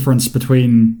 The difference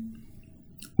between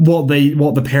what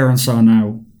the parents are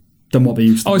now than what they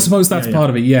used to be. I suppose that's part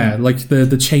of it, yeah. Like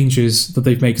the changes that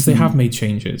they've made, because they have made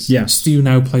changes. Yeah. Stu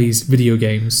now plays video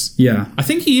games. Yeah. I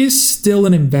think he is still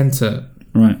an inventor.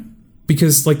 Right.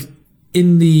 Because, like,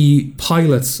 in the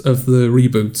pilot of the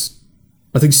reboot,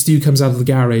 I think Stu comes out of the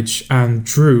garage and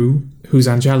Drew, who's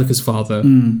Angelica's father,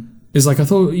 is like, I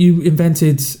thought you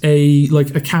invented a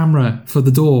camera for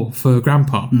the door for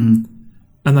Grandpa. And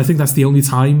I think that's the only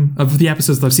time, of the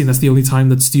episodes that I've seen, that's the only time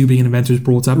that Stu being an inventor is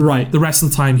brought up. Right. The rest of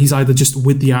the time, he's either just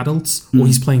with the adults or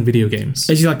he's playing video games.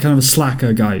 Is he like kind of a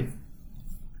slacker guy?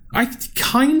 He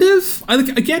kind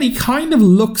of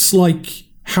looks like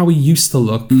how he used to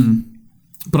look.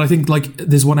 But I think, like,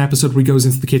 there's one episode where he goes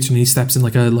into the kitchen and he steps in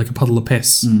like a puddle of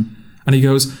piss. And he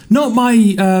goes, "Not my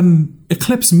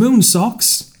Eclipse Moon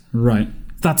socks." Right.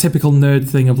 That typical nerd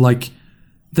thing of, like,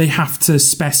 they have to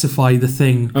specify the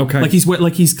thing. Okay. Like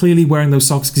he's clearly wearing those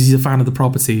socks because he's a fan of the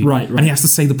property. Right. And he has to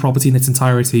say the property in its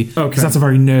entirety. Okay. Because that's a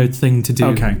very nerd thing to do.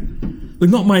 Okay. Like,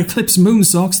 not my Eclipse Moon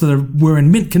socks that were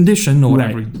in mint condition or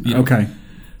whatever. Right. You know. Okay.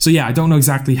 So yeah, I don't know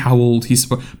exactly how old he's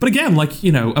supposed. But again, like,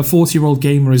 you know, a 40-year-old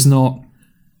gamer is not.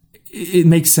 It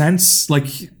makes sense. Like,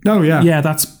 oh yeah, yeah,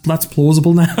 that's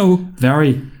plausible now.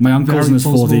 Very. My uncle's in his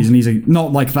plausible. 40s, and he's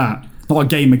not like that. Not a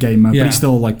gamer, but he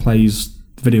still like plays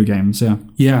video games. Yeah.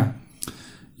 Yeah.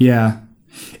 Yeah.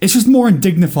 It's just more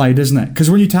undignified, isn't it?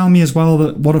 Because when you tell me as well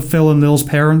that what are Phil and Lil's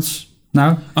parents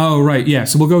now? Oh right, yeah.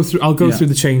 So we'll go through. I'll go through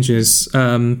the changes.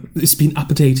 It's been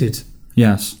updated.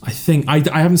 Yes. I think I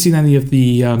haven't seen any of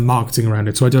the marketing around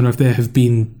it, so I don't know if there have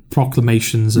been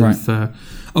proclamations of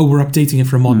we're updating it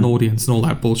for a modern audience and all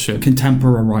that bullshit.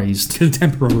 Contemporarized.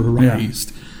 Yeah.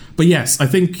 But yes, I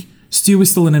think Stu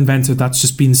is still an inventor that's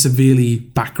just been severely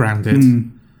backgrounded.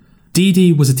 Dee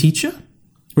Dee was a teacher.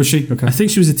 Was she? Okay. I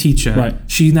think she was a teacher. Right.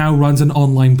 She now runs an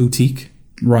online boutique.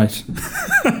 Right.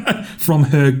 From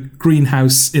her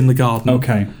greenhouse in the garden.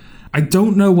 Okay. I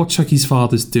don't know what Chucky's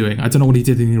father's doing. I don't know what he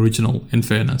did in the original, in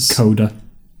fairness. Coda.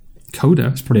 Coda?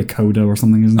 It's probably a coda or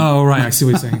something, isn't it? Oh, right, I see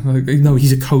what you're saying. No,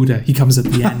 he's a coda. He comes at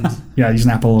the end. Yeah, he's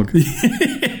an epilogue.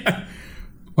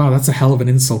 Wow, that's a hell of an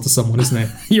insult to someone, isn't it?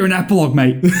 You're an epilogue,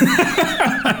 mate.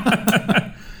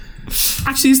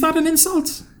 Actually, is that an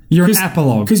insult? You're an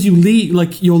epilogue. Because you leave,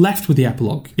 like, you're left with the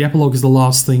epilogue. The epilogue is the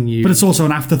last thing you... But it's also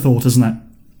an afterthought, isn't it?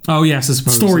 Oh, yes, I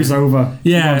suppose. Story's over.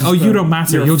 Yeah, you don't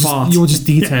matter. You're just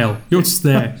detail. You're just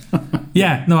there.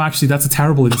 Yeah, no, actually, that's a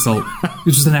terrible insult.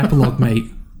 You're just an epilogue, mate.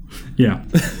 Yeah.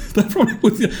 That probably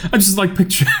would, I'm just, like,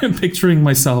 picturing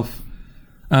myself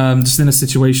just in a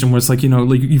situation where it's like, you know,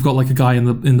 like you've got like a guy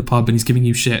in the pub and he's giving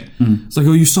you shit. It's like,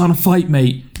 oh, you starting to fight,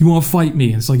 mate? You want to fight me?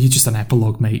 And it's like, you're just an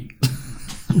epilogue, mate.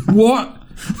 What?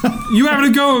 You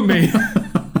having a go at me?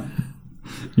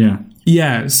 Yeah.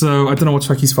 Yeah, so I don't know what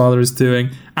Chucky's father is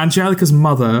doing. Angelica's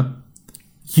mother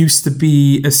used to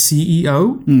be a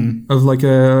CEO of like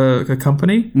a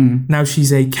company. Now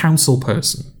she's a council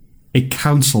person. A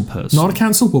council person? Not a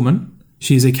councilwoman.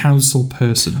 She is a council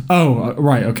person. Oh,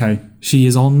 right, okay. She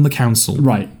is on the council.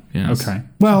 Right. Yes. Okay.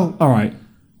 Well, all right.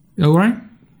 All right?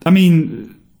 I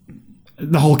mean,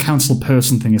 the whole council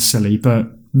person thing is silly, but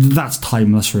that's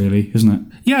timeless, really, isn't it?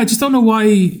 Yeah, I just don't know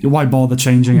why... Why bother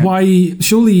changing it? Why...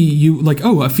 Surely you... Like,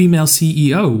 oh, a female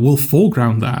CEO will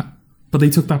foreground that. But they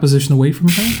took that position away from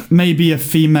her? Maybe a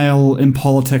female in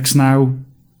politics now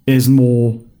is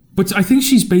more... But I think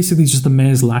she's basically just the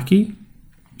mayor's lackey.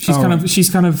 She's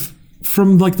kind of...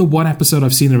 From, like, the one episode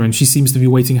I've seen her in, she seems to be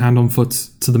waiting hand on foot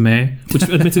to the mayor. Which,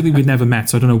 admittedly, we've never met,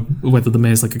 so I don't know whether the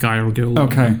mayor's, like, a guy or a girl.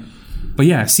 Okay. But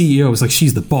yeah, CEO is like,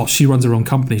 she's the boss. She runs her own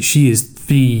company. She is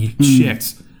the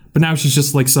shit. But now she's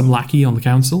just, like, some lackey on the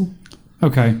council.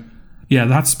 Okay. Yeah,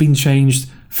 that's been changed.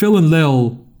 Phil and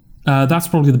Lil, that's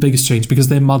probably the biggest change because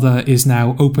their mother is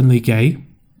now openly gay.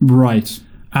 Right.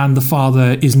 and the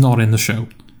father is not in the show.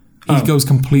 He goes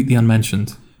completely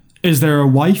unmentioned. Is there a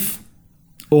wife?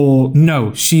 Or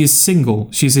no, she is single.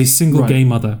 She's a single gay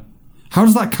mother. How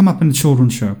does that come up in the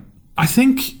children's show? I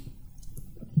think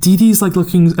Dee Dee's like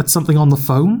looking at something on the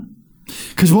phone.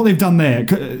 Because what they've done there,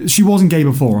 she wasn't gay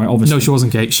before, right? Obviously, no, she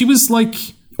wasn't gay. She was like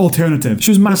alternative.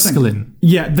 She was masculine.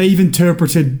 Yeah, they've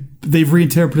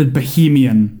reinterpreted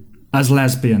Bohemian as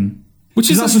lesbian, which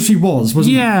is that's what she was,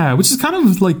 wasn't it? Yeah, which is kind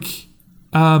of like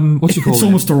what you call it? It's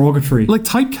almost derogatory, like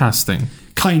typecasting.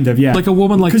 Kind of, yeah. Like a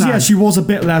woman like that. Because yeah, she was a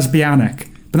bit lesbianic,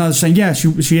 but now they're saying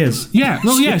she is. Yeah,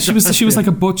 no, yeah, she was like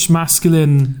a butch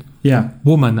masculine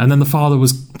woman, and then the father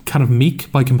was kind of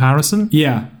meek by comparison.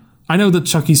 Yeah. I know that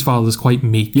Chucky's father is quite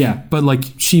meek. Yeah. But like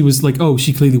she was like, oh,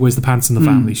 she clearly wears the pants in the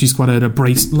family. She's quite an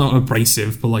not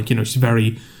abrasive, but like, you know, she's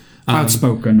very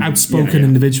outspoken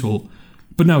individual.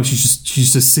 But no, she's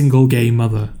just a single gay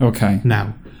mother. Okay.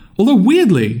 Now. Although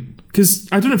weirdly, because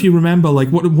I don't know if you remember, like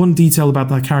one detail about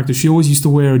that character, she always used to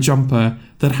wear a jumper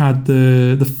that had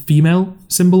the female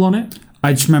symbol on it.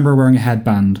 I just remember wearing a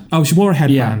headband. Oh, she wore a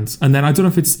headband, and then I don't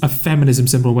know if it's a feminism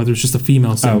symbol or whether it's just a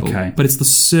female symbol. Okay, but it's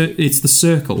the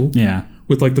circle. Yeah,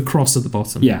 with like the cross at the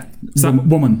bottom. Yeah, is that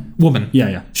woman?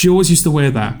 Yeah. She always used to wear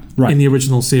that in the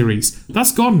original series.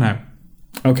 That's gone now.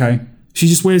 Okay, she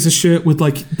just wears a shirt with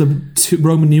like the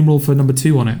Roman numeral for number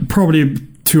 2 on it. Probably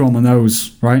 2 on the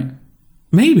nose, right?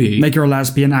 Maybe make her a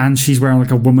lesbian and she's wearing like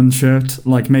a woman shirt.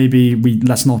 Like maybe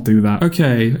let's not do that.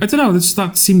 Okay, I don't know.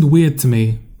 That seemed weird to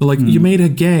me. But like you made her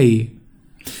gay.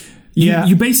 Yeah,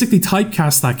 you basically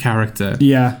typecast that character.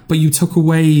 Yeah, but you took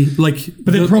away like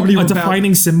a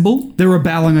defining symbol. They're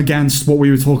rebelling against what we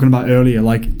were talking about earlier,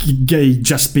 like gay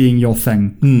just being your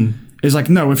thing. It's like,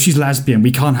 no, if she's lesbian,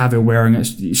 we can't have her wearing it.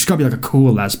 She's got to be like a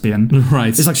cool lesbian, right?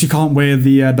 It's like she can't wear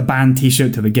the band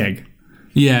T-shirt to the gig.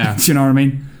 Yeah, do you know what I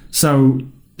mean? So,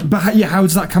 but how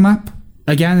does that come up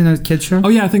again in a kid show? Oh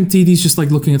yeah, I think Dee Dee's just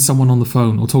like looking at someone on the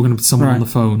phone or talking to someone on the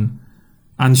phone.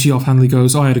 And she offhandedly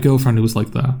goes, oh, I had a girlfriend who was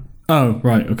like that. Oh,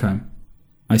 right, okay.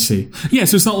 I see. Yeah,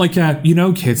 so it's not like,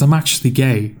 kids, I'm actually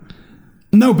gay.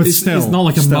 No, but still. It's not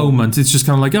like a moment. It's just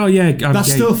kind of like, oh, yeah, I'm That's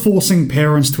gay. Still forcing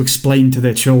parents to explain to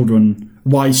their children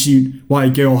why a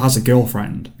girl has a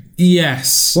girlfriend.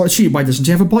 Yes. Why doesn't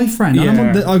she have a boyfriend?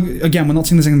 Yeah. Again, we're not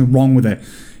saying there's anything wrong with it.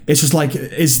 It's just like,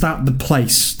 is that the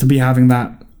place to be having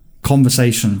that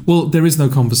conversation? Well, there is no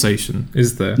conversation,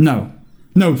 is there?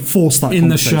 No, force that in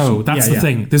the show. That's the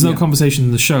thing. There's no conversation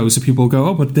in the show, so people go,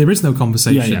 oh, but there is no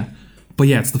conversation. Yeah. But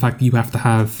yeah, it's the fact that you have to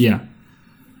have. Yeah.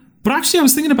 But actually, I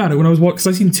was thinking about it when I was watching, because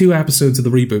I've seen 2 episodes of the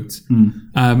reboot.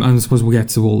 And I suppose we'll get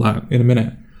to all that in a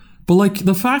minute. But like,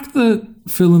 the fact that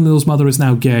Phil and Lil's mother is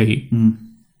now gay,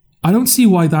 I don't see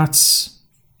why that's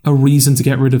a reason to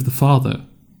get rid of the father.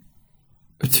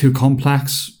 Too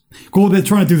complex. Well, they're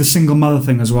trying to do the single mother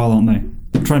thing as well, aren't they?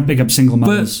 They're trying to pick up single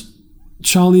mothers. But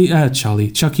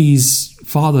Chucky's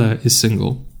father is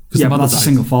single. Yeah, but that's a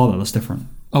single father. That's different.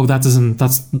 Oh, that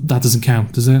doesn't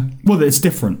count, does it? Well, it's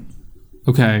different.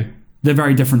 Okay. They're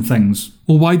very different things.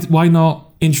 Well, why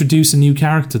not introduce a new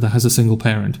character that has a single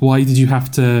parent? Why did you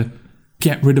have to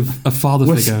get rid of a father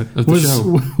figure of the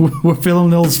show? Were Phil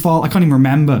and Lil's father? I can't even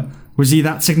remember. Was he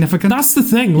that significant? That's the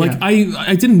thing. Like,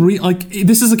 I didn't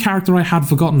this is a character I had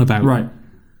forgotten about. Right.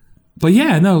 But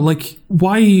yeah, no, like,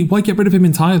 why get rid of him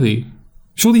entirely?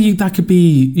 Surely you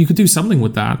could do something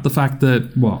with that. The fact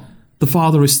that the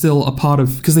father is still a part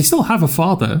of, because they still have a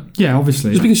father. Yeah,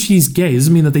 obviously. Just because she's gay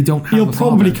doesn't mean that they don't have. He'll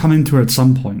probably come into it at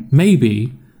some point.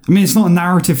 Maybe. I mean, it's not a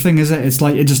narrative thing, is it? It's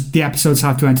like the episodes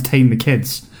have to entertain the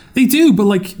kids. They do, but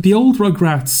like the old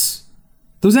Rugrats,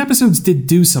 those episodes did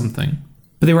do something.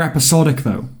 But they were episodic,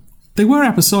 though. They were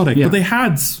episodic, but they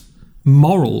had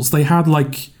morals. They had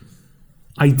like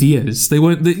ideas. They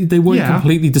weren't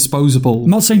completely disposable. I'm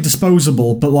not saying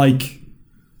disposable, but like,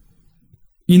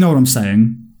 you know what I'm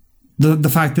saying. The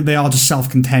fact that they are just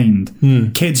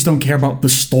self-contained. Kids don't care about the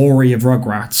story of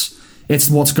Rugrats. It's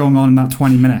what's going on in that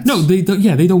 20 minutes. No, they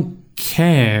don't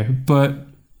care. But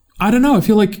I don't know. I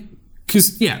feel like,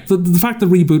 because the fact the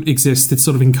reboot exists, it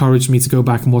sort of encouraged me to go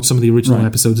back and watch some of the original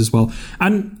episodes as well.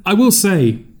 And I will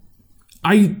say,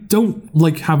 I don't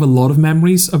like have a lot of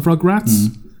memories of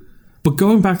Rugrats. But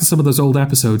going back to some of those old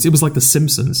episodes, it was like The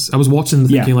Simpsons. I was watching them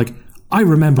thinking like, I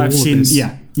remember all of this.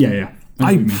 Yeah.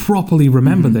 I properly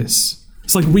remember this.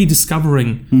 It's like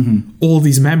rediscovering all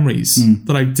these memories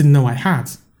that I didn't know I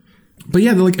had. But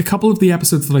yeah, like a couple of the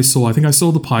episodes that I saw, I think I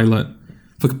saw the pilot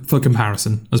for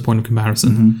comparison, as a point of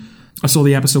comparison. I saw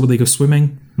the episode where they go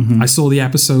swimming. I saw the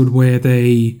episode where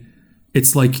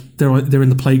it's like they're in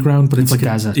the playground, but it's like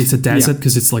it's a desert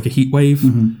because it's like a heat wave.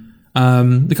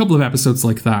 A couple of episodes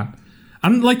like that.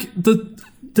 And like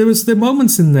there was the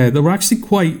moments in there that were actually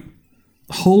quite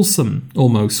wholesome,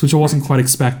 almost, which I wasn't quite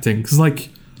expecting. Because, like...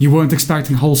 You weren't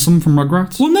expecting wholesome from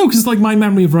Rugrats? Well, no, because, like, my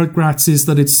memory of Rugrats is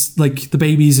that it's, like, the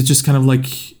babies are just kind of, like...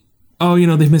 Oh, you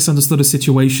know, they've misunderstood a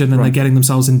situation and they're getting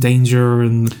themselves in danger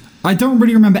and... I don't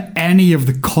really remember any of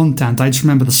the content. I just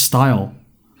remember the style.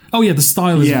 Oh, yeah, the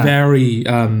style is very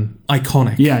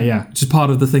iconic. Yeah. Which is part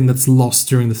of the thing that's lost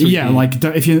during the 3D. Yeah, like,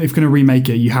 if you're going to remake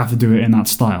it, you have to do it in that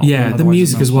style. Yeah, the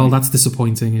music as well, that's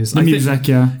disappointing. The music,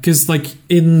 yeah. Because, like,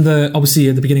 obviously,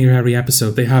 at the beginning of every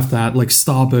episode, they have that, like,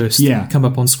 starburst come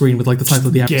up on screen with, like, the title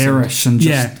of the episode. Garish and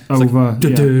just over. Like,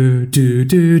 do.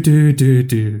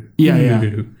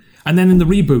 Yeah. And then in the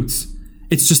reboots,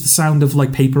 it's just the sound of,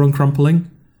 like, paper uncrumpling.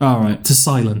 All right. To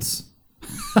silence.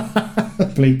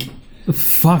 Bleak.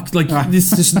 Fuck, like,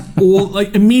 this is just all,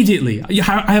 like, immediately.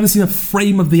 I haven't seen a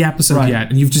frame of the episode yet,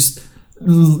 and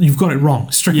you've got it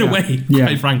wrong straight away,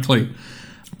 quite frankly.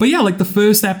 But yeah, like, the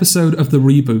first episode of the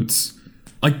reboots,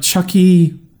 like,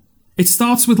 Chucky, it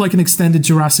starts with, like, an extended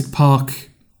Jurassic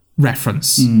Park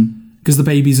reference, because the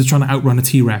babies are trying to outrun a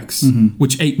T-Rex,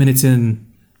 which 8 minutes in,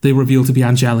 they reveal to be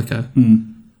Angelica,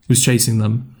 who's chasing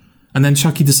them. And then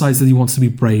Chucky decides that he wants to be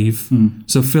brave,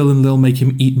 so Phil and Lil make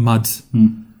him eat mud.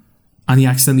 And he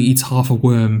accidentally eats half a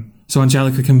worm. So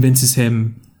Angelica convinces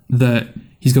him that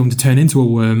he's going to turn into a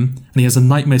worm, and he has a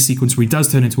nightmare sequence where he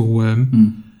does turn into a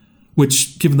worm,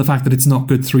 which, given the fact that it's not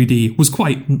good 3D, was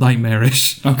quite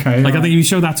nightmarish. Okay. Like, I think if you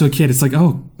show that to a kid, it's like,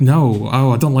 oh, no,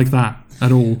 I don't like that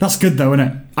at all. That's good, though, isn't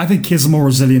it? I think kids are more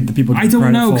resilient than people give credit for.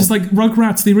 I don't know, because, like,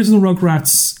 Rugrats, the original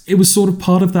Rugrats, it was sort of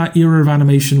part of that era of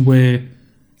animation where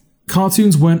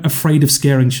cartoons weren't afraid of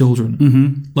scaring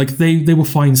children. Like, they were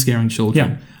fine scaring children.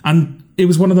 Yeah. And it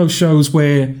was one of those shows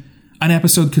where an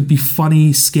episode could be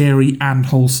funny, scary, and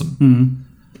wholesome.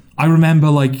 I remember,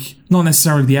 like, not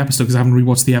necessarily the episode, because I haven't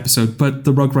rewatched the episode, but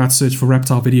the Rugrats Search for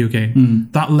Reptile video game.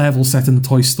 That level set in the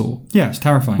toy store. Yeah, it's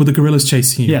terrifying. With the gorillas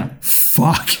chasing you. Yeah.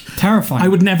 Fuck. Terrifying. I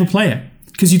would never play it.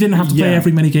 Because you didn't have to play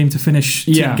every minigame to finish,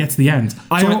 to get to the end. So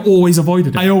I always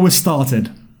avoided it. I always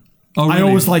started. Oh, really? I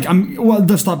always, like,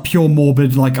 just that pure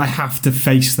morbid, like, I have to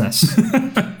face this.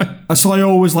 So I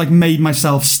always, like, made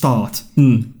myself start,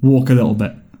 walk a little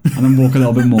bit, and then walk a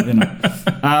little bit more, you know.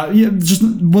 Just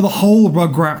with the whole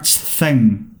Rugrats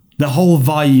thing, the whole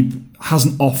vibe has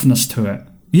an offness to it.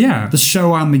 Yeah. The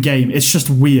show and the game, it's just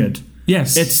weird.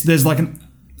 Yes. There's like an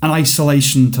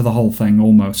isolation to the whole thing,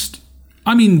 almost.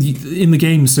 I mean, in the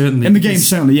game, certainly. In the game,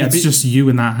 certainly, yeah. It's just you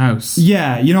in that house.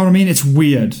 Yeah, you know what I mean? It's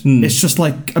weird. It's just,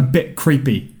 like, a bit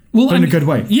creepy. Well, but in a good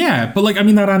way. Yeah, but, like, I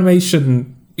mean, that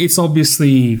animation, it's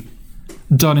obviously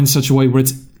done in such a way where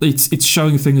it's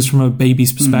showing things from a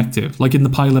baby's perspective. Like, in the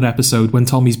pilot episode, when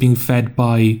Tommy's being fed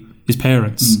by his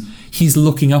parents, he's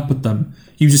looking up at them.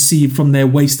 You just see from their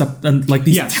waist up, and, like,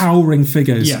 these towering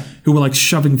figures who were, like,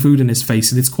 shoving food in his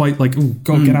face, and it's quite like, oh,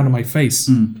 God, get out of my face.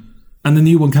 And the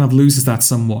new one kind of loses that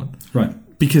somewhat. Right.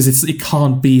 Because it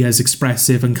can't be as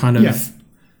expressive and kind of...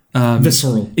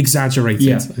 visceral.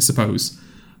 Exaggerated, I suppose.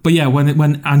 But yeah,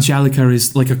 when Angelica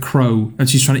is like a crow and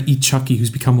she's trying to eat Chucky,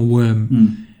 who's become a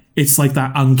worm, it's like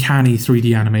that uncanny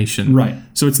 3D animation. Right.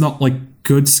 So it's not like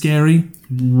good scary.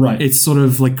 Right. It's sort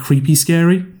of like creepy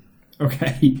scary.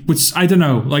 Okay. Which, I don't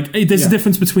know. Like, there's a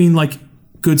difference between like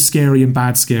good scary and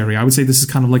bad scary. I would say this is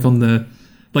kind of like on the...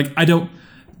 Like,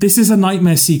 this is a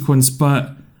nightmare sequence,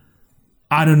 but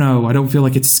I don't know. I don't feel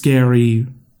like it's scary.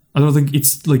 I don't think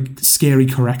it's like scary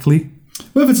correctly.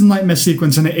 Well, if it's a nightmare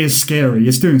sequence and it is scary,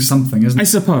 it's doing something, isn't it? I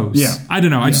suppose. Yeah. I don't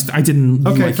know. I didn't.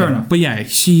 Okay, like fair it. enough. But yeah,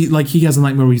 he has a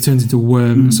nightmare where he turns into a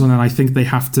worm. So then I think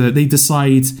they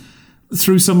decide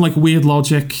through some like weird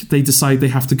logic, they decide they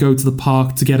have to go to the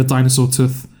park to get a dinosaur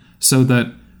tooth so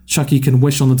that Chucky can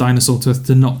wish on the dinosaur tooth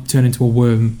to not turn into a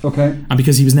worm. Okay. And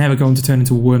because he was never going to turn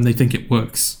into a worm, they think it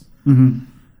works. And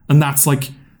that's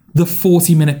like the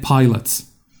 40-minute pilot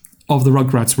of the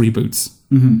Rugrats reboots.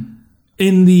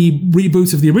 In the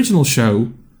reboot of the original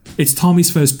show, it's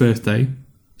Tommy's first birthday.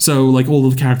 So, like, all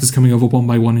of the characters coming over one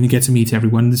by one, and you get to meet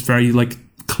everyone. It's very, like,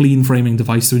 clean framing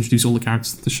device to introduce all the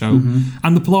characters to the show.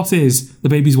 And the plot is the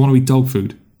babies want to eat dog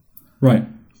food. Right.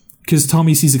 Because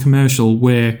Tommy sees a commercial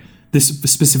where this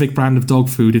specific brand of dog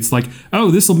food, it's like,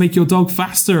 oh, this will make your dog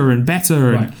faster and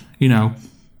better, and, you know.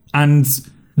 And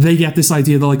they get this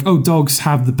idea, they're like, oh, dogs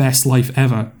have the best life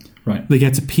ever. Right. They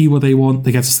get to pee where they want.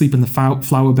 They get to sleep in the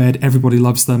flower bed. Everybody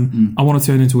loves them. I want to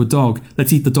turn into a dog.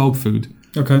 Let's eat the dog food.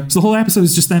 Okay. So the whole episode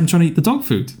is just them trying to eat the dog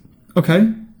food. Okay.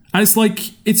 And it's like,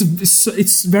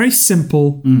 it's very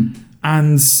simple.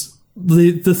 And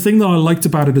the thing that I liked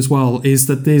about it as well is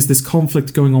that there's this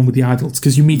conflict going on with the adults,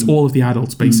 because you meet all of the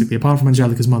adults, basically, apart from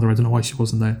Angelica's mother. I don't know why she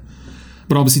wasn't there.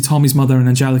 But obviously Tommy's mother and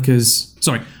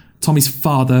Tommy's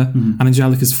father and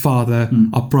Angelica's father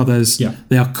are brothers. Yeah.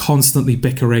 They are constantly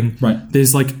bickering. Right.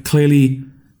 There's like clearly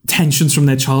tensions from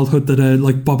their childhood that are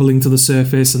like bubbling to the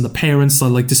surface, and the parents are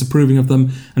like disapproving of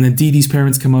them. And then Dee Dee's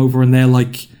parents come over and they're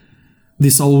like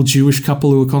this old Jewish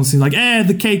couple who are constantly like,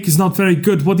 the cake is not very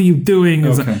good. What are you doing?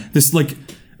 Okay. This like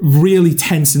really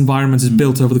tense environment is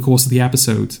built over the course of the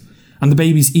episode. And the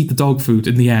babies eat the dog food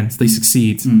in the end. They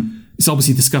succeed. It's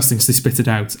obviously disgusting, so they spit it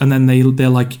out. And then they're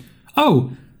like,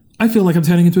 oh, I feel like I'm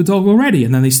turning into a dog already.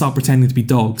 And then they start pretending to be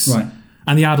dogs. Right.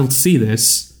 And the adults see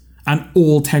this, and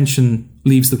all tension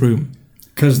leaves the room.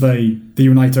 Because they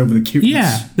unite over the cuteness.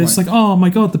 Yeah. They're just like, oh my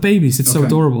God, the babies. It's so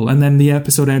adorable. And then the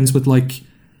episode ends with like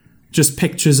just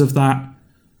pictures of that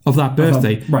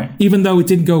birthday. Right. Even though it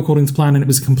didn't go according to plan and it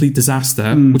was a complete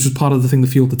disaster, which was part of the thing that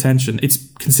fueled the tension, it's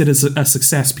considered a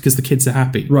success because the kids are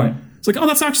happy. Right. It's like, oh,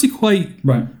 that's actually quite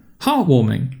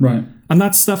heartwarming. Right. And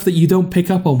that's stuff that you don't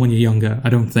pick up on when you're younger, I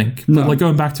don't think. No. But like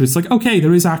going back to it, it's like, okay,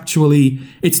 there is actually,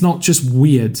 it's not just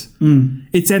weird.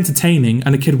 It's entertaining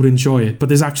and a kid would enjoy it, but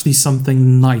there's actually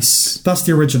something nice. That's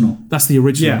the original. That's the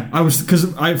original.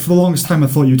 Yeah, for the longest time I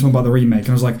thought you were talking about the remake, and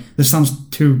I was like, this sounds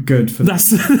too good for That's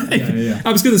the thing. Yeah.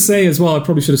 I was going to say as well, I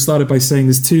probably should have started by saying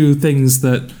there's two things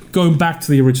that, going back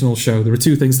to the original show, there are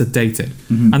two things that date it.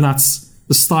 And that's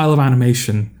the style of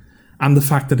animation and the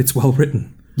fact that it's well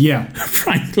written. Yeah.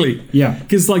 Frankly. Yeah.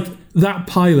 Because, like, that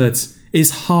pilot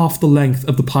is half the length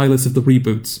of the pilot of the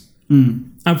reboots.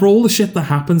 And for all the shit that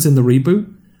happens in the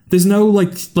reboot, there's no,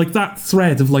 like that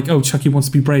thread of, like, oh, Chucky wants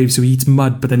to be brave, so he eats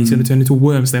mud, but then he's going to turn into a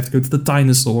worm, so they have to go to the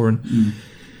dinosaur, and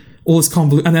all this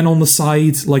convoluted. And then on the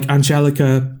side, like,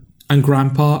 Angelica and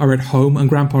Grandpa are at home, and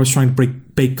Grandpa is trying to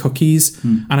bake cookies,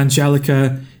 and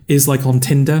Angelica is, like, on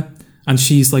Tinder, and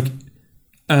she's, like,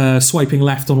 swiping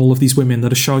left on all of these women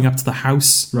that are showing up to the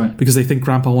house because they think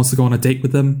Grandpa wants to go on a date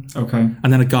with them. Okay.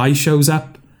 And then a guy shows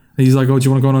up and he's like, oh, do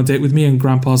you want to go on a date with me? And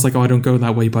Grandpa's like, oh, I don't go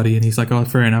that way, buddy. And he's like, oh,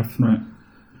 fair enough. Right.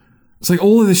 It's like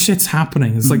all of this shit's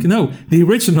happening. It's like, no, the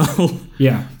original.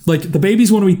 Yeah. Like the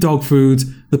babies want to eat dog food.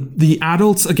 The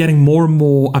adults are getting more and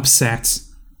more upset.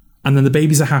 And then the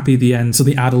babies are happy at the end. So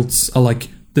the adults are like,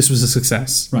 this was a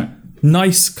success. Right.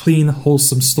 Nice, clean,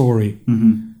 wholesome story.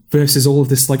 Versus all of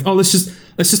this, like, oh, let's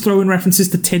just throw in references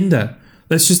to Tinder.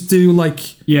 Let's just do like,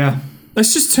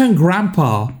 let's just turn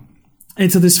Grandpa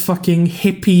into this fucking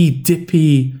hippy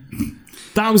dippy.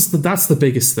 That's the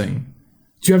biggest thing.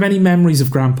 Do you have any memories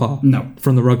of Grandpa? No.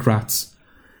 From the Rugrats?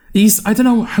 I don't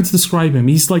know how to describe him.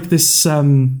 He's like this.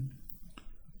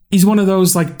 He's one of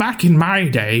those, like, back in my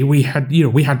day, we had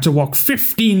to walk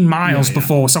 15 miles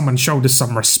before someone showed us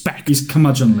some respect. He's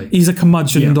curmudgeonly. He's a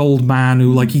curmudgeoned old man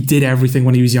who, like, he did everything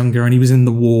when he was younger, and he was in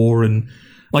the war, and,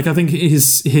 like, I think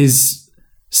his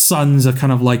sons are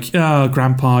kind of like, oh,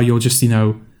 Grandpa, you're just,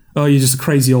 you're just a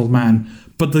crazy old man.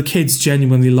 But the kids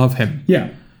genuinely love him.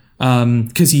 Yeah.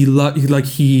 Because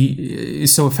he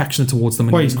is so affectionate towards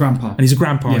them. Well, he's Grandpa. And he's a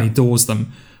grandpa and he adores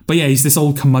them. But yeah, he's this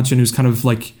old curmudgeon who's kind of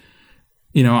like,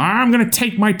 I'm going to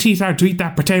take my teeth out to eat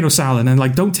that potato salad. And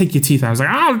like, don't take your teeth out. I was like,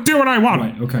 I'll do what I want.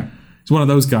 Right, okay. He's one of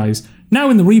those guys. Now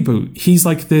in the reboot, he's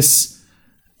like this,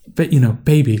 but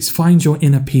babies, find your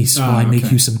inner peace while I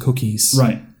make you some cookies.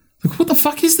 Right. Like, what the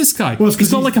fuck is this guy? Well,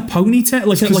 he's got like a ponytail,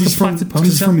 like a plaited ponytail.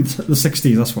 He's from the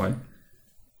 60s, that's why.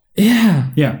 Yeah.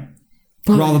 Yeah.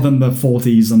 But, rather than the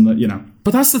 40s and the,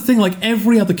 But that's the thing, like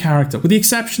every other character, with the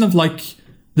exception of like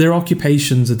their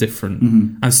occupations are different,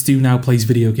 and Stu now plays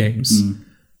video games.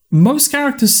 Most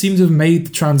characters seem to have made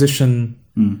the transition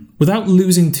without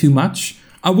losing too much.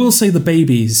 I will say the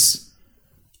babies,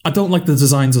 I don't like the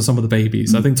designs of some of the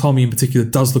babies. I think Tommy in particular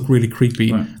does look really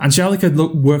creepy. Right. Angelica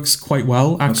works quite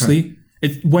well, actually.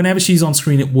 Okay. Whenever she's on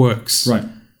screen, it works. Right.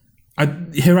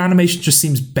 Her animation just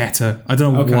seems better. I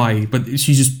don't know why, but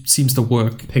she just seems to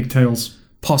work. Pigtails.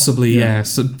 Possibly, yeah.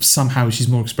 So somehow she's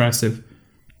more expressive.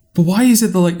 But why is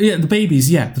it the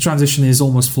babies, the transition is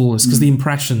almost flawless, because the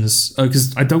impressions,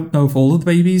 because I don't know if all of the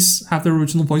babies have their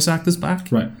original voice actors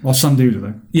back. Right. Well, some do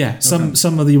they? Yeah,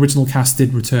 some of the original cast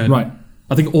did return. Right.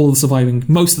 I think most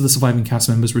of the surviving cast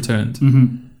members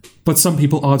returned. But some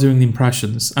people are doing the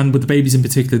impressions, and with the babies in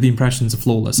particular, the impressions are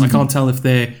flawless. I can't tell if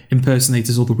they're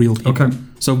impersonators or the real people. Okay.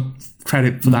 So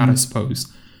credit for that, I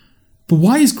suppose. But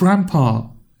why is Grandpa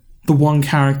the one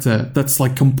character that's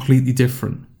like completely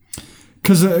different?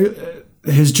 Because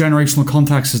his generational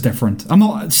context is different. I'm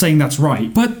not saying that's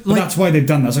right, but that's why they've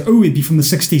done that. It's like, he'd be from the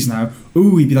 60s now.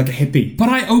 He'd be like a hippie. But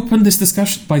I opened this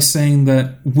discussion by saying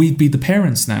that we'd be the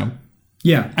parents now.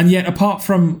 Yeah. And yet, apart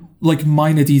from like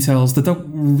minor details that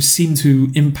don't seem to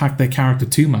impact their character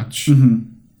too much,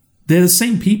 they're the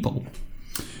same people.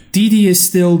 Dee Dee is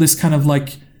still this kind of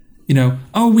like, you know,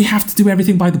 oh, we have to do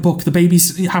everything by the book. The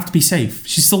babies have to be safe.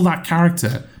 She's still that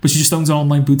character, but she just owns an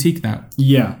online boutique now.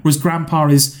 Yeah. Whereas Grandpa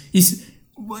he's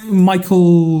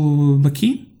Michael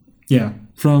McKean? Yeah.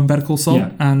 From Better Call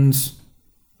Saul and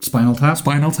Spinal Tap.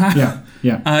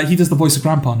 Yeah. He does the voice of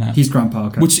Grandpa now. He's Grandpa,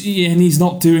 okay. And he's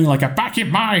not doing like a back in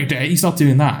my day. He's not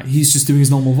doing that. He's just doing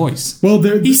his normal voice. Well,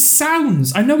 he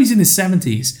sounds, I know he's in his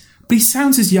 70s, but he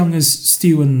sounds as young as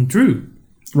Stu and Drew.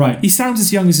 Right. He sounds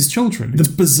as young as his children. It's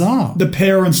bizarre. The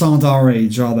parents aren't our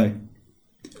age, are they?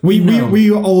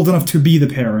 We are old enough to be the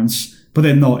parents, but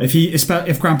they're not. If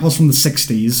Grandpa's from the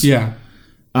 60s,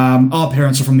 our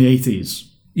parents are from the 80s.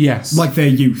 Yes. Like their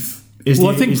youth.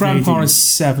 I think Grandpa is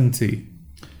 70.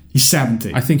 He's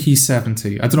 70. I think he's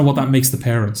 70. I don't know what that makes the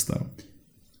parents, though.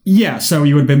 Yeah, so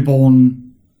you would have been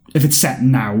born, if it's set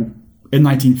now, in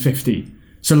 1950.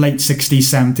 So late 60s,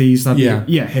 70s. That'd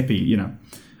be, hippie, you know.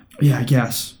 Yeah, I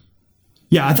guess.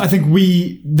 Yeah, I think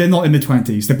they're not in their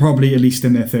 20s. They're probably at least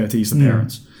in their 30s, the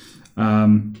parents.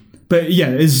 But yeah,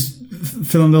 is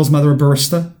Phil and Lil's mother a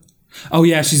barista? Oh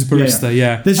yeah, she's a barista.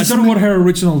 Yeah. I don't know what her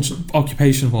original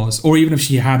occupation was, or even if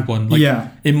she had one.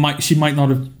 Like, she might not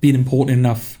have been important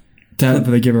enough for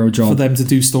they give her a job for them to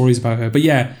do stories about her. But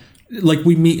yeah, like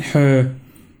we meet her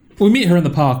in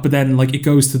the park, but then like it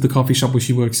goes to the coffee shop where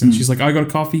she works, and she's like, "I got a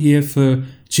coffee here for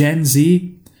Gen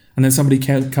Z," and then somebody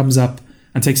comes up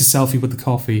and takes a selfie with the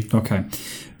coffee. Okay,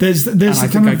 there's I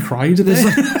think I cried. There's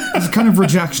a kind of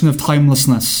rejection of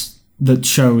timelessness that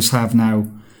shows have now.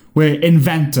 Where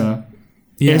inventor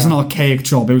is an archaic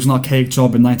job. It was an archaic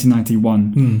job in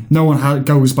 1991. No one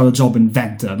goes by the job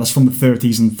inventor. That's from the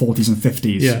 30s and 40s and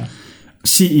 50s. Yeah.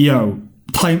 CEO,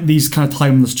 these kind of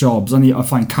timeless jobs. I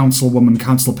find councilwoman,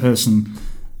 council person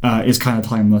is kind of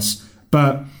timeless.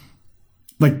 But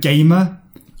like gamer,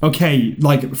 okay,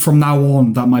 like from now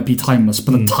on that might be timeless.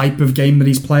 But the type of game that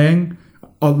he's playing,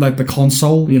 like the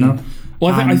console, you know.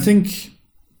 Well, I think.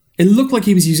 It looked like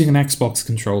he was using an Xbox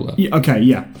controller. Yeah, okay,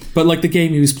 yeah. But like the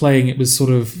game he was playing, it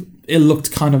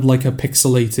looked kind of like a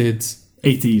pixelated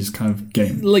 80s kind of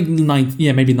game. Like maybe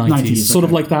 90s. Sort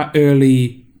of like that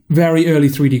very early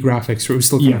 3D graphics where it was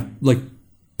still kind of like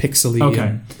pixely,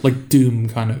 and like Doom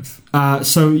kind of.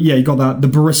 So yeah, you got that. The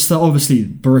barista, obviously,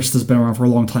 barista's been around for a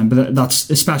long time, but that's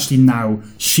especially now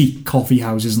chic coffee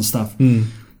houses and stuff.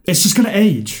 It's just going to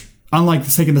age. Unlike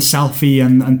taking the selfie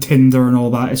and Tinder and all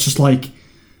that, it's just like.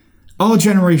 Our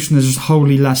generation is just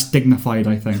wholly less dignified,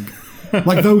 I think.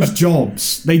 Like those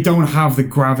jobs, they don't have the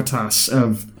gravitas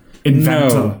of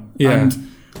inventor. No. Yeah.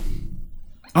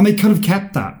 And they could have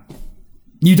kept that.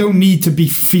 You don't need to be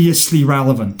fiercely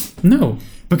relevant. No.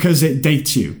 Because it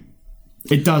dates you.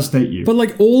 It does date you. But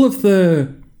like all of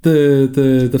the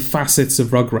facets of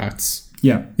Rugrats.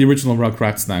 Yeah. The original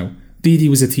Rugrats now. Dee Dee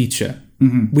was a teacher.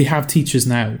 Mm-hmm. We have teachers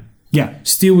now. Yeah.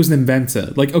 Stu was an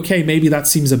inventor. Like, okay, maybe that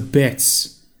seems a bit...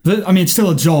 I mean, it's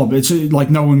still a job. It's like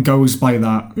no one goes by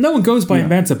that. No one goes by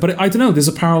inventor, but I don't know. There's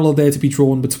a parallel there to be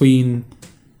drawn between,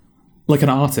 like, an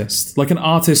artist. Like, an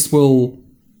artist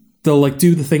they'll like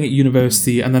do the thing at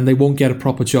university and then they won't get a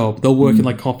proper job. They'll work in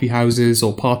like coffee houses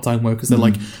or part-time work because they're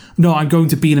like, no, I'm going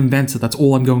to be an inventor. That's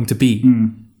all I'm going to be.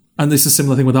 And this is a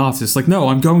similar thing with artists. Like, no,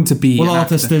 I'm going to be. Well,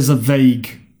 artist is a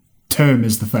vague term,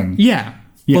 is the thing. Yeah.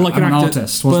 But like an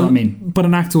artist. What does that mean? But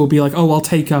an actor will be like, oh, I'll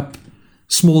take up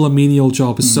smaller menial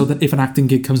jobs so that if an acting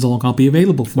gig comes along, I'll be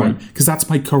available for it because that's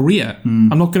my career.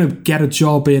 I'm not going to get a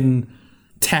job in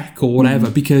tech or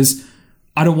whatever because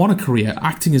I don't want a career.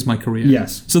 Acting is my career.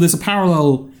 Yes. So there's a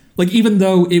parallel. Like even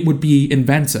though it would be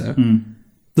inventor,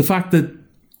 the fact that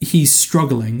he's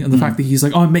struggling and the fact that he's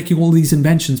like, oh, I'm making all these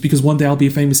inventions because one day I'll be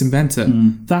a famous inventor.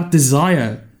 That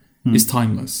desire is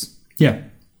timeless. Yeah.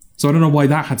 So I don't know why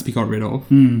that had to be got rid of.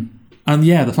 And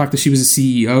yeah, the fact that she was a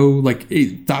CEO, like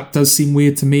that does seem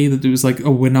weird to me. That it was like,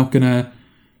 oh, we're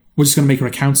just gonna make her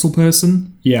a council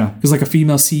person. Yeah, because like a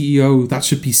female CEO, that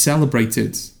should be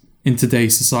celebrated in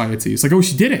today's society. It's like, oh,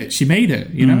 she did it, she made it,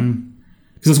 you know.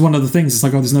 Because that's one of the things. It's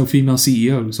like, oh, there's no female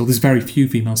CEOs, or there's very few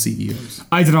female CEOs.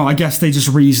 I don't know. I guess they just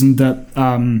reasoned that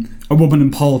a woman in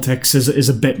politics is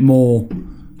a bit more.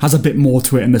 Has a bit more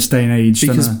to it in this day and age.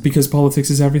 Because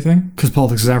politics is everything? Because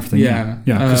politics is everything. Yeah.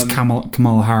 Because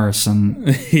Kamala Harris and...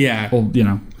 Or, you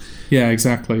know... Yeah,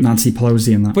 exactly. Nancy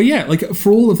Pelosi and that. But yeah, like,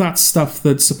 for all of that stuff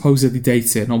that supposedly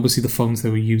dated, and obviously the phones they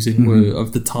were using were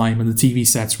of the time, and the TV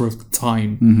sets were of the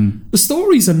time, the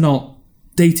stories are not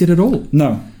dated at all.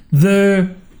 No.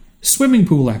 The swimming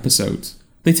pool episode,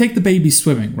 they take the baby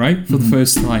swimming, right? For the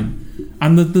first time.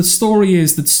 And the story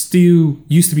is that Stu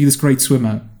used to be this great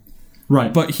swimmer.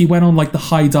 Right. But he went on like the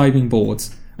high diving board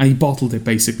and he bottled it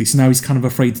basically. So now he's kind of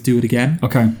afraid to do it again.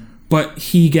 Okay. but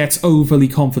he gets overly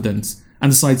confident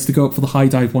and decides to go up for the high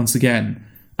dive once again.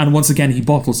 And once again, he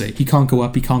bottles it. He can't go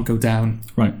up, he can't go down.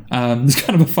 Right. There's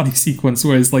kind of a funny sequence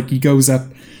where it's like he goes up,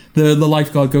 the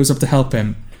lifeguard goes up to help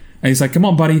him, and he's like, "Come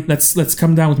on, buddy, let's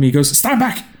come down with me." He goes, "Stand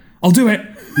back, I'll do it."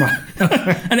 Right.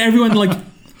 And everyone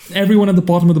at the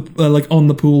bottom of the on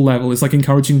the pool level is like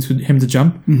encouraging him to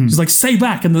jump. He's like, "Stay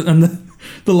back," and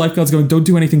the lifeguard's going, "Don't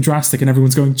do anything drastic," and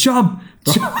everyone's going, "Jump,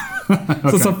 jump."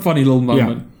 So it's a funny little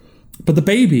moment. Yeah. But the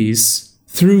babies,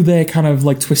 through their kind of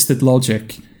like twisted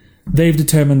logic, they've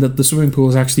determined that the swimming pool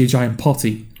is actually a giant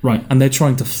potty. Right. And they're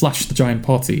trying to flush the giant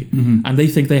potty. And they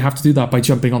think they have to do that by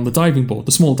jumping on the diving board,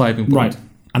 the small diving board. Right.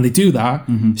 And they do that.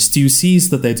 Stu sees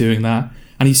that they're doing that,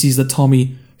 and he sees that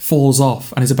Tommy falls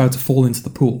off and is about to fall into the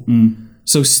pool.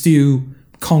 So Stu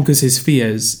conquers his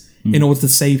fears in order to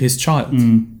save his child.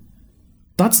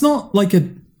 That's not like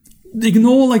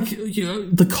ignore like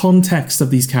the context of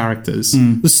these characters.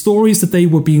 The stories that they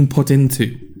were being put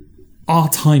into are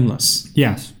timeless.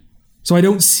 Yes. So I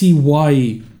don't see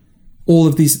why all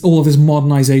of this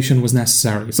modernization was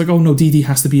necessary. It's like, oh no, DD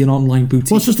has to be an online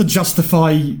boutique. Well, it's just to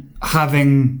justify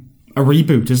having a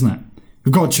reboot, isn't it?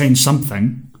 We've got to change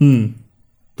something.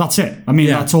 That's it. I mean,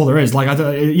 that's all there is. Like,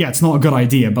 it's not a good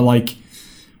idea, but like,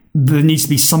 there needs to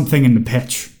be something in the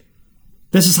pitch.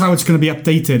 This is how it's going to be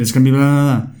updated. It's going to be blah,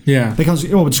 blah, blah. Yeah. Because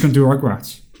we're just going to do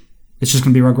Rugrats. It's just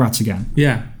going to be Rugrats again.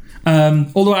 Yeah.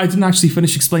 Although I didn't actually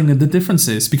finish explaining the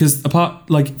differences, because apart,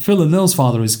 like, Phil and Lil's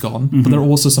father is gone, but there are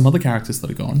also some other characters that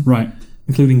are gone. Right.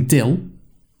 Including Dill.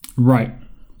 Right.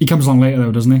 He comes along later,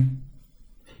 though, doesn't he?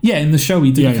 Yeah, in the show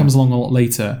he comes along a lot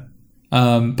later.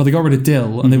 But they got rid of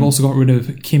Dill, and they've also got rid of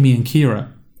Kimmy and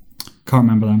Kira. Can't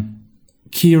remember them.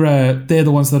 Kira, they're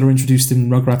the ones that are introduced in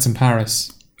Rugrats in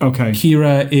Paris. Okay.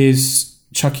 Kira is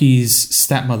Chucky's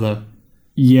stepmother.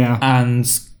 Yeah. And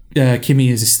Kimmy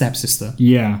is his stepsister.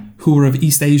 Yeah. Who are of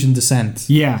East Asian descent.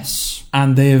 Yes.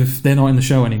 And they're not in the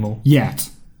show anymore. Yet.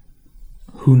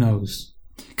 Who knows?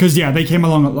 Because, they came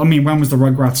along... I mean, when was the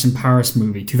Rugrats in Paris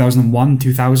movie? 2001?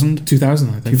 2000? 2000,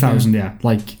 I think. 2000, yeah.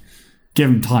 Like,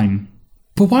 give them time.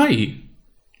 But why?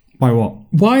 Why what?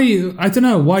 Why... I don't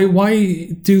know. Why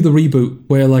do the reboot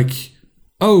where, like...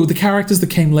 Oh, the characters that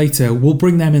came later, we'll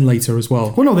bring them in later as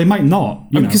well. Well, no, they might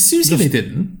not. Because Susie, they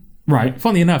didn't. Right.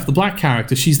 Funny enough, the black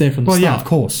character, she's there from the start. Well, yeah, of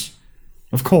course.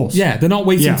 Of course. Yeah, they're not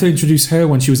waiting to introduce her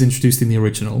when she was introduced in the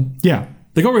original. Yeah.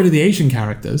 They got rid of the Asian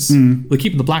characters. They're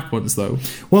keeping the black ones, though.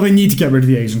 Well, they need to get rid of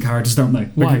the Asian characters, don't they?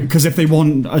 Why? Because if they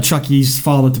want a Chucky's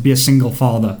father to be a single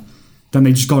father, then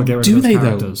they just got to get rid of those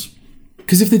characters.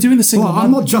 Because if they're doing the single mother...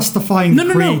 I'm not justifying No,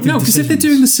 because if they're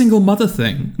doing the single mother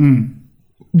thing...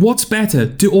 What's better,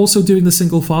 doing the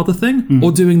single father thing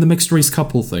or doing the mixed race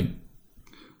couple thing?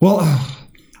 Well,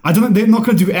 I don't know. They're not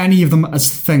going to do any of them as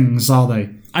things, are they?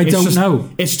 I don't know.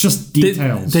 It's just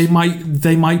details. They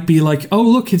might be like, oh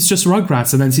look, it's just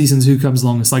Rugrats, and then season 2 comes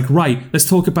along. It's like, right, let's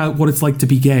talk about what it's like to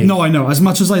be gay. No, I know. As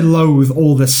much as I loathe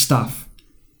all this stuff,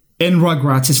 in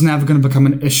Rugrats, it's never going to become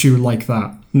an issue like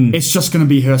that. It's just going to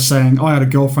be her saying, "Oh, I had a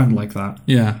girlfriend like that."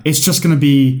 Yeah. It's just going to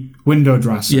be window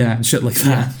dressing. Yeah, and shit like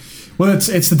that. Yeah. Well,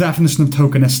 it's the definition of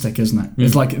tokenistic, isn't it?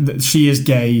 It's like she is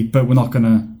gay, but we're not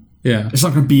gonna. Yeah. It's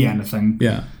not gonna be anything.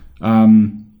 Yeah.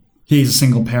 He's a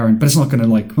single parent, but it's not gonna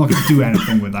we're not gonna do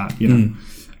anything with that, you know.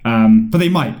 But they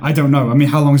might. I don't know. I mean,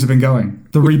 how long has it been going?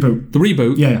 The reboot. The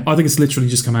reboot. Yeah. I think it's literally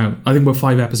just come out. I think we're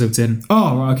 5 episodes in.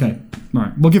 Oh, okay. All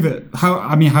right. We'll give it.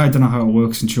 I don't know how it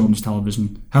works in children's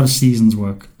television. How do seasons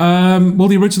work? Well,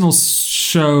 the original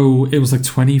show, it was like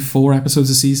 24 episodes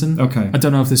a season. Okay. I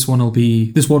don't know if this one will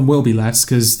be less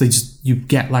because you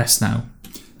get less now.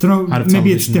 Don't know.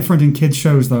 Maybe it's different in kids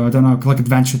shows though. I don't know. Like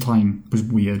Adventure Time was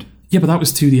weird. Yeah, but that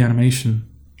was 2D animation.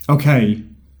 Okay.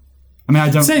 I mean, I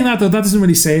don't. Saying that though, that doesn't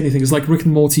really say anything. It's like Rick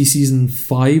and Morty season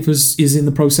 5 is in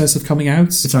the process of coming out.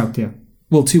 It's out, yeah.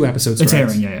 Well, 2 episodes. It's right?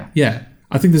 airing, yeah. Yeah,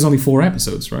 I think there's only 4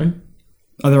 episodes, right?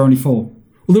 Are there only 4? Well,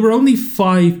 there were only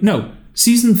 5. No,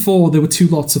 season 4 there were 2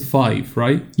 lots of 5,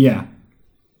 right? Yeah.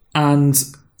 And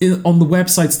on the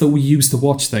websites that we use to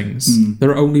watch things, there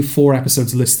are only 4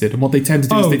 episodes listed. And what they tend to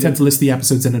do is they tend to list the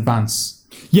episodes in advance.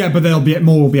 Yeah, but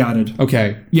more will be added.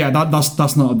 Okay. Yeah,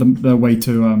 that's not the way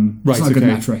to. Right. It's not a good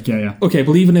metric. Yeah. Okay,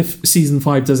 but even if season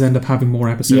 5 does end up having more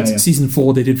episodes, season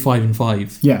 4 they did 5 and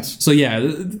 5. Yes. So yeah,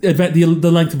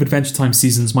 the length of Adventure Time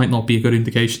seasons might not be a good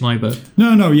indication either.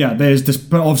 No. Yeah, there's this,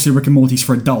 but obviously Rick and Morty's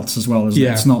for adults as well. Isn't it?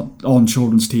 It's not on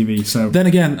children's TV. So then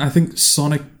again, I think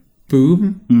Sonic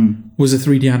Boom was a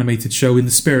 3D animated show in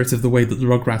the spirit of the way that the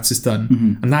Rugrats is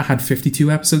done, and that had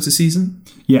 52 episodes a season.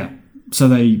 Yeah. So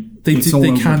they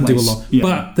can do a lot,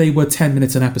 but they were 10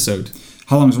 minutes an episode.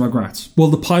 How long is Rugrats? Well,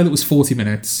 the pilot was 40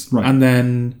 minutes. Right. And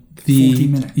then the... 40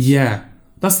 minutes? Yeah.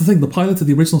 That's the thing. The pilot of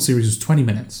the original series was 20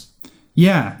 minutes.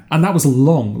 Yeah. And that was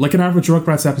long. Like, an average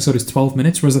Rugrats episode is 12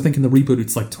 minutes, whereas I think in the reboot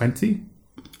it's like 20.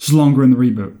 It's longer in the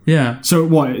reboot. Yeah. So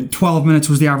what, 12 minutes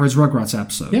was the average Rugrats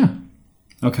episode? Yeah.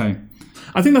 Okay.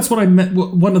 I think that's what I meant.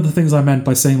 One of the things I meant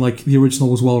by saying, like, the original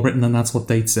was well written and that's what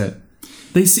dates it.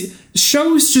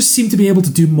 Shows just seem to be able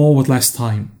to do more with less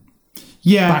time.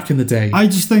 Yeah. Back in the day. I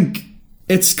just think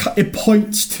it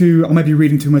points to, I might be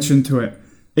reading too much into it,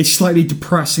 a slightly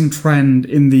depressing trend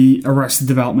in the Arrested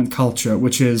Development culture,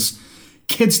 which is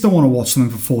kids don't want to watch something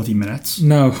for 40 minutes.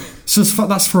 No. So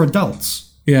that's for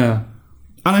adults. Yeah.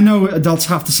 And I know adults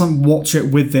have to watch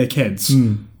it with their kids,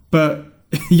 but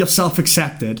you're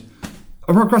self-accepted.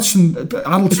 Adults shouldn't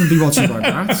be watching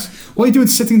Rugrats. What are you doing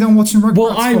sitting down watching Rugrats?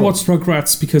 Well, I watched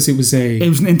Rugrats because it was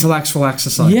an intellectual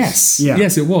exercise. Yes. Yeah.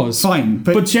 Yes, it was. Fine.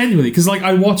 But genuinely, because like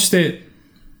I watched it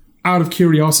out of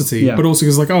curiosity, but also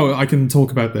because like, oh, I can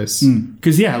talk about this.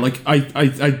 Because like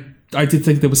I did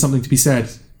think there was something to be said,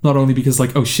 not only because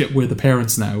like, oh shit, we're the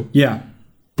parents now. Yeah.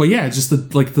 But yeah, just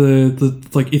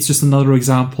the it's just another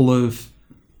example of,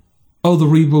 oh, the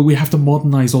reboot, we have to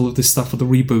modernize all of this stuff for the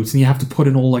reboot, and you have to put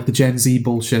in all like the Gen Z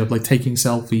bullshit of like taking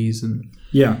selfies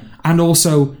and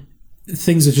also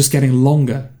things are just getting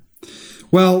longer.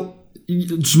 Well,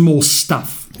 there's more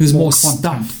stuff. There's more content.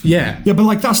 stuff. Yeah. Yeah, but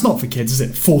like that's not for kids, is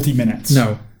it? 40 minutes.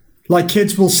 No. Like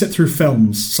kids will sit through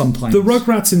films sometimes. The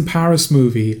Rugrats in Paris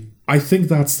movie, I think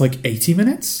that's like 80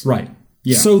 minutes. Right.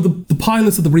 Yeah. So the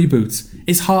pilot of the reboot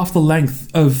is half the length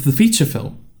of the feature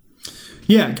film.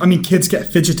 Yeah, I mean, kids get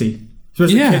fidgety.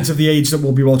 Especially kids of the age that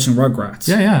will be watching Rugrats.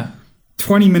 Yeah.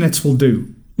 20 minutes will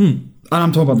do. And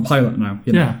I'm talking about the pilot now.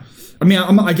 You know? Yeah. I mean,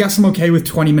 I guess I'm okay with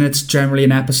 20 minutes generally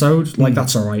an episode. Like,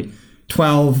 that's all right.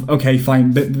 12, okay,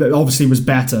 fine. But obviously was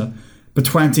better. But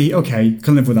 20, okay,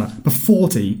 can live with that. But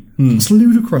 40, it's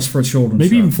ludicrous for a children's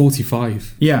Maybe show. even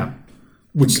 45. Yeah.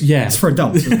 Which, It's for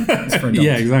adults, isn't it? It's for adults.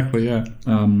 Yeah, exactly, yeah.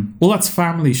 Well, that's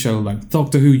family show length.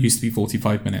 Doctor Who used to be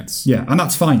 45 minutes. Yeah, and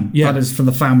that's fine. Yeah. That is for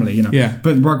the family, you know. Yeah.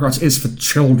 But Rugrats is for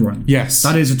children. Yes.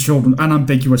 That is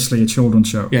unambiguously a children's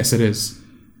show. Yes, it is.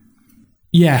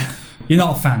 Yeah. You're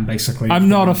not a fan, basically. I'm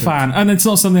not a fan, and it's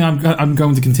not something I'm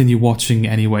going to continue watching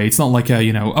anyway. It's not like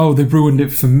they've ruined it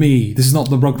for me. This is not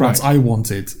the Rugrats I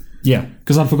wanted. Yeah.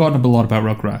 Because I'd forgotten a lot about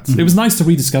Rugrats. It was nice to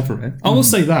rediscover it. I will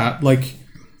say that, like,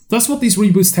 that's what these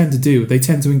reboots tend to do. They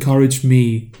tend to encourage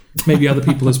me, maybe other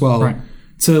people as well, Right.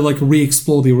 to like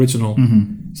re-explore the original.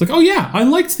 It's like, oh yeah, I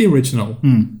liked the original.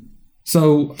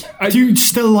 So, Do you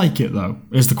still like it, though?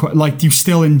 Do you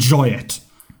still enjoy it?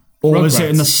 Or is it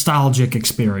a Rugrats. nostalgic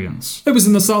experience? It was a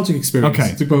nostalgic experience.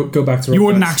 Okay. To go back to Rugrats. You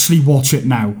wouldn't actually watch it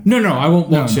now? No, I won't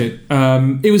watch it.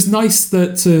 It was nice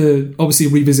to obviously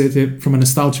revisit it from a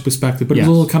nostalgic perspective, but it was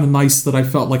Yes. also kind of nice that I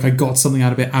felt like I got something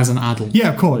out of it as an adult. Yeah,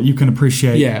 of course. You can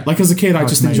appreciate Yeah, like as a kid, I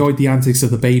just made. enjoyed the antics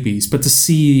of the babies, but to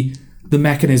see the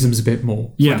mechanisms a bit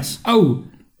more. Yes. Oh,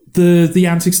 the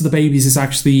antics of the babies is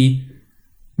actually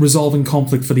resolving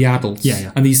conflict for the adults.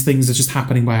 Yeah. And these things are just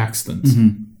happening by accident.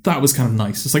 That was kind of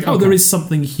nice. It's like, oh, there is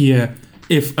something here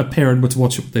if a parent were to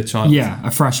watch it with their child. Yeah,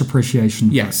 a fresh appreciation.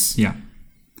 for Yes. it. Yeah.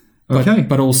 But, Okay.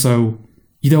 But also,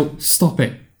 you don't stop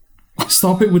it.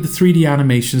 Stop it with the 3D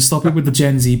animation. Stop it with the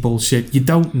Gen Z bullshit. You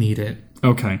don't need it.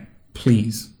 Okay.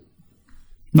 Please.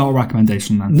 Not a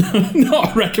recommendation, then.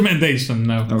 Not a recommendation,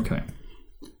 no. Okay.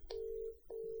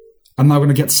 I'm now going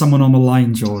to get someone on the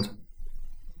line, Jord.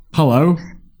 Hello?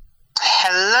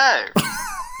 Hello.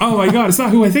 Oh my god, is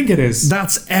that who I think it is?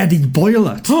 That's Eddie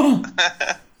Boylett.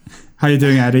 How you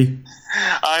doing, Eddie?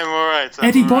 I'm alright.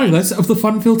 Eddie Boylett of the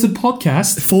Fun Filtered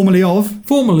podcast, Formerly of?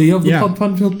 formerly of the Yeah.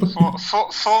 Fun Filtered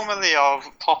Formerly of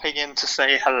popping in to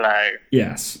say hello.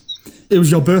 Yes. It was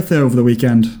your birthday over the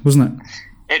weekend, wasn't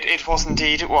it? It was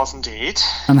indeed. It was indeed.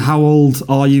 And how old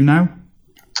are you now?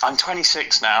 I'm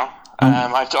 26 now.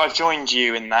 I've joined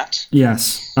you in that.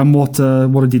 Yes. And what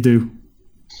did you do?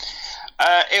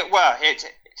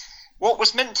 What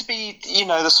was meant to be,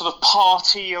 the sort of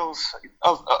party of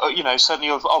certainly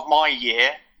of my year.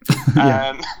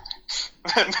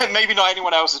 Maybe not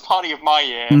anyone else's party of my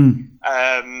year.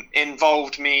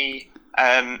 Involved me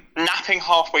napping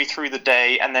halfway through the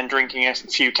day and then drinking a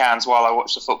few cans while I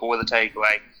watched the football with a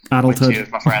takeaway Adulthood. with two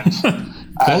of my friends.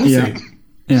 Quality.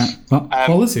 Yeah. Well,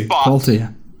 Quality. quality,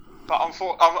 yeah. But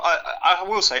I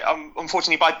will say,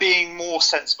 unfortunately, by being more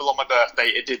sensible on my birthday,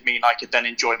 it did mean I could then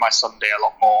enjoy my Sunday a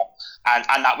lot more, and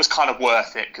that was kind of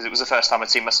worth it because it was the first time I'd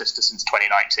seen my sister since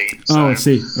 2019. So, Oh, I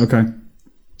see. Okay.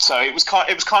 so it was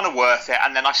kind of worth it,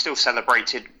 and then I still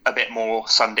celebrated a bit more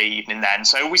Sunday evening then.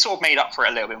 So we sort of made up for it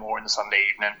a little bit more in the Sunday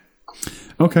evening.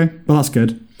 Okay, well, that's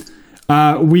good.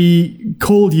 We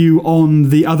called you on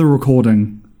the other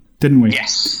recording, didn't we?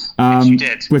 Yes, yes you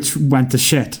did. Which went to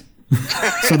shit.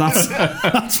 So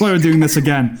that's why we're doing this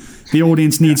again. The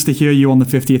audience needs to hear you on the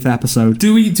 50th episode.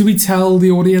 Do we tell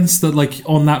the audience that, like,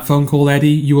 on that phone call, Eddie,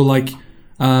 you were like,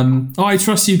 I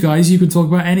trust you guys, you can talk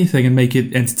about anything and make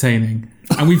it entertaining.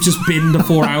 And we've just binned a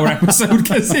 4-hour episode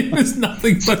because it was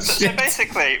nothing but shit. So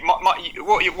basically,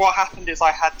 what happened is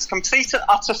I had complete and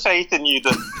utter faith in you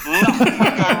that nothing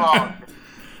would go wrong.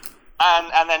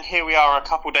 And then here we are a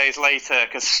couple days later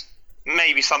because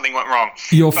maybe something went wrong.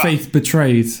 Your faith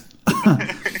betrayed.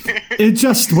 It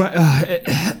just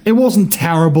it wasn't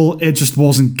terrible. It just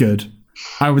wasn't good.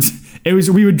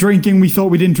 We were drinking. We thought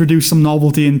we'd introduce some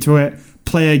novelty into it.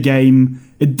 Play a game.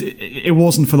 It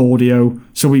wasn't for the audio,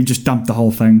 so we just dumped the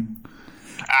whole thing.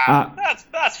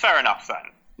 That's fair enough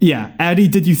then. Yeah, Eddie,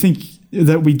 did you think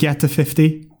that we'd get to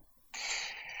 50?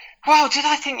 Well, did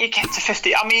I think you'd get to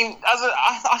 50? I mean,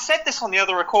 I said this on the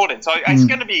other recording, so it's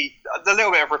going to be a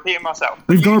little bit of repeating myself.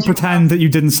 We've got to pretend that you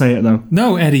didn't say it, though.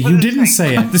 No, Eddie, you didn't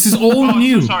say it. This is all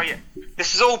new. Sorry, yeah.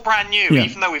 This is all brand new,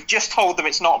 even though we've just told them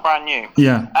it's not brand new.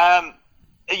 Yeah.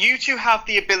 You two have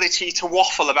the ability to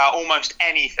waffle about almost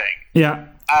anything. Yeah.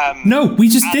 No, we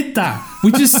just did that.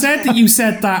 We just said that you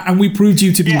said that, and we proved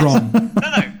you to be wrong. No,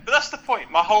 but that's the point.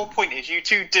 My whole point is you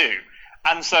two do.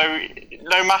 And so,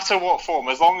 no matter what form,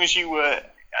 as long as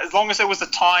there was a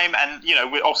time, and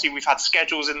obviously we've had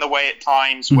schedules in the way at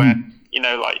times where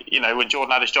when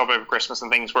Jordan had his job over Christmas and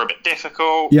things were a bit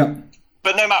difficult. Yeah.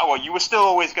 But no matter what, you were still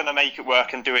always going to make it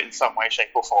work and do it in some way, shape,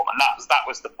 or form. And that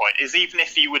was the point. Is even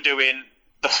if you were doing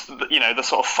the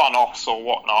sort of fun-offs or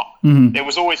whatnot, it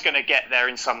was always going to get there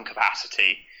in some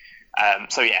capacity.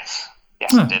 So yes,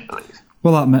 I did believe.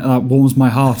 Well, that warms my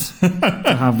heart to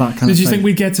have that kind of thing. Did you think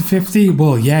we'd get to 50?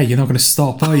 Well, yeah, you're not going to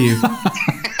stop, are you?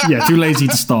 Yeah, too lazy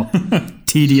to stop.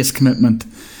 Tedious commitment.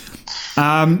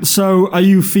 So are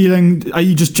you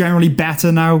just generally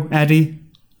better now, Eddie?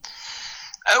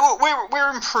 We're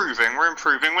improving.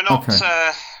 We're not.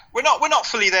 Okay. We're not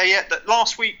fully there yet. That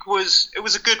last week was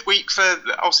a good week for.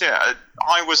 Obviously,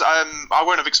 I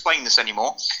won't have explained this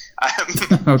anymore.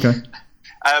 Okay.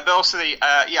 But obviously,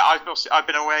 I've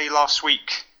been away last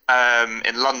week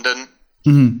in London.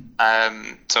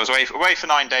 Mm-hmm. So I was away for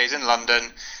 9 days in London.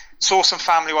 Saw some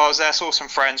family while I was there. Saw some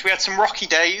friends. We had some rocky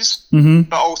days,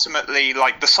 but ultimately,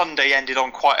 like the Sunday ended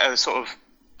on quite a sort of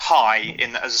high.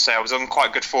 As I say, I was on quite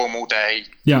a good form all day.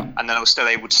 Yeah. And then I was still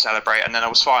able to celebrate. And then I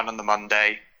was fine on the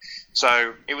Monday.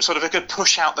 So it was sort of a good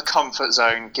push out the comfort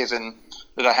zone, given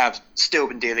that I have still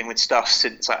been dealing with stuff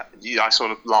since I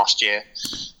sort of last year.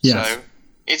 Yes. So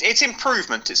it's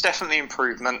improvement. It's definitely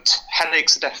improvement.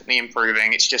 Headaches are definitely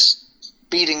improving. It's just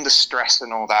beating the stress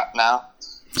and all that now.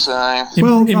 So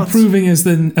improving as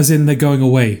in they're going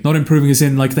away, not improving as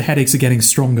in like the headaches are getting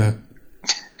stronger.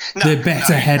 They're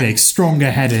better headaches,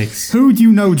 stronger headaches. Who do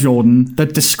you know, Jordan,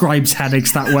 that describes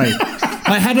headaches that way?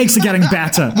 My headaches are getting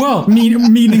better. Well,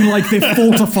 meaning like they're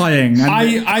fortifying. And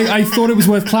I thought it was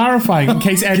worth clarifying in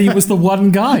case Eddie was the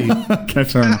one guy. Okay,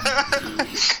 fair enough.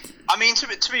 I mean,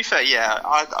 to be fair, yeah,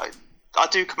 I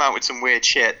do come out with some weird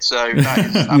shit, so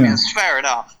I mean, it's fair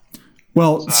enough.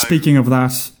 Well, speaking of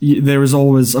that, there is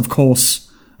always, of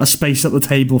course, a space at the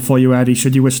table for you, Eddie,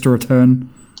 should you wish to return.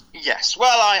 Yes,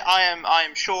 well, I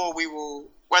am sure we will,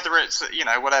 whether it's,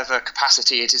 whatever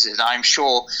capacity it is in, I'm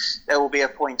sure there will be a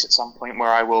point at some point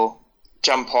where I will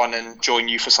jump on and join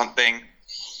you for something.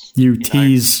 You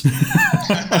tease.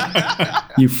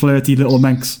 You flirty little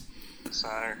minx. So,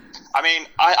 I mean,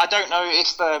 I don't know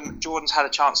if Jordan's had a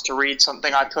chance to read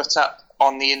something I put up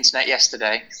on the internet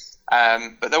yesterday,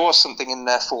 but there was something in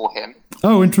there for him.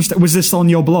 Oh, interesting. Was this on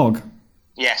your blog?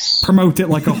 Yes. Promote it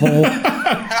like a whole...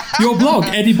 Your blog,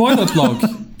 Eddie Boyler's blog.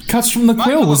 Cuts from the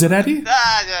Quill, was it, Eddie?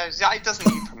 It doesn't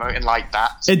need promoting like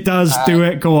that. It does. Do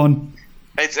it. Go on.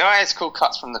 It's called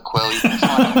Cuts from the Quill. You can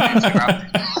find it on Instagram.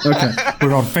 Okay.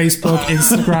 We're on Facebook,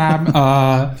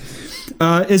 Instagram.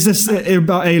 Is this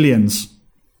about aliens?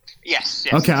 Yes.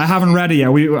 Okay, I haven't read it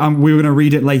yet. We were going to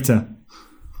read it later.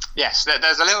 Yes,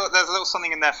 there's a little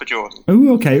something in there for Jordan.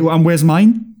 Oh, okay. And where's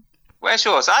mine? Where's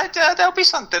yours? There'll be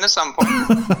something at some point.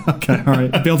 Okay, all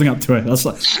right. Building up to it. That's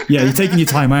you're taking your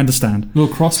time. I understand. A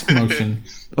little cross promotion.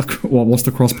 What's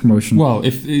the cross promotion? Well,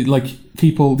 if the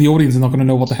audience are not going to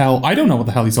know what the hell. I don't know what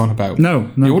the hell he's on about. No.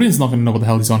 The audience is not going to know what the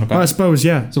hell he's on about. I suppose,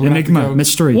 yeah. So Enigma,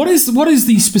 mystery. What is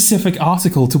the specific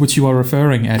article to which you are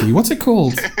referring, Eddie? What's it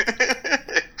called?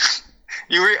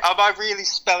 Am I really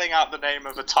spelling out the name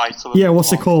of a title? Yeah,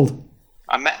 what's it called?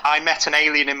 I met an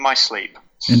alien in my sleep.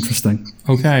 Interesting.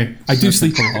 Okay. I do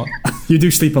sleep a lot. You do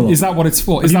sleep a lot. Is that what it's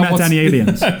for? Have you met any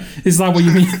aliens? Is that what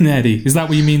you mean, Eddie? Is that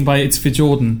what you mean by it's for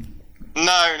Jordan?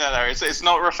 No. It's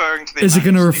not referring to the. Is it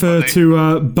going to refer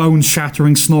to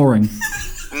bone-shattering snoring?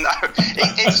 No,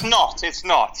 it's not. It's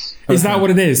not. Is that what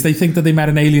it is? They think that they met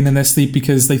an alien in their sleep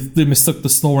because they mistook the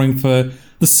snoring for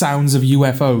the sounds of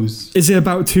UFOs. Is it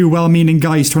about two well-meaning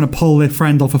guys trying to pull their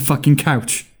friend off a fucking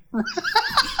couch?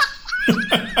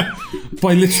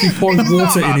 By literally pouring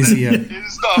water in his ear.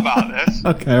 It's not about this.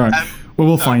 Okay, all right. Well,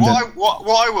 we'll find it.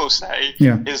 What I will say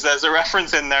is there's a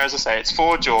reference in there, as I say, it's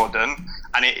for Jordan,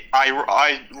 and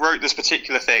I wrote this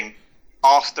particular thing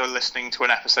after listening to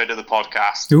an episode of the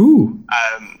podcast. Ooh.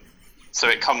 So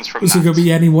it comes from So it could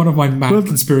be any one of my mad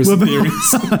conspiracy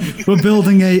theories. We're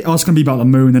building a... Oh, it's going to be about the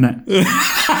moon, isn't it?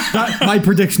 My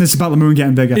prediction is about the moon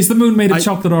getting bigger. Is the moon made of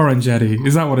chocolate orange, Eddie?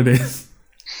 Is that what it is?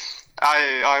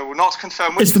 I will not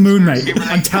confirm which It's the moon, mate. conspiracy it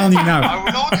I'm telling you now. I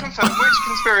will not confirm which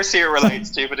conspiracy it relates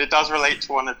to, but it does relate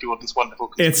to one of Jordan's wonderful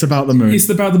conspiracies. It's about the moon. It's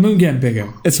about the moon getting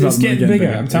bigger. It's about the moon getting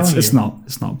bigger. I'm telling you. It's not.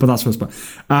 It's not. But that's what it's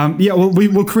about. Yeah, well,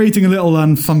 we're creating a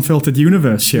little fun-filtered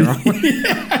universe here, aren't we?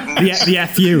 the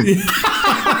FU.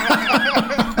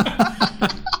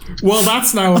 Well,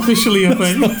 that's now officially a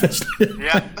thing.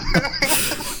 Yeah.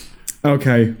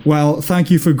 Okay. Well,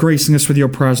 thank you for gracing us with your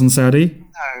presence, Eddie.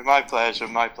 No, my pleasure.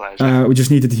 My pleasure. We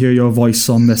just needed to hear your voice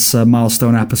on this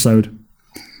milestone episode.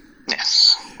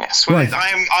 Yes. Well, Right.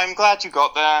 I'm glad you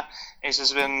got there.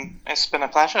 It's been a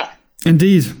pleasure.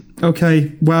 Indeed.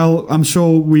 Okay. Well, I'm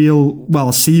sure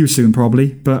I'll see you soon,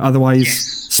 probably. But otherwise,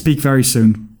 speak very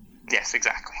soon. Yes,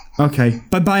 exactly. Okay.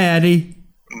 Bye-bye, Eddie.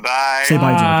 Bye. Say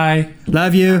bye, George.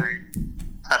 Love you.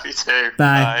 Love you too.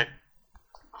 Bye.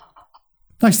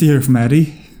 Nice to hear from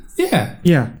Eddie. Yeah.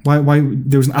 Yeah. Why?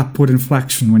 There was an upward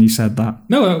inflection when you said that.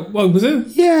 No, what was it?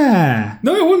 Yeah.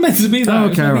 No, it wasn't meant to be that. Oh, It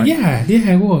was okay, meant to be- right.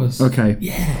 Yeah, it was. Okay.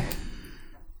 Yeah.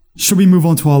 Should we move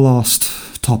on to our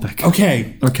last topic?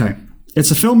 Okay. Okay.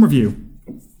 It's a film review.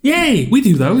 Yay! We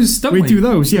do those, don't we? We do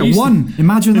those. Yeah, We used to- one.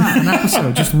 Imagine that, an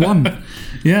episode, just one.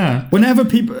 Yeah. Whenever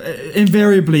people,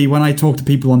 invariably, when I talk to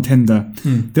people on Tinder,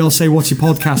 they'll say, "What's your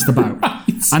podcast about?"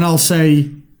 And I'll say,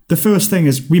 the first thing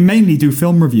is, we mainly do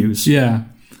film reviews. Yeah.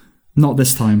 Not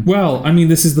this time. Well, I mean,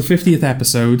 this is the 50th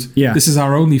episode. Yeah. This is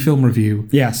our only film review.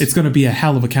 Yes. It's going to be a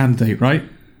hell of a candidate, right?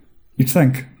 You'd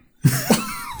think.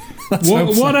 Let's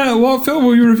hope so. What film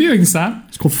were you reviewing, Sam?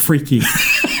 It's called Freaky.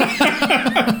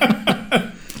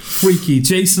 Freaky.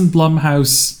 Jason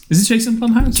Blumhouse. Is it Jason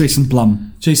Blumhouse? Jason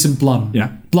Blum. Jason Blum.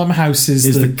 Yeah. Blumhouse is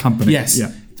the company. Yes.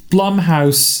 Yeah.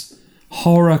 Blumhouse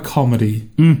horror comedy.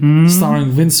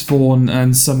 Starring Vince Vaughn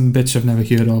and some bitch I've never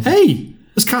heard of. Hey,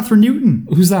 it's Catherine Newton.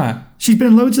 Who's that? She's been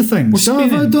in loads of things. What's she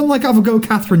been in? Don't like have a go at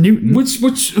Catherine Newton. Who's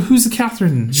the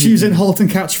Catherine? She was in *Halt and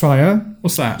Catch Fire*,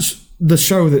 What's that? the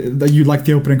show that you like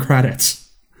the opening credits.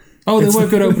 Oh, they were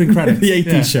good opening credits. The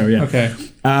 80s show, yeah.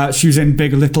 Okay. She was in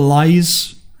 *Big Little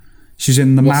Lies*. She's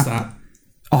in the What's map. that?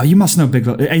 Oh, you must know *Big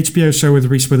Little*. HBO show with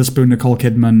Reese Witherspoon, Nicole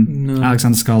Kidman,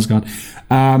 Alexander Skarsgård.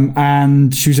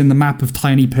 And she was in the map of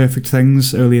 *Tiny Perfect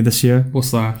Things* earlier this year.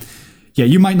 What's that? Yeah,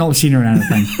 you might not have seen her in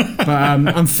anything, but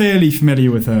I'm fairly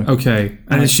familiar with her. Okay.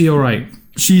 And is she all right?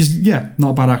 She's,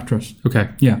 not a bad actress. Okay.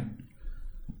 Yeah.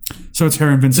 So it's her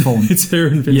and Vince Vaughn. It's her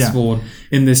and Vince Vaughn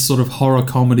in this sort of horror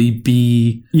comedy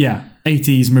B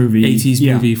 80s movie. 80s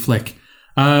movie flick.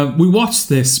 We watched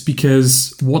this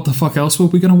because what the fuck else were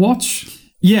we going to watch?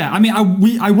 Yeah, I mean,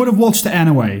 I would have watched it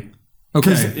anyway.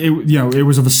 Because Okay. it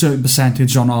was of a certain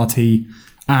percentage on RT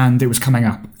and it was coming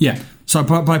up. Yeah. So I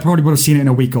probably would have seen it in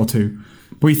a week or two.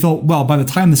 But we thought, well, by the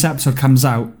time this episode comes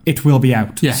out, it will be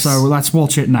out. Yes. So let's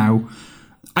watch it now.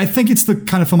 I think it's the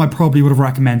kind of film I probably would have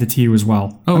recommended to you as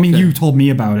well. Oh, I mean, okay. you told me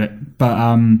about it, but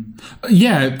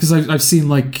Yeah, because I've seen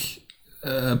like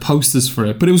posters for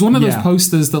it. But it was one of those Yeah.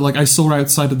 posters that like I saw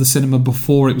outside of the cinema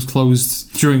before it was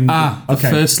closed during the okay.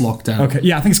 first lockdown. okay.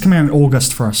 Yeah, I think it's coming out in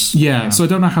August for us. Yeah, so I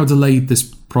don't know how delayed this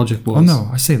project was. Oh, no,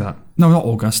 I say that. No, not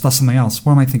August. That's something else.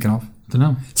 What am I thinking of? I don't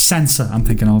know. Censor, I'm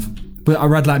thinking of. But I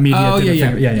Red Light Media. Oh, did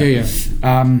a yeah.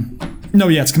 thing. No,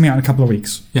 yeah, it's coming out in a couple of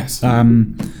weeks. Yes.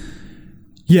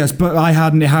 Yes, but it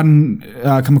hadn't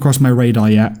come across my radar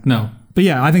yet. No. But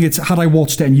yeah, I think it's had I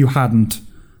watched it and you hadn't,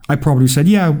 I probably said,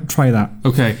 yeah, try that.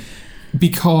 Okay.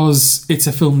 Because it's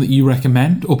a film that you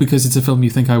recommend, or because it's a film you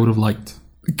think I would have liked?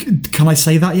 Can I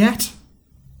say that yet?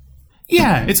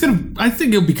 Yeah, it's gonna. I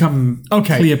think it'll become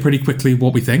clear pretty quickly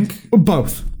what we think.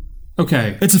 Both.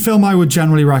 Okay. It's a film I would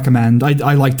generally recommend.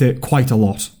 I liked it quite a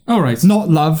lot. All right. Not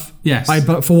love. Yes.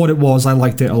 But for what it was, I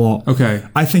liked it a lot. Okay.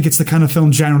 I think it's the kind of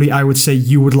film generally I would say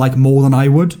you would like more than I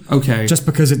would. Okay. Just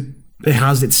because it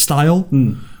has its style.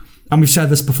 and we've said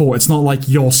this before, it's not like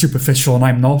you're superficial and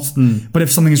I'm not, but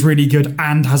if something is really good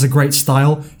and has a great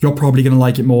style, you're probably going to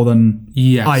like it more than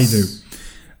Yes. I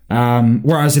do.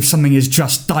 Whereas if something is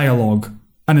just dialogue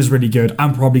and is really good,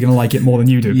 I'm probably going to like it more than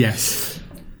you do. Yes.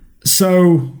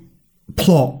 So,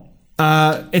 plot.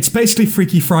 It's basically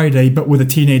Freaky Friday, but with a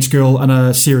teenage girl and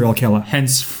a serial killer.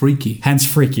 Hence freaky. Hence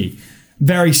freaky.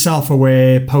 Very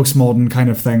self-aware, postmodern kind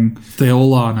of thing. They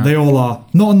all are now. They all are.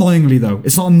 Not annoyingly, though.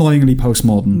 It's not annoyingly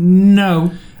postmodern.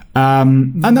 No.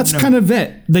 And that's kind of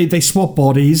it. They swap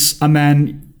bodies, and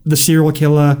then the serial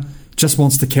killer just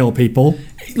wants to kill people.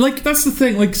 Like, that's the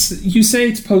thing. Like, you say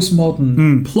it's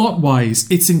postmodern. Plot-wise,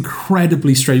 it's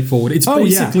incredibly straightforward. It's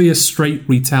basically a straight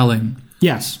retelling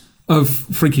Yes. of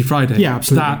Freaky Friday. Yeah,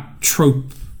 absolutely. That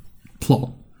trope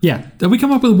plot. Yeah. Have we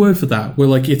come up with a word for that? Where,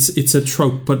 like, it's a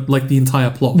trope, but, like, the entire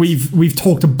plot. We've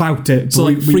talked about it. So,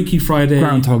 like, Freaky Friday.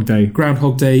 Groundhog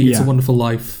Day. It's a Wonderful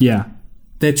Life. Yeah.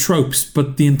 They're tropes,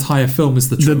 but the entire film is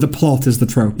the trope. The plot is the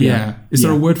trope. Yeah. Is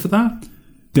there a word for that?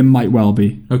 There might well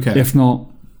be. Okay. If not,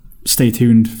 stay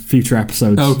tuned. Future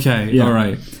episodes. Okay. Yeah. All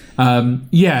right.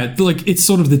 Like, it's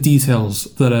sort of the details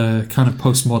that are kind of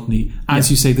postmodern-y. As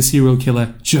you say, the serial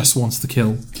killer just wants to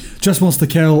kill. Just wants to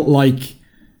kill, like,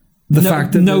 the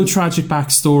fact that... No tragic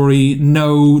backstory,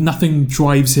 nothing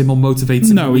drives him or motivates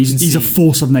him. No, he's a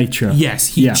force of nature. Yes,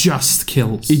 he just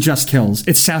kills. He just kills.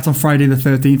 It's set on Friday the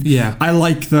 13th. Yeah. I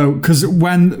like, though, because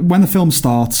when the film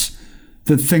starts,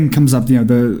 the thing comes up,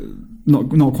 the...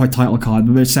 Not quite title card,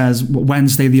 but it says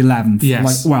Wednesday the 11th.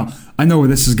 Yes. Like, well, I know where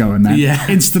this is going then. Yeah.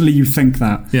 Instantly you think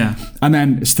that. Yeah. And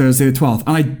then it's Thursday the 12th.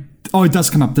 And it does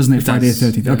come up, doesn't it? Friday the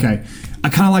 13th. Yeah. Okay. I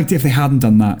kind of liked it if they hadn't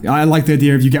done that. I like the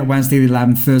idea of you get Wednesday the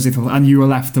 11th, Thursday the 12th, and you were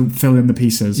left to fill in the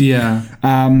pieces. Yeah.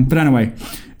 But anyway,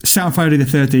 set on Friday the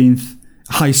 13th,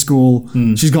 high school.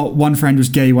 She's got one friend who's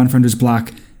gay, one friend who's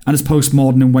black, and it's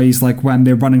postmodern in ways like when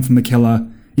they're running from the killer.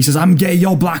 He says, I'm gay,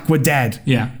 you're black, we're dead.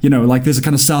 Yeah. Like there's a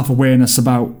kind of self-awareness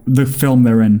about the film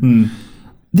they're in.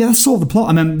 Yeah, that's sort of the plot.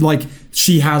 And then, like,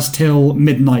 she has till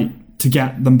midnight to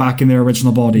get them back in their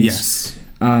original bodies. Yes.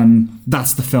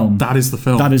 That's the film. That is the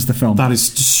film. That is the film. That is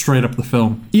just straight up the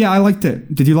film. Yeah, I liked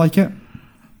it. Did you like it?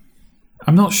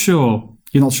 I'm not sure.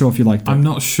 You're not sure if you liked it? I'm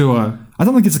not sure. I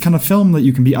don't think it's a kind of film that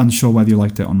you can be unsure whether you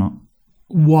liked it or not.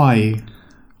 Why?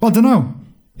 Well, I don't know.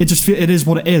 It is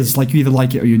what it is. Like, you either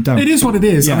like it or you don't. It is what it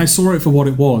is, Yeah. and I saw it for what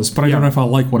it was, but I don't know if I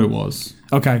like what it was.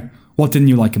 Okay. What didn't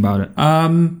you like about it?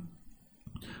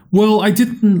 Well, I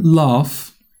didn't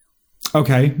laugh.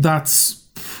 Okay. That's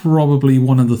probably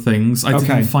one of the things. I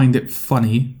didn't find it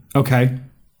funny. Okay.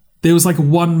 There was like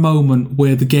one moment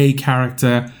where the gay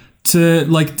character, to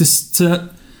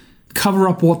cover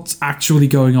up what's actually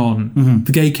going on,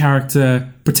 the gay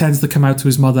character pretends to come out to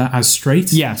his mother as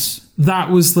straight. Yes.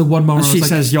 That was the one moment She I was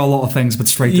says you're a lot of things, but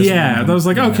straight doesn't. yeah, that was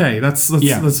like, okay, that's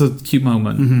a cute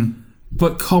moment.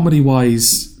 But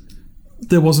comedy-wise,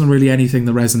 there wasn't really anything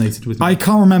that resonated with me. I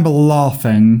can't remember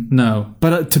laughing. No.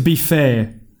 But to be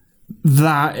fair,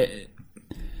 that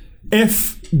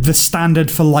if the standard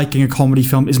for liking a comedy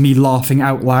film is me laughing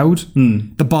out loud,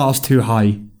 the bar's too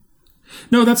high.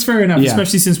 No, that's fair enough, Yeah.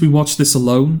 especially since we watched this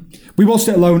alone. We watched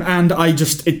it alone, and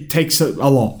it takes a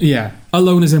lot. Yeah.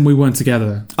 Alone as in we weren't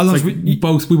together. Alone It's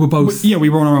as like we were both... Yeah, we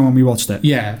were on our own when we watched it.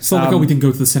 Yeah. It's not like, we didn't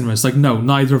go to the cinema. It's like, no,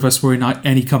 neither of us were in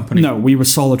any company. No, we were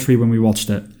solitary when we watched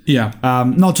it. Yeah.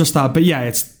 Not just that, but yeah,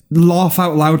 it's laugh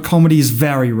out loud comedy is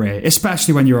very rare,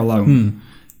 especially when you're alone.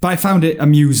 But I found it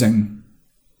amusing.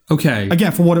 Okay.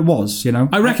 Again, for what it was,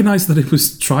 I recognise that it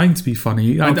was trying to be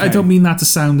funny. Okay. I don't mean that to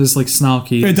sound as, like,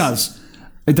 snarky. It does.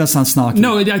 It does sound snarky.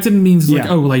 No, I didn't mean like, Yeah.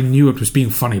 oh, well, I knew it was being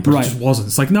funny, but Right. it just wasn't.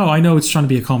 It's like, no, I know it's trying to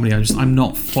be a comedy. I'm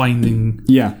not finding...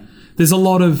 Yeah. There's a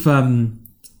lot of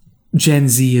Gen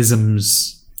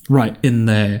Z-isms Right. in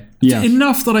there. Yeah.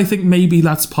 Enough that I think maybe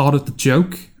that's part of the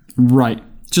joke. Right.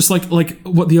 Just like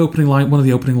what the opening line, one of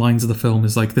the opening lines of the film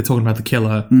is like, they're talking about the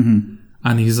killer.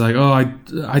 And he's like, oh,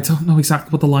 I don't know exactly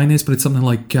what the line is, but it's something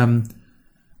like,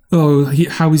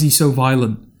 how is he so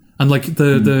violent? And like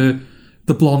the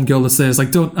blonde girl that's there is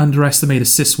like, don't underestimate a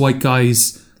cis white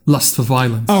guy's lust for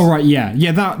violence. Oh, right, yeah.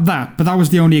 Yeah, that. But that was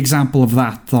the only example of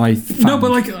that I found. No,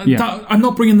 but like, that, I'm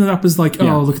not bringing that up as like,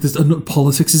 Yeah. oh, look at this,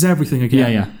 politics is everything again.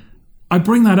 Yeah, yeah. I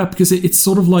bring that up because it's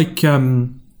sort of like,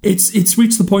 it's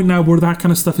reached the point now where that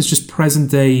kind of stuff is just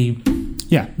present day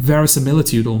Yeah.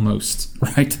 verisimilitude almost.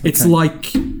 Right. It's okay.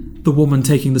 like the woman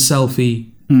taking the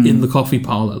selfie in the coffee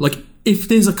parlor. Like, if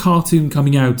there's a cartoon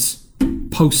coming out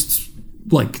post,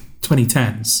 like,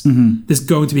 2010s, there's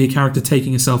going to be a character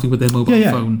taking a selfie with their mobile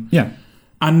phone. Yeah.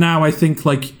 And now I think,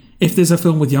 like, if there's a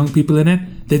film with young people in it,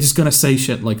 they're just gonna say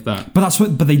shit like that.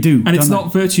 But they do, and it's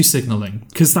not virtue signaling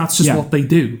because that's just what they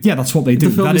do. Yeah, that's what they do.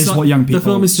 That is what young people. The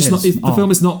film is just not. The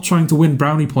film is not trying to win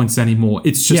brownie points anymore.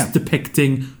 It's just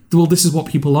depicting. Well, this is what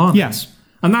people are. Yes,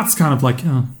 and that's kind of like.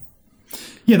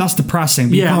 Yeah, that's depressing.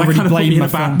 But yeah, you can't really blame the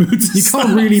film. You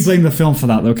can't really blame the film for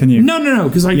that, though, can you? No,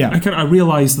 because I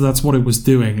realized that's what it was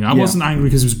doing. I wasn't angry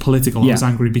because it was political. I was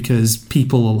angry because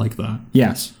people are like that.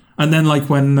 Yes, and then like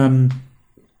when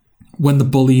the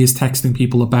bully is texting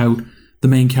people about the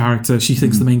main character, she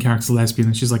thinks the main character's a lesbian,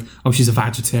 and she's like, "Oh, she's a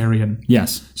vegetarian."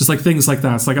 Yes, just like things like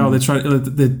that. It's like,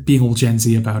 they're being all Gen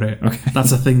Z about it. Okay,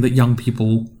 that's a thing that young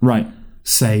people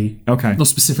say. Okay, not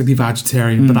specifically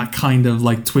vegetarian, but that kind of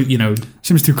like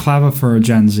seems too clever for a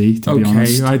Gen Z. To be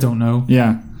honest, I don't know.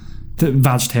 Yeah,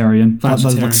 vegetarian.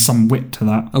 There's like some wit to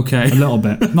that. Okay, a little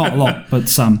bit, not a lot, but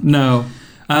some. No,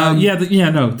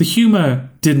 the humor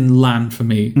didn't land for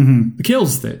me. Mm-hmm. The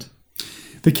kills did.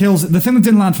 The thing that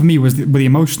didn't land for me was the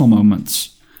emotional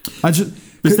moments.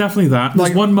 There's definitely that.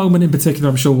 There's one moment in particular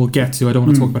I'm sure we'll get to. I don't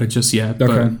want to talk about it just yet.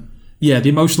 But yeah, the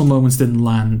emotional moments didn't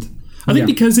land. I think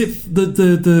because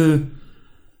the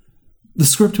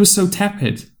script was so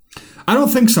tepid. I don't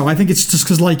think so. I think it's just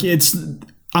because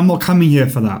I'm not coming here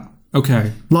for that.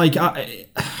 Okay.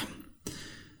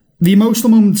 The emotional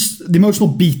moments, the emotional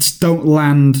beats don't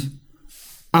land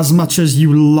as much as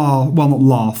you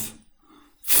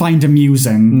find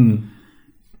amusing.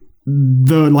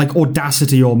 The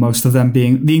audacity almost of them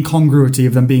being, the incongruity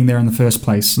of them being there in the first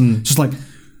place. Just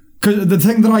because the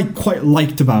thing that I quite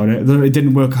liked about it, that it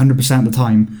didn't work 100% at the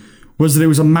time, was that it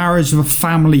was a marriage of a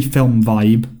family film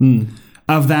vibe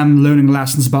of them learning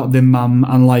lessons about their mum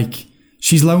and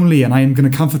she's lonely and I am going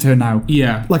to comfort her now.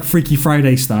 Yeah. Like Freaky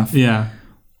Friday stuff. Yeah.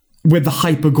 With the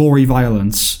hyper gory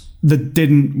violence that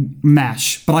didn't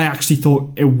mesh, but I actually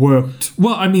thought it worked.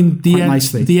 Well, I mean, the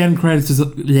end credits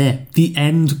of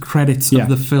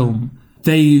the film,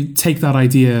 they take that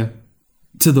idea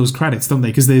to those credits, don't they?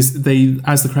 Because as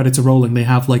the credits are rolling, they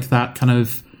have that kind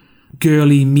of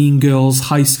girly Mean Girls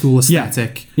high school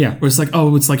aesthetic. Yeah. Where it's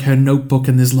it's like her notebook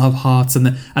and there's love hearts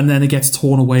and then it gets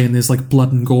torn away and there's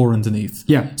blood and gore underneath.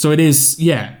 Yeah. So it is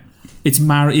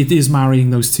it is marrying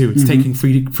those two. It's taking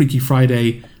Freaky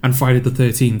Friday and Friday the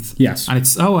 13th. Yes. And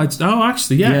it's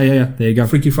actually Yeah. There you go.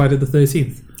 Freaky Friday the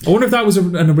 13th. I wonder if that was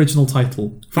an original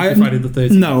title. Freaky Friday the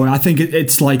 13th. No, I think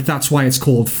it's that's why it's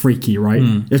called Freaky, right?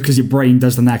 It's because your brain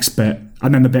does the next bit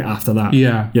and then the bit after that.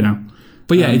 Yeah.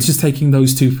 But yeah, it's just taking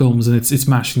those two films and it's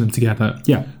mashing them together.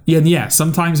 Yeah. Yeah,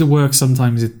 sometimes it works,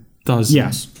 sometimes it does.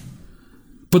 Yes.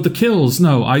 But the kills,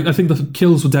 no, I think the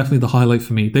kills were definitely the highlight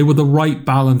for me. They were the right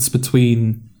balance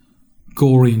between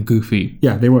gory and goofy.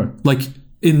 Yeah, they were.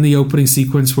 In the opening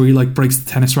sequence where he breaks the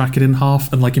tennis racket in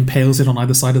half and impales it on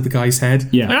either side of the guy's head.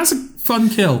 Yeah. That's a fun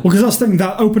kill. Well, because I was thinking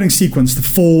that opening sequence, the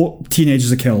 4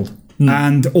 teenagers are killed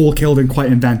and all killed in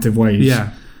quite inventive ways.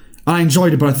 Yeah. I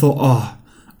enjoyed it, but I thought,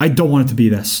 I don't want it to be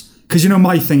this. Because,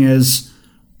 my thing is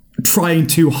trying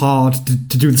too hard to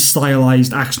do the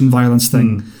stylized action violence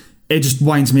thing. It just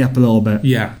winds me up a little bit.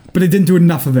 Yeah. But it didn't do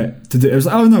enough of it to do. It was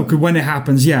because when it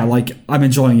happens, I'm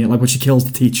enjoying it. When she kills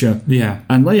the teacher. Yeah.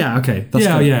 And okay, that's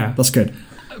good. Yeah. That's good.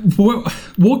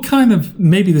 What kind of,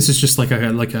 maybe this is just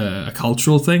a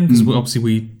cultural thing, because obviously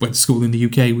we went to school in the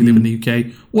UK, we live in the UK.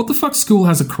 What the fuck school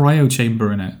has a cryo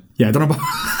chamber in it? Yeah, I don't know about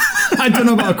I don't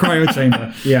know about a cryo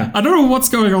chamber. Yeah. I don't know what's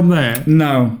going on there.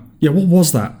 No. Yeah, what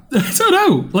was that? I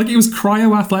don't know. It was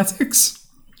cryo athletics.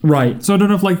 Right. So I don't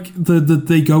know if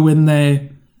they go in there,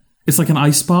 it's like an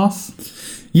ice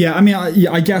bath. Yeah, I mean,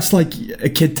 I guess a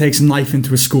kid takes a knife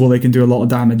into a school, they can do a lot of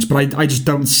damage, but I just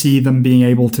don't see them being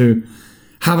able to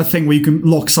have a thing where you can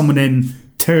lock someone in,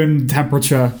 turn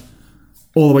temperature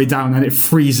all the way down, and it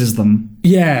freezes them.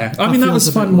 Yeah, I mean that was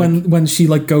fun when she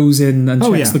goes in and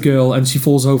checks the girl and she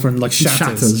falls over and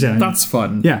shatters. Yeah, that's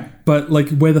fun. Yeah, but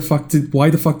why the fuck do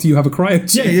you have a cryo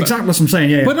chamber? Yeah, exactly what I'm saying.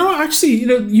 Yeah, but no, actually,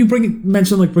 you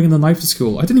mentioned bringing the knife to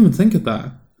school. I didn't even think of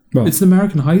that. Well, it's an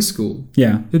American high school.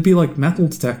 Yeah, it'd be metal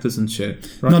detectors and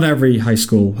shit. Right? Not every high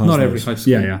school has Not every high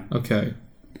school. Yeah. Okay.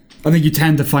 I think you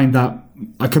tend to find that,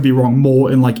 I could be wrong,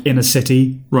 more in inner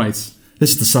city. Right. This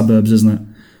is the suburbs, isn't it?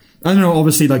 I don't know,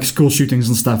 obviously school shootings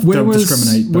and stuff don't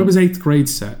discriminate. Where was 8th grade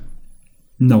set?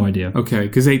 No idea. Okay,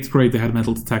 because 8th grade they had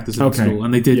metal detectors in school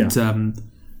and they did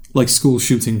school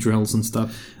shooting drills and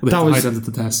stuff. They hide under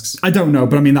the desks. I don't know,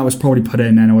 but I mean that was probably put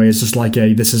in anyway. It's just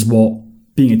this is what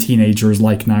being a teenager is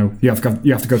like now. You have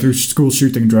to go through school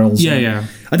shooting drills. Yeah.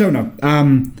 I don't know.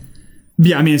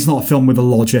 Yeah, I mean it's not a film with a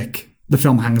logic. The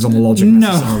film hangs on the logic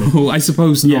necessarily. No, I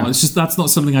suppose not. It's just that's not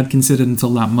something I'd considered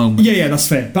until that moment. Yeah, that's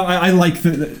fair. But I like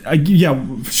the... yeah,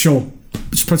 sure.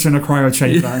 just puts her in a cryo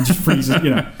chamber and just freezes,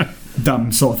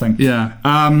 dumb sort of thing. Yeah.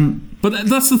 But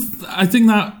that's I think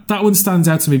that one stands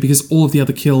out to me because all of the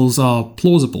other kills are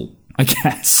plausible. I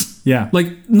guess. Yeah. Like,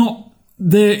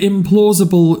 they're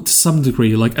implausible to some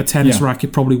degree. Like, a tennis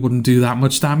racket probably wouldn't do that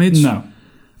much damage. No.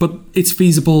 But it's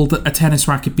feasible that a tennis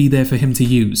racket be there for him to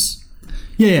use.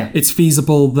 Yeah. It's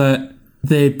feasible that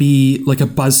there be, like, a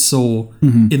buzzsaw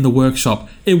in the workshop.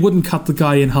 It wouldn't cut the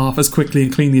guy in half as quickly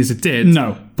and cleanly as it did.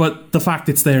 No. But the fact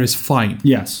it's there is fine.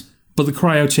 Yes. But the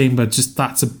cryo chamber,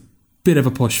 that's a bit of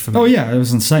a push for me. Oh, yeah, it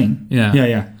was insane. Yeah.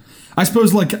 Yeah. I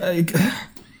suppose, like,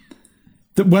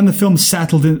 that when the film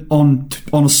settled on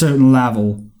a certain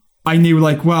level, I knew,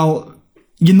 like, well,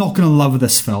 you're not going to love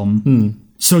this film.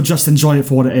 So just enjoy it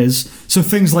for what it is. So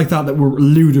things like that were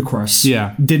ludicrous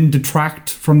didn't detract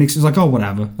from the experience. Like, oh,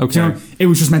 whatever. Okay. It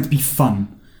was just meant to be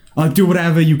fun. Like, do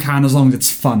whatever you can as long as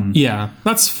it's fun. Yeah,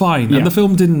 that's fine. Yeah. And the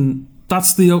film didn't...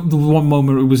 That's the one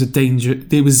moment it was a danger.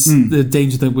 It was the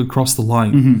danger that would cross the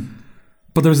line.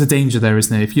 But there is a danger there,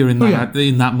 isn't there? If you're in that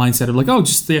mindset of like, oh,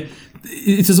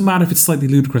 it doesn't matter if it's slightly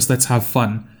ludicrous, let's have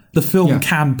fun. The film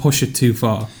can push it too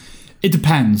far. It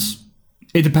depends.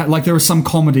 Like, there are some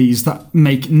comedies that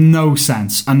make no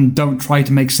sense and don't try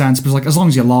to make sense, but like, as long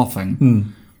as you're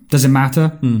laughing, does it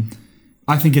matter?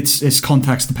 I think it's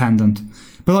context dependent.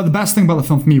 But like, the best thing about the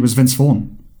film for me was Vince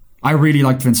Vaughn. I really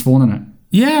liked Vince Vaughn in it.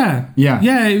 Yeah.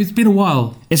 It's been a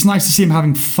while. It's nice to see him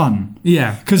having fun.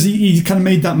 Yeah, because he kind of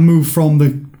made that move from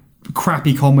the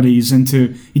crappy comedies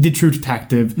into he did True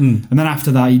Detective, and then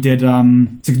after that he did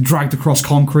Dragged Across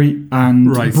Concrete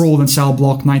and Brawl in Cell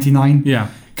Block 99. Yeah,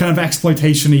 kind of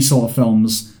exploitation-y sort of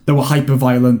films that were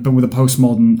hyper-violent but with a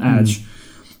postmodern edge.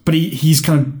 But he's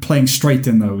kind of playing straight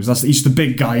in those. He's the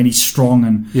big guy and he's strong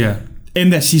and in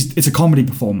this, it's a comedy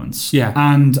performance. Yeah.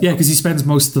 And because he spends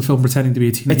most of the film pretending to be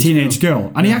a teenage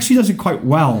girl. And he actually does it quite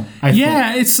well, I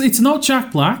thought. It's not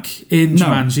Jack Black in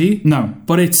Jumanji. No.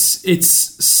 But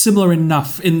it's similar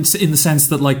enough in the sense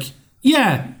that, like,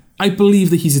 I believe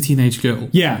that he's a teenage girl.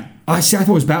 Yeah. I thought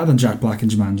it was better than Jack Black in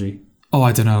Jumanji. Oh,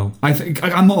 I don't know.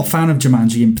 I'm not a fan of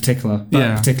Jumanji in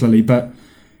particularly, but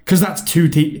because that's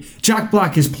Jack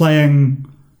Black is playing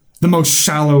the most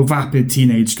shallow, vapid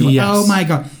teenage girl. Yes. Oh my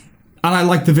God. And I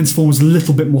like the Vince Vaughn was a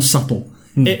little bit more subtle.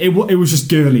 It was just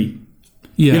girly.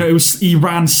 Yeah. He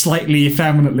ran slightly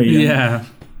effeminately. Yeah.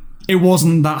 It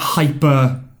wasn't that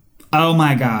hyper, oh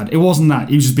my God. It wasn't that.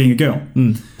 He was just being a girl.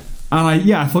 And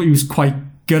I thought he was quite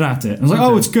good at it. I was like,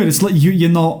 oh, it's good. It's like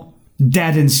you're not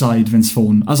dead inside, Vince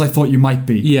Vaughn, as I thought you might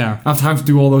be. Yeah. After having to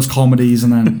do all those comedies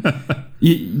and then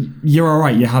you're all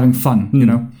right. You're having fun, you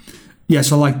know? Yeah,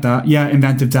 so I like that. Yeah,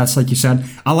 inventive deaths, like you said.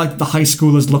 I like the high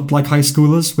schoolers looked like high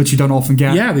schoolers, which you don't often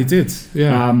get. Yeah, they did.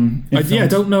 Yeah. I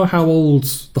don't know how old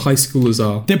the high schoolers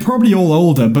are. They're probably all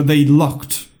older, but they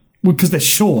looked... Because they're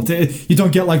short. You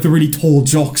don't get, like, the really tall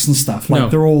jocks and stuff.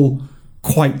 Like, they're all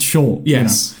quite short.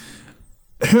 Yes.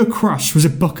 Her crush, was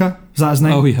it Booker? Is that his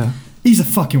name? Oh, yeah. He's a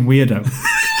fucking weirdo.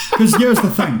 Because here's the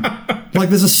thing. Like,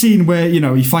 there's a scene where,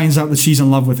 he finds out that she's in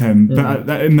love with him, but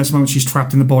in this moment she's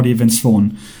trapped in the body of Vince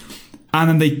Vaughn. And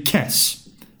then they kiss.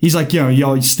 He's like,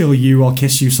 you're still you, I'll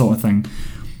kiss you, sort of thing.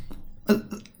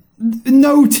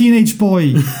 No teenage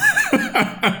boy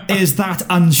is that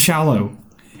unshallow.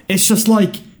 It's just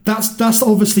like, that's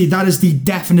obviously, that is the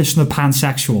definition of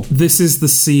pansexual. This is the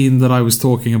scene that I was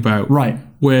talking about. Right.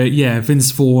 Where,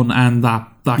 Vince Vaughn and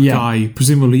that guy,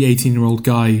 presumably 18-year-old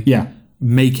guy,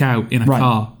 make out in a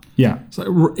car. Yeah.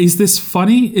 So, is this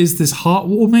funny? Is this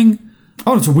heartwarming?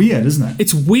 Oh, it's weird, isn't it?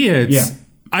 It's weird. Yeah.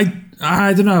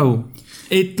 I don't know.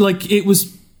 It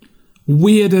was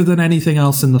weirder than anything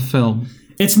else in the film.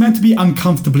 It's meant to be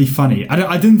uncomfortably funny.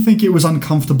 I didn't think it was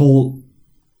uncomfortable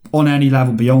on any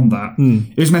level beyond that.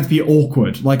 It was meant to be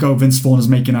awkward. Like, oh, Vince Vaughn is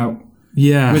making out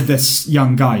with this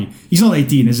young guy. He's not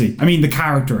 18, is he? I mean, the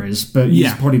character is, but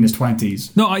he's probably in his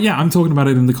 20s. No, I'm talking about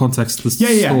it in the context of the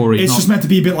story. It's just meant to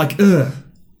be a bit like, ugh.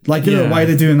 Like, why are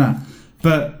they doing that?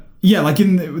 But, like,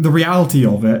 in the reality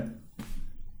of it,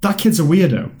 that kid's a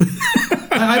weirdo.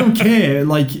 I don't care.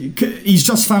 Like, he's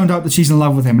just found out that she's in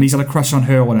love with him and he's had a crush on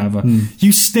her or whatever.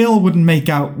 You still wouldn't make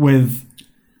out with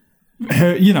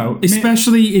her,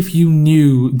 Especially if you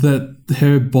knew that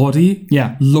her body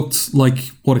looked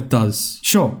like what it does.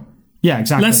 Sure. Yeah,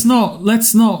 exactly.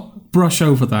 Let's not brush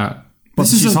over that. But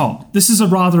she's hot. This is a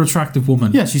rather attractive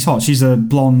woman. Yeah, she's hot. She's a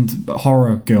blonde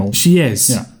horror girl. She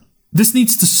is. Yeah. This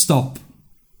needs to stop.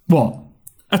 What?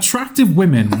 Attractive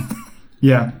women...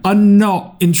 are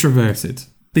not introverted.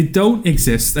 They don't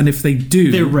exist, and if they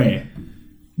do... They're rare.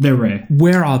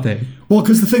 Where are they? Well,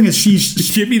 because the thing is,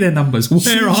 Give me their numbers.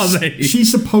 Where are they? She's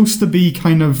supposed to be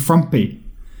kind of frumpy.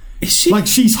 Is she? Like,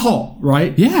 she's hot,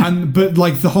 right? Yeah. But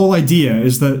like the whole idea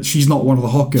is that she's not one of the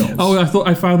hot girls. Oh,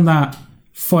 I found that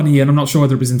funny, and I'm not sure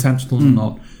whether it was intentional or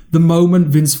not. The moment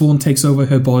Vince Vaughn takes over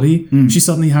her body, she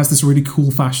suddenly has this really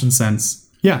cool fashion sense.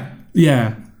 Yeah.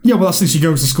 Yeah. Yeah, well, that's the thing. She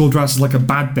goes to school dressed like a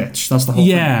bad bitch. That's the whole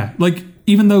thing. Yeah. Like,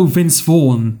 even though Vince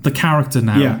Vaughn, the character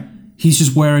now, he's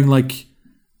just wearing, like,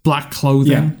 black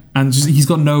clothing, and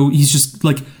he's just,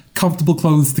 like, comfortable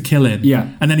clothes to kill in. Yeah.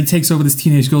 And then he takes over this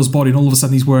teenage girl's body, and all of a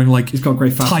sudden he's wearing, like, he's got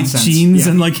great fashion tight sense. jeans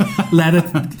and, like,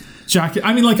 leather jacket.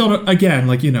 I mean, like, again,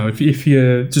 like, you know, if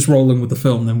you're just rolling with the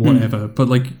film, then whatever. But,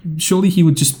 like, surely he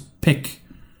would just pick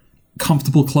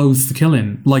comfortable clothes to kill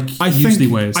in, like he usually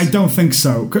wears. I don't think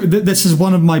so. This is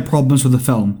one of my problems with the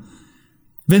film.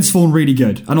 Vince Vaughn really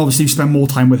good, and obviously you spend more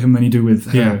time with him than you do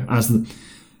with her.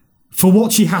 For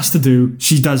what she has to do,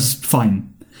 she does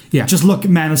fine. Yeah, just look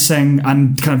menacing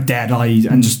and kind of dead-eyed,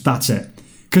 and just that's it.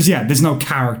 Because there's no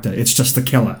character; it's just the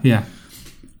killer. Yeah,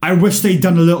 I wish they'd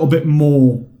done a little bit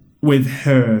more with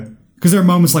her, because there are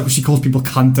moments like when she calls people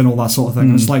cunt and all that sort of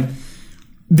thing. And it's like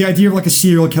the idea of like a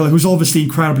serial killer who's obviously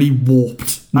incredibly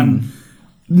warped and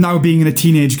now being in a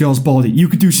teenage girl's body. You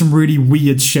could do some really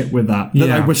weird shit with that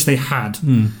I wish they had,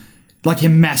 like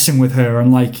him messing with her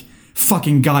and like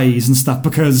fucking guys and stuff,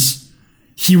 because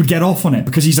he would get off on it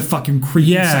because he's a fucking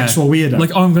creepy sexual weirdo.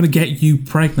 Like, I'm going to get you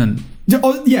pregnant.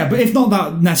 But if not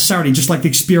that necessarily, just like the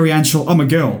experiential, I'm a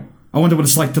girl. I wonder what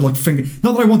it's like to like finger.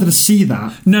 Not that I wanted to see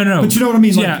that. No. But you know what I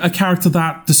mean? Like, a character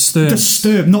that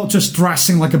disturbed, not just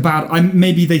dressing like a bad.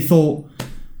 Maybe they thought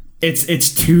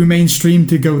it's too mainstream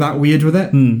to go that weird with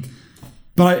it.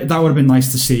 But that would have been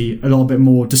nice to see a little bit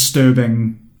more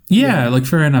disturbing. Yeah, like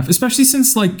fair enough. Especially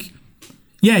since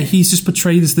he's just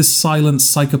portrayed as this silent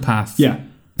psychopath. Yeah.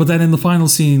 But then in the final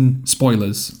scene,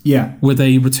 spoilers. Yeah. Where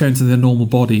they return to their normal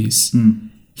bodies.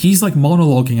 He's like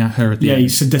monologuing at her at the end.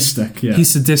 He's sadistic. Yeah.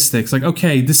 He's sadistic. It's like,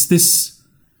 okay, this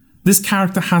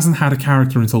character hasn't had a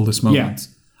character until this moment.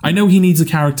 Yeah. I know he needs a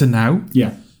character now.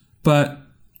 Yeah. But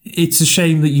it's a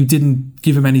shame that you didn't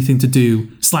give him anything to do,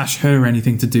 / her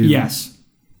anything to do. Yes.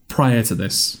 Prior to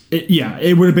this.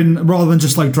 It would have been, rather than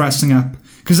just like dressing up,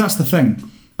 because that's the thing.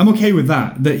 I'm okay with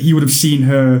that he would have seen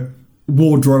her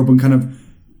wardrobe and kind of,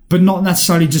 but not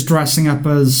necessarily just dressing up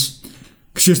as,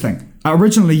 because here's the thing.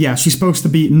 Originally, she's supposed to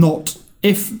be not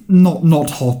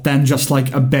hot, then just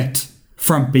like a bit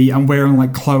frumpy and wearing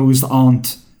like clothes that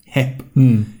aren't hip.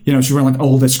 You know, she's wearing like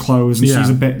oldest clothes and she's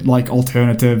a bit like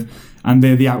alternative, and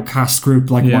they're the outcast group,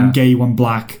 like one gay, one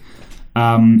black.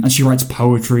 And she writes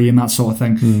poetry and that sort of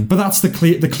thing. But that's the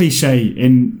cliche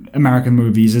in American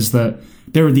movies, is that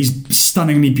there are these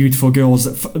stunningly beautiful girls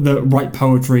that write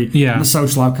poetry, and the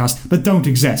social outcast, that don't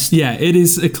exist. Yeah, it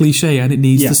is a cliche and it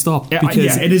needs to stop.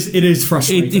 Because it is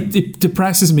frustrating. It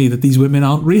depresses me that these women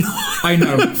aren't real. I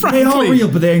know. They are real,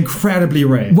 but they're incredibly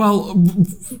rare. Well,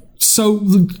 so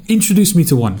introduce me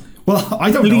to one. Well,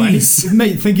 I don't know any.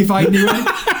 Mate, think if I knew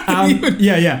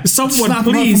it. Someone,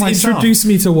 please introduce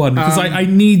me to one, because I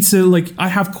need to, I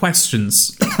have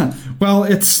questions. Well,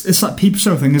 it's that peep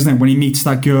show thing, isn't it? When he meets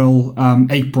that girl,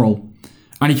 April,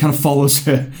 and he kind of follows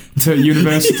her to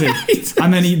university.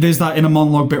 And then there's that inner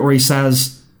monologue bit where he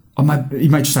says, he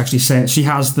might just actually say it, she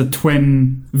has the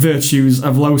twin virtues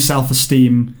of low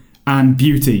self-esteem and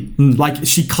beauty. Like,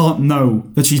 she can't know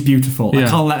that she's beautiful. I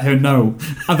can't let her know,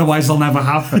 otherwise I'll never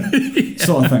have her.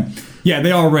 Sort of thing. Yeah,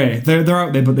 they are rare. They're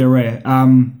out there, but they're rare.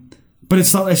 But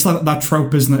it's like that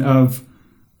trope, isn't it, of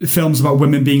films about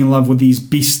women being in love with these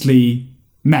beastly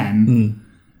men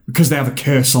because they have a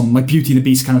curse on, like Beauty and the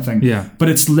Beast kind of thing. Yeah. But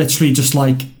it's literally just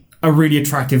like a really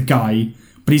attractive guy,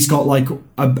 but he's got like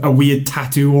a weird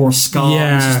tattoo or a scar.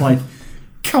 Yeah. It's just like,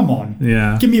 come on.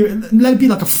 Yeah. Let it be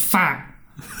like a fat,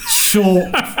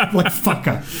 short, like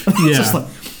fucker. Yeah. Just like,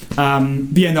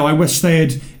 I wish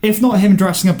they'd, if not him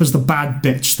dressing up as the bad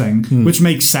bitch thing, which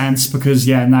makes sense because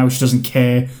now she doesn't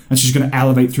care and she's going to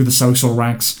elevate through the social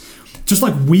ranks. Just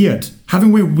like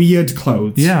having wear weird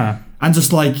clothes. Yeah. And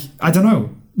just like, I don't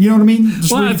know. You know what I mean?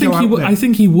 Just well, really I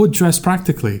think he would dress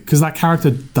practically, because that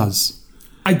character does.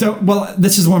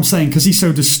 This is what I'm saying, because he's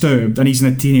so disturbed and he's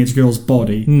in a teenage girl's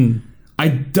body.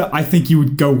 I think he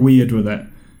would go weird with it.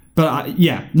 But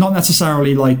not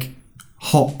necessarily like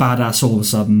hot badass all of a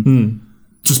sudden.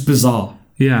 Just bizarre.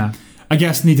 Yeah. I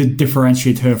guess need to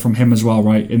differentiate her from him as well,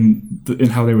 right? In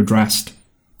how they were dressed.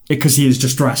 Because he is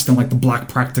just dressed in like the black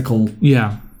practical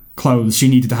clothes. She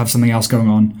needed to have something else going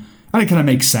on. And it kind of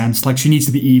makes sense. Like, she needs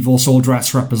to be evil, so I'll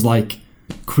dress her up as like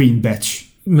queen bitch.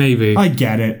 Maybe. I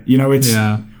get it. You know, it's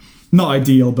not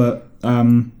ideal, but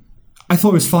I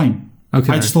thought it was fine.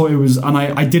 Okay. I just thought it was, and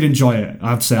I did enjoy it. I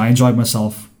have to say, I enjoyed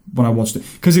myself when I watched it,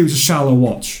 because it was a shallow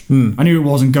watch. I knew it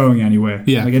wasn't going anywhere.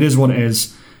 Yeah. Like, it is what it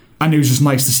is. And it was just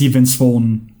nice to see Vince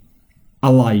Vaughn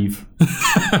alive.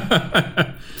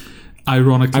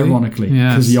 Ironically,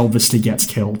 because he obviously gets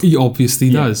killed. He obviously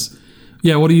does.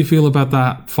 Yeah, what do you feel about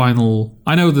that final...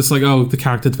 I know this, like, the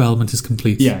character development is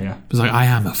complete. Yeah. It's like, I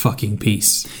am a fucking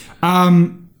piece.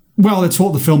 Well, it's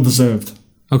what the film deserved.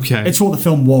 Okay. It's what the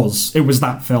film was. It was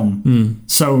that film.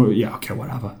 So, yeah, okay,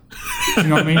 whatever. You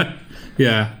know what I mean?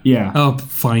 Yeah. Yeah. Oh,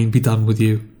 fine, be done with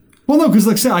you. Well, no, because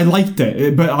like I said, I liked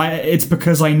it, but it's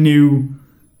because I knew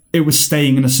it was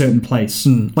staying in a certain place.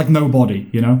 Like Nobody,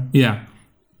 you know? Yeah.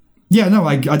 Yeah, no,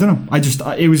 I don't know.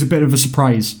 It was a bit of a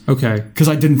surprise. Okay. Because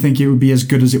I didn't think it would be as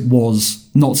good as it was,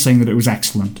 not saying that it was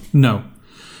excellent. No.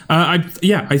 I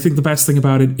think the best thing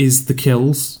about it is the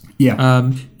kills.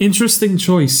 Yeah. Interesting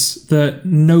choice that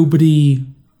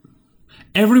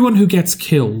everyone who gets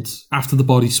killed after the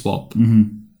body swap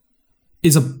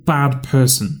is a bad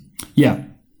person. Yeah.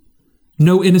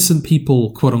 No innocent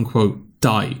people, quote unquote,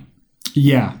 die.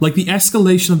 Yeah. Like the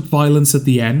escalation of violence at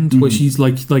the end, where she's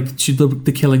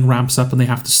the killing ramps up and they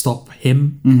have to stop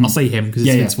him. I'll say him because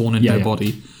it's worn into their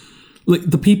body. Like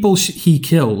the people he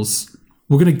kills,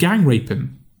 we're going to gang rape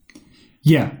him.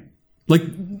 Yeah. Like,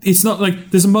 it's not like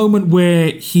there's a moment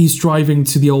where he's driving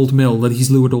to the old mill that he's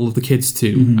lured all of the kids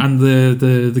to, and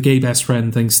the gay best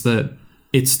friend thinks that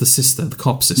it's the sister, the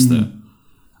cop sister.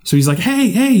 So he's like,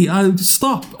 hey,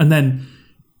 stop. And then,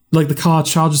 like, the car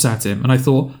charges at him, and I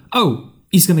thought, oh,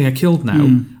 he's going to get killed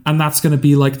now. And that's going to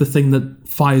be, like, the thing that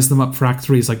fires them up for Act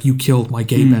 3 is like, you killed my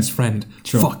gay best friend.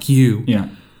 Sure. Fuck you. Yeah.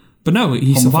 But no,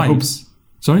 he survives.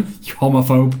 Sorry? You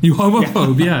homophobe. You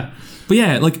homophobe, yeah. But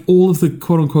yeah, like all of the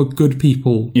quote-unquote good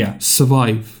people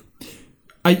survive.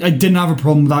 I didn't have a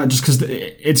problem with that just because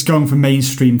it's going for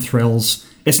mainstream thrills.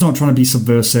 It's not trying to be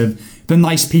subversive. The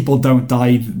nice people don't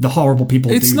die. The horrible people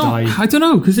die. I don't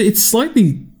know, because it's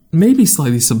maybe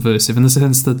slightly subversive in the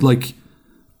sense that, like,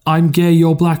 I'm gay,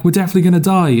 you're black, we're definitely going to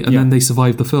die. And then they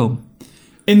survive the film.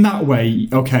 In that way,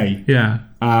 okay. Yeah.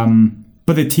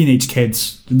 But they're teenage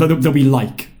kids that we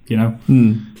like, you know?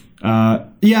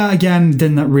 Again,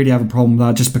 didn't really have a problem with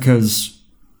that just because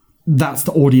that's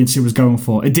the audience it was going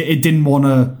for. It didn't want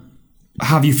to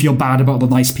have you feel bad about the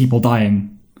nice people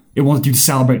dying. It wanted you to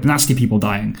celebrate the nasty people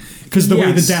dying. Because the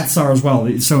way the deaths are as well,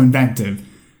 it's so inventive.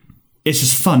 It's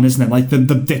just fun, isn't it? Like the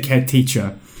dickhead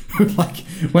teacher who, like,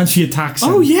 when she attacks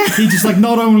him, he just, like,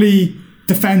 not only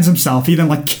defends himself, he then,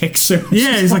 like, kicks her.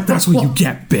 Yeah, he's like, that's what you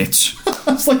get, bitch.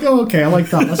 It's like, oh, okay, I like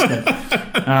that. That's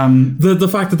good. The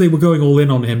fact that they were going all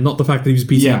in on him, not the fact that he was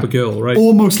beating up a girl, right?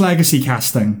 Almost legacy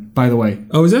casting, by the way.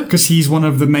 Oh, is it? Because he's one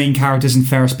of the main characters in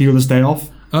Ferris Bueller's Day Off.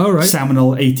 Oh, right.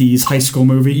 Seminal 80s high school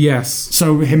movie. Yes.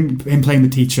 So him playing the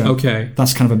teacher. Okay.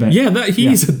 That's kind of a bit. Yeah,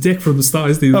 he's a dick from the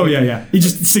start, isn't he? Oh, yeah. He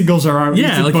just singles her out.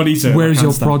 Yeah, like, buddies her, where's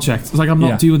your project? It's like, I'm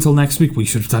not due until next week. We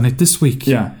should have done it this week.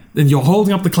 Yeah. And you're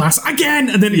holding up the class again!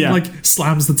 And then he, like,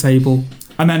 slams the table.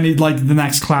 And then, like, the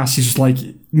next class, he's just like,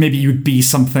 maybe you'd be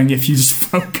something if you just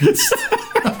focused.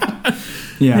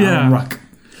 Ruck.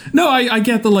 No, I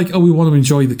get the, like, we want to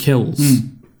enjoy the kills.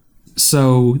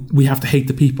 So we have to hate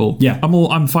the people. Yeah.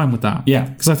 I'm fine with that. Yeah.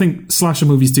 Because I think slasher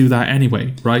movies do that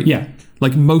anyway, right? Yeah.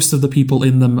 Like, most of the people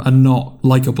in them are not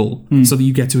likable, so that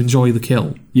you get to enjoy the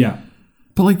kill. Yeah.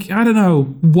 But, like, I don't know,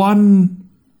 one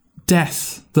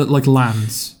death that, like,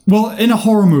 lands. Well, in a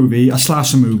horror movie, a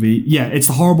slasher movie, it's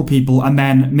the horrible people and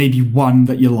then maybe one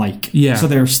that you like. Yeah. So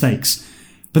there are stakes.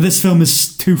 But this film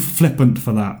is too flippant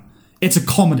for that. It's a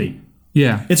comedy.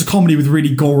 Yeah. It's a comedy with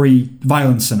really gory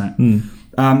violence in it.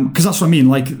 Because that's what I mean.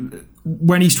 Like,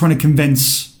 when he's trying to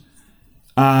convince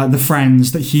the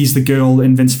friends that he's the girl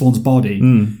in Vince Vaughn's body,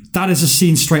 that is a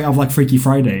scene straight out of, like, Freaky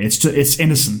Friday. It's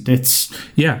innocent.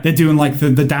 They're doing, like,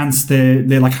 the dance,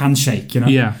 they're like handshake, you know?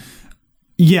 Yeah.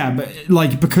 Yeah, but,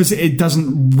 like, because it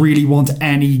doesn't really want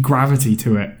any gravity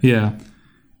to it. Yeah.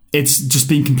 It's just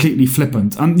being completely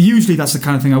flippant. And usually that's the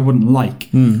kind of thing I wouldn't like.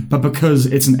 But because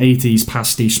it's an 80s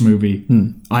pastiche movie,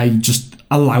 I just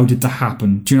allowed it to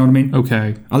happen. Do you know what I mean?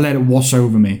 Okay. I let it wash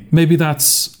over me. Maybe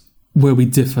that's where we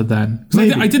differ then.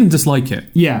 I didn't dislike it.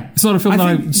 Yeah. It's not a film that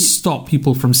I would stop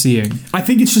people from seeing. I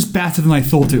think it's just better than I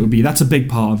thought it would be. That's a big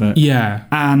part of it. Yeah.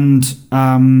 And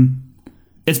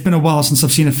it's been a while since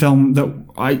I've seen a film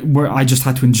where I just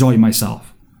had to enjoy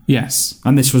myself. Yes.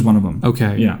 And this was one of them.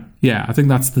 Okay. Yeah. Yeah, I think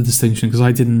that's the distinction, because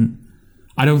I don't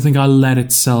think I let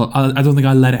it I don't think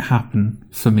I let it happen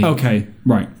for me. Okay,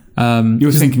 right. You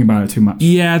were thinking about it too much.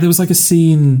 Yeah, there was like a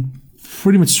scene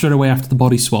pretty much straight away after the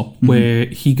body swap where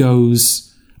he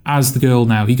goes, as the girl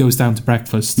now, he goes down to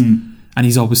breakfast and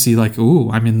he's obviously like,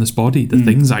 oh, I'm in this body, the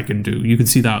things I can do. You can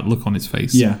see that look on his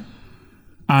face. Yeah.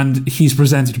 and he's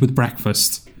presented with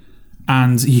breakfast,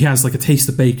 and he has like a taste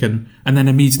of bacon, and then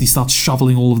immediately starts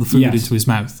shoveling all of the food into his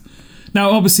mouth.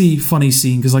 Now, obviously, funny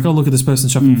scene, because like, oh, look at this person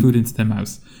shoving food into their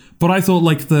mouth. But I thought,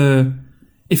 like,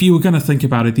 if you were going to think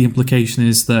about it, the implication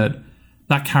is that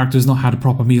character has not had a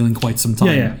proper meal in quite some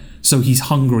time. Yeah. So he's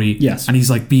hungry. Yes. And he's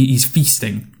like, he's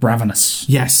feasting. Ravenous.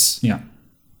 Yes. Yeah.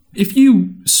 If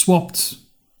you swapped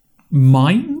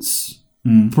minds,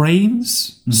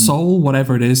 brains, soul,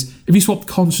 whatever it is, if you swapped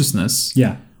consciousness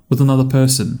with another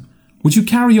person, would you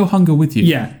carry your hunger with you?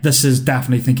 Yeah, this is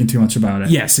definitely thinking too much about it.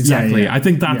 Yes, exactly. Yeah. I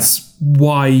think that's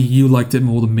why you liked it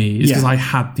more than me, is because I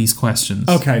had these questions.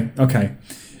 Okay.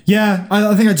 Yeah,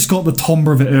 I think I just got the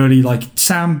timbre of it early, like,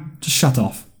 Sam, just shut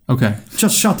off. Okay.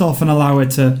 Just shut off and allow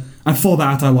it to... And for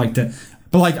that, I liked it.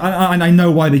 But, like, I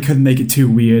know why they couldn't make it too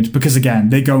weird, because, again,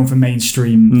 they're going for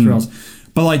mainstream thrills.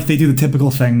 But, like, they do the typical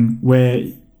thing where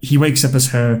he wakes up as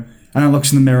her, and then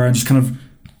looks in the mirror and just kind of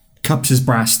cups his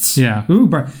breasts. Yeah. Ooh,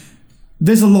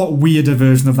 there's a lot weirder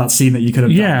version of that scene that you could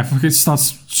have done. Yeah, fucking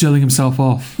starts jilling himself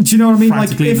off. Do you know what I mean? Like,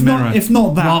 Frantically in the mirror. if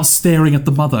not that... While staring at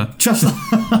the mother. Just...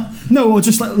 no, or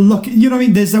just, like, look... You know what I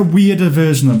mean? There's a weirder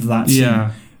version of that scene.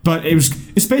 Yeah. But it's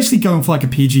basically going for, like, a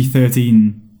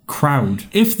PG-13 crowd.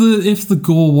 If the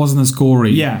gore wasn't as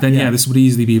gory, then this would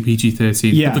easily be a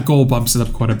PG-13. Yeah. But the gore bumps it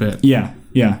up quite a bit. Yeah.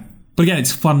 But again,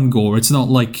 it's fun gore. It's not,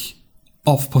 like,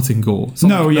 off-putting gore. It's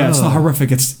not it's not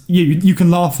horrific. It's... You can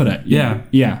laugh at it. Yeah.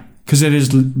 Yeah. Because it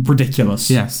is ridiculous.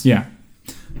 Yes. Yeah.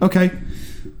 Okay.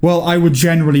 Well, I would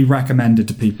generally recommend it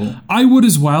to people. I would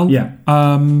as well. Yeah.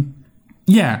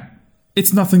 Yeah.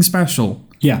 It's nothing special.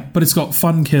 Yeah. But it's got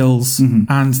fun kills,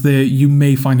 and you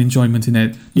may find enjoyment in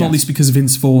it. Not least because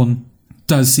Vince Vaughn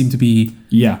does seem to be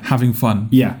having fun.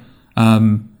 Yeah.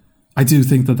 I do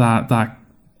think that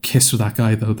kiss with that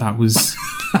guy, though, that was...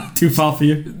 Too far for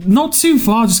you? Not too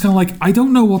far, just kind of like, I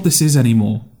don't know what this is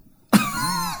anymore.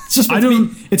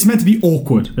 It's meant to be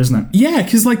awkward, isn't it? Yeah,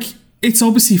 because, like, it's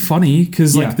obviously funny,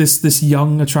 because, like, this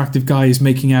young, attractive guy is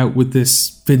making out with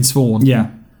this Vince Vaughn.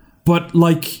 Yeah. But,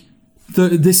 like,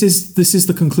 this is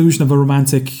the conclusion of a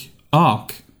romantic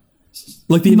arc.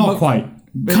 Like, Not quite.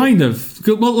 Kind of.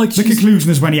 Well, like, the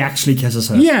conclusion is when he actually kisses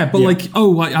her. Yeah, but, like,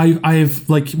 I have,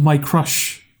 like, my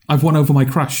crush. I've won over my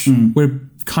crush. We're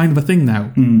kind of a thing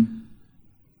now.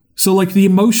 So, like, the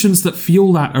emotions that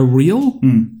fuel that are real,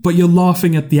 but you're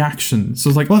laughing at the action. So,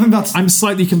 it's like, well, I think I'm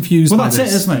slightly confused by this. Well,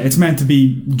 that's it, isn't it? It's meant to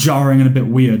be jarring and a bit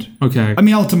weird. Okay. I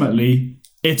mean, ultimately,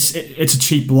 it's a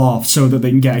cheap laugh so that they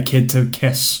can get a kid to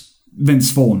kiss Vince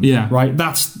Vaughn. Yeah. Right?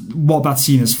 That's what that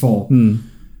scene is for.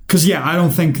 Because, I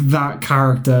don't think that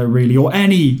character really, or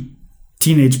any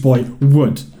teenage boy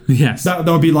would. Yes. That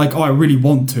would be like, oh, I really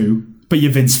want to, but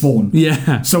you're Vince Vaughn.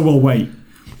 Yeah. So we'll wait.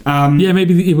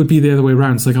 Maybe it would be the other way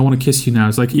around. It's like, I want to kiss you now.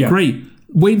 It's like, great.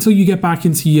 Wait until you get back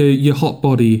into your hot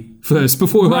body first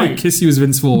before I kiss you as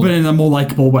Vince Vaughn. But in a more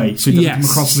likeable way, so he doesn't come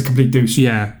across as a complete douche.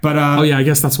 Yeah. But I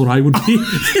guess that's what I would be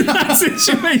in that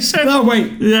situation. No,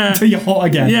 wait. Yeah. Until you're hot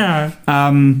again. Yeah.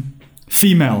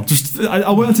 Female. Just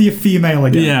I'll wait until you're female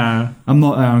again. Yeah.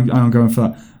 I'm going for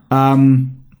that.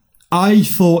 I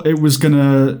thought it was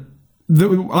gonna.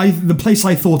 The place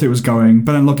I thought it was going,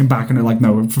 but then looking back on it, like,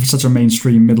 no, for such a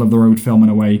mainstream, middle of the road film in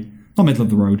a way, not middle of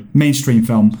the road, mainstream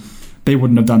film, they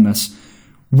wouldn't have done this.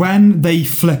 When they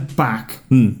flip back,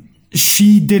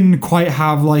 she didn't quite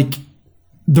have, like,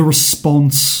 the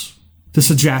response to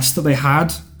suggest that they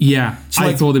had. Yeah, so,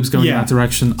 I thought it was going in that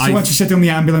direction. So when she's sitting in the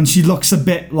ambulance, she looks a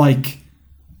bit like,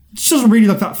 she doesn't really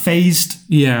look that phased.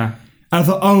 Yeah. And I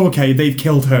thought, oh, okay, they've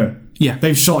killed her. Yeah.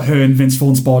 They've shot her in Vince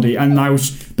Vaughn's body, and now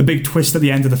the big twist at the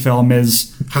end of the film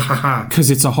is, ha ha ha. Because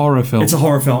it's a horror film. It's a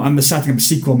horror film, and they're setting up a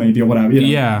sequel maybe, or whatever, you know?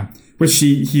 Yeah. Which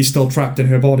he's still trapped in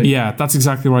her body. Yeah, that's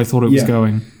exactly where I thought it was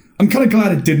going. I'm kind of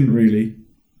glad it didn't really.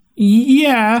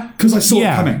 Yeah. Because I saw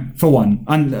it coming, for one.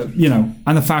 And,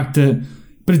 and the fact that...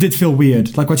 But it did feel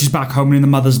weird. Like when she's back home and in the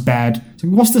mother's bed. It's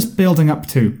like, what's this building up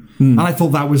to? And I thought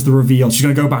that was the reveal. She's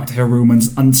going to go back to her room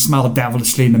and smile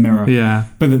devilishly in the mirror. Yeah.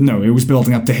 But no, it was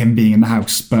building up to him being in the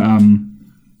house. But,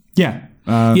 yeah.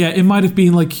 It might have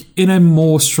been like in a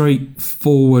more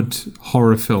straightforward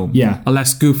horror film. Yeah. A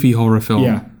less goofy horror film.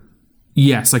 Yeah.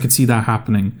 Yes, I could see that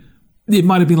happening. It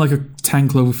might have been like a 10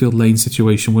 Cloverfield Lane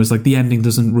situation where it's like the ending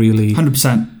doesn't really...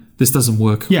 100%. This doesn't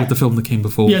work with the film that came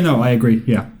before. Yeah, no, I agree.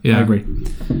 Yeah. I agree.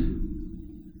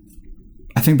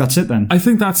 I think that's it then. I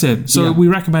think that's it. So we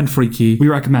recommend Freaky. We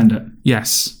recommend it.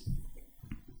 Yes.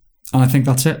 And I think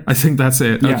that's it. I think that's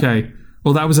it. Yeah. Okay.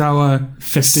 Well, that was our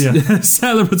 50th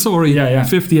celebratory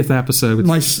 50th episode.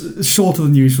 Nice, shorter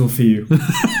than usual for you.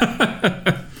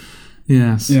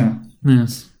 Yes. Yeah.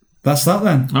 Yes. that's that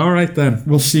then. All right then.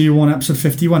 We'll see you on episode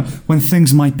 51 when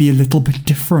things might be a little bit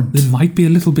different. It might be a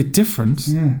little bit different.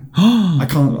 Yeah.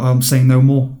 I'm saying no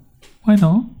more. Why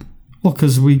not? Well,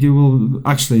 because we will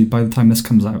actually by the time this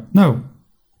comes out. No,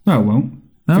 it won't.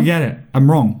 No? Forget it. I'm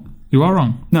wrong. You are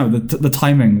wrong. No, the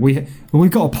timing.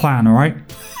 We've got a plan. All right.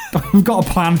 We've got a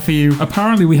plan for you.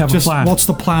 Apparently, we have Just a plan. watch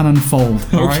the plan unfold.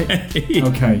 All right.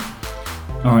 Okay.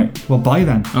 All right. Well, bye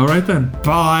then. All right then.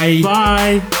 Bye.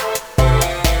 Bye.